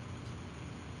pitcher.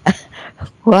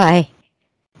 Why?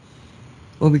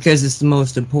 Well, because it's the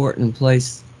most important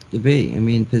place to be. I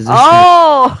mean, position.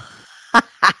 Oh!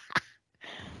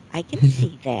 I can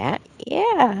see that.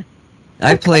 Yeah.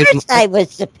 I played. Of course I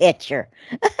was the pitcher.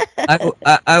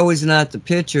 I was not the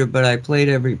pitcher, but I played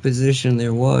every position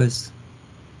there was.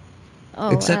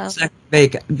 Oh, Except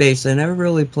second base. I never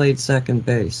really played second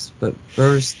base, but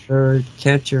first, third,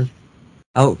 catcher,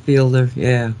 outfielder,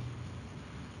 yeah.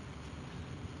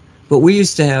 But we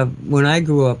used to have, when I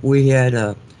grew up, we had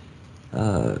it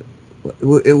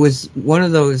was one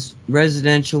of those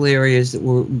residential areas that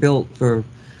were built for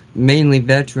mainly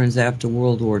veterans after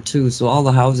World War II, so all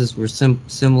the houses were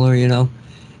similar,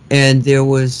 and there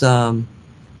was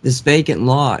this vacant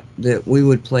lot that we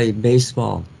would play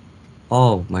baseball.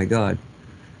 Oh my God,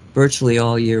 virtually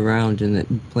all year round,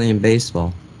 and playing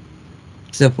baseball,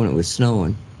 except when it was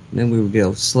snowing. And then we would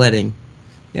go sledding.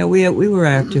 Yeah, we were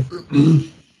active.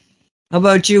 How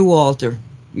about you, Walter?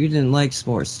 You didn't like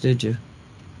sports, did you?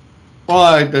 Well,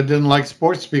 I didn't like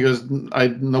sports because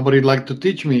nobody liked to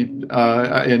teach me.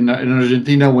 In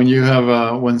Argentina, when you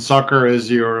have when soccer is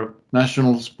your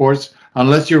national sports,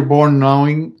 unless you're born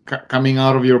knowing, coming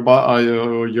out of your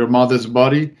mother's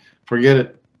body, forget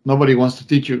it. Nobody wants to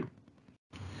teach you.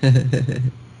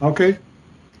 Okay.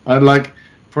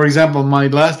 For example, my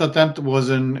last attempt was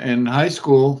in high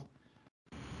school.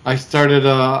 I started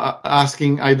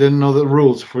asking. I didn't know the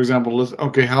rules. For example,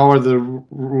 how are the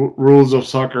rules of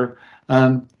soccer?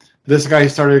 And this guy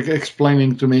started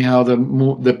explaining to me how the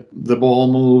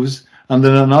ball moves, and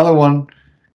then another one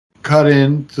cut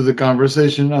into the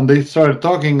conversation, and they started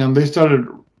talking, and they started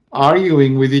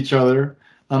arguing with each other.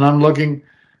 And I'm looking,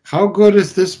 how good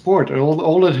is this sport?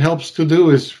 All it helps to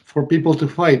do is for people to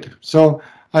fight. So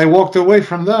I walked away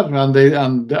from that,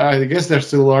 and I guess they're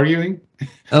still arguing.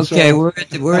 Okay, So,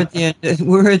 we're at the end.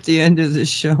 We're at the end of the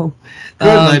show.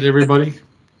 good night, everybody.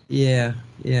 Yeah.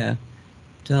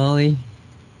 Dolly.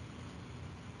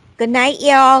 Good night,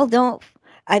 y'all.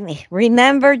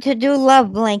 Remember to do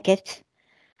love blankets.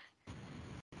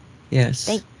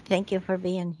 Yes. Thank you for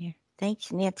being here.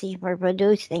 Thanks, Nancy, for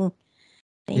producing.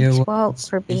 You're Thanks, welcome. Walt,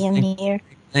 for being here.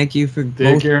 Thank you for Take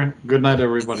both care. Good night,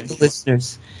 everybody.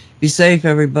 listeners. Be safe,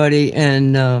 everybody,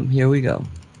 and here we go.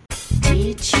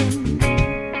 Teaching,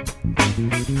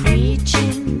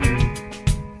 preaching,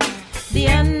 the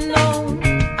unknown,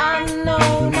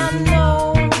 unknown,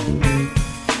 unknown.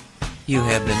 You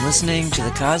have been listening to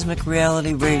the Cosmic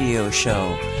Reality Radio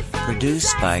Show,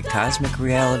 produced by Cosmic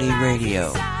Reality Radio.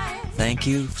 Thank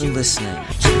you for listening.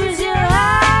 Choose your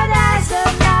heart.